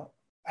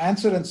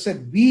answered and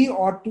said, "We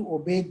ought to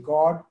obey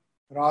God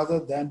rather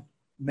than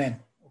men."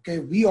 Okay,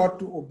 we ought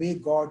to obey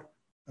God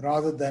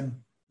rather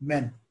than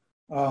men.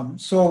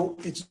 So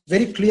it's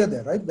very clear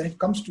there, right? When it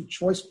comes to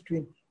choice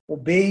between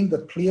obeying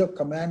the clear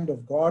command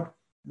of God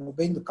and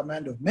obeying the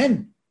command of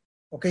men,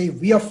 okay,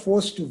 we are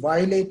forced to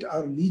violate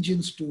our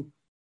allegiance to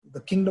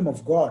the kingdom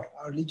of God,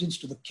 our allegiance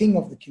to the King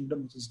of the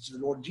kingdom, which is the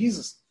Lord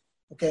Jesus.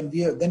 Okay, and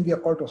then we are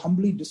called to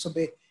humbly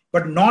disobey,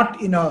 but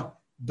not in a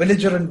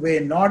belligerent way,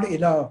 not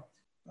in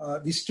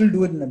we still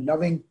do it in a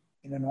loving,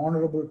 in an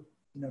honorable,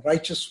 in a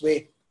righteous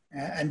way,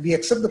 and we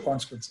accept the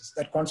consequences.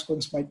 That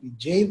consequence might be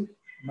jail,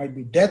 it might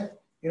be death,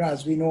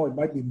 as we know, it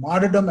might be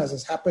martyrdom, as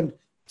has happened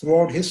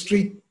throughout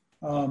history,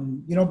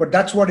 but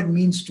that's what it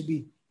means to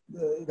be,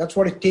 that's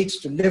what it takes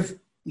to live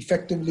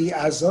effectively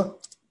as a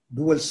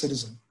dual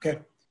citizen. Okay.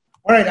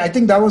 All right. I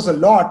think that was a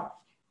lot.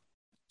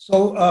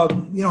 So,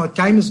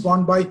 time has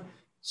gone by.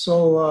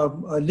 So,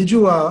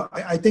 Liju,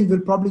 I think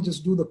we'll probably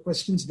just do the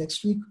questions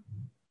next week.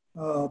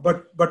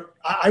 But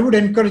I would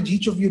encourage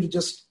each of you to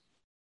just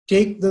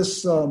take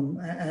this,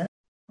 that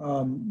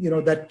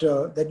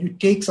you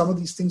take some of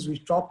these things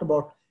we've talked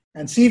about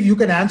and see if you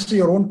can answer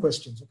your own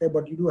questions. Okay.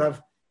 But you do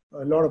have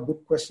a lot of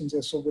good questions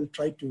here. So we'll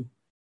try to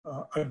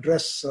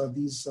address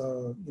these,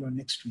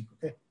 next week.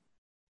 Okay.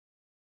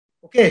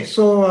 Okay.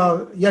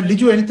 So,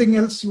 Liju, anything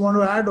else you want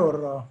to add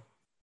or?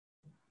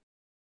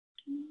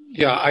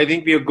 Yeah, I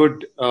think we are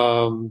good.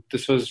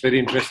 This was very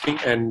interesting,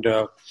 and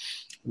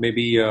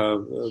maybe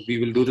we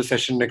will do the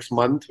session next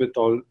month with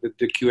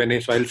the Q&A.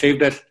 So I'll save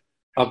that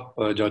up,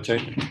 George,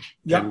 and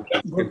we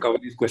can cover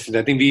these questions.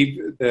 I think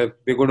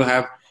we're going to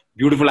have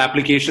beautiful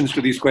applications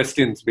to these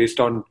questions based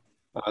on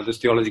this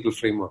theological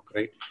framework,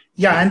 right?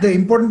 Yeah, and the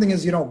important thing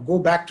is, go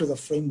back to the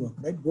framework,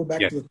 right? Go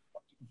back to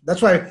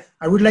that's why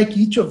I would like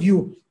each of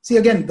you. See,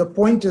 again, the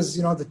point is,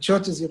 the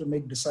church is here to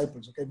make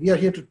disciples. Okay, we are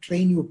here to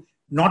train you,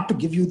 not to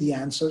give you the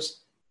answers.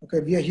 Okay,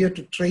 we are here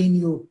to train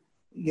you.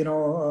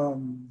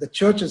 The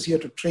church is here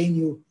to train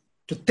you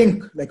to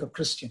think like a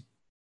Christian,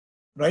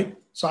 right?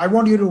 So I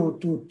want you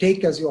to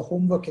take as your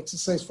homework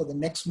exercise for the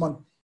next month.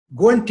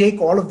 Go and take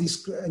all of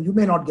these, and you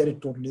may not get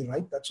it totally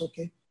right. That's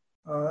okay.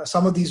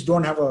 Some of these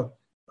don't have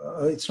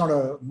it's not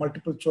a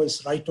multiple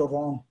choice right or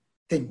wrong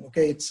thing.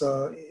 Okay, it's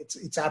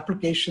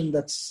application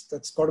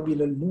that's got to be a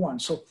little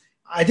nuanced. So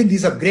I think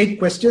these are great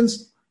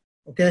questions.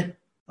 Okay.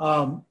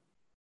 Can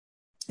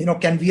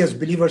we as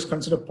believers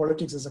consider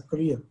politics as a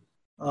career?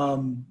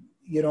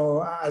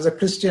 As a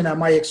Christian,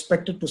 am I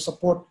expected to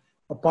support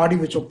a party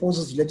which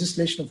opposes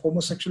legislation of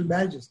homosexual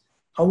marriages?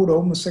 How would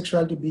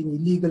homosexuality being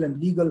illegal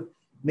and legal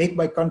make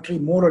my country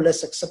more or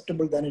less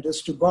acceptable than it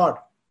is to God?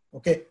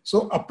 Okay,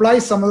 so apply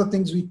some of the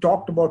things we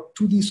talked about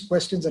to these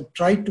questions and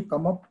try to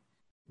come up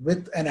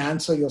with an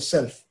answer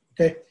yourself.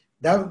 Okay,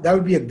 that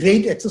would be a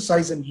great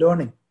exercise in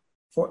learning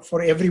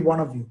for every one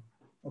of you.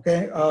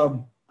 Okay,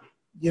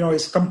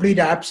 is complete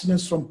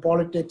abstinence from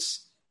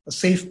politics a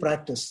safe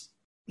practice?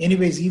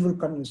 Anyways, evil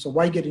continues, so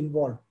why get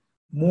involved?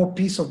 More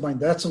peace of mind.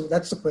 That's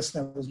the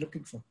question I was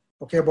looking for.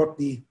 Okay, about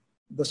the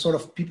sort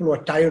of people who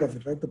are tired of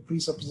it, right? The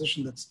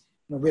presupposition that's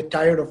we're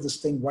tired of this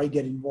thing. Why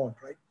get involved,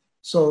 right?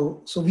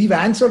 So we've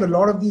answered a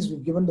lot of these.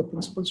 We've given the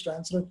principles to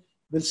answer it.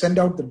 We'll send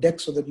out the deck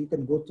so that you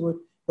can go through it.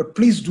 But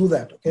please do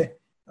that. Okay,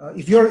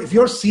 if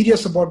you're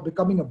serious about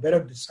becoming a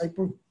better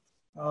disciple,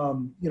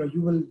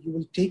 you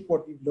will take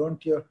what we've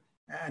learned here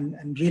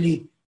and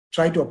really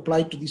try to apply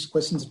it to these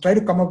questions. Try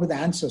to come up with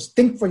answers.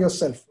 Think for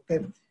yourself.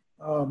 Okay,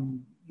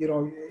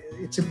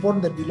 it's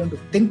important that we learn to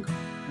think,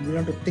 and we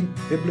learn to think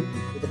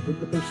biblically with a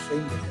biblical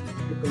framework and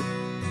a biblical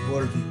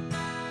worldview.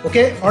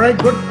 Okay, all right,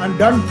 good. I'm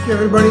done.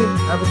 Everybody,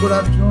 have a good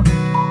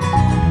afternoon.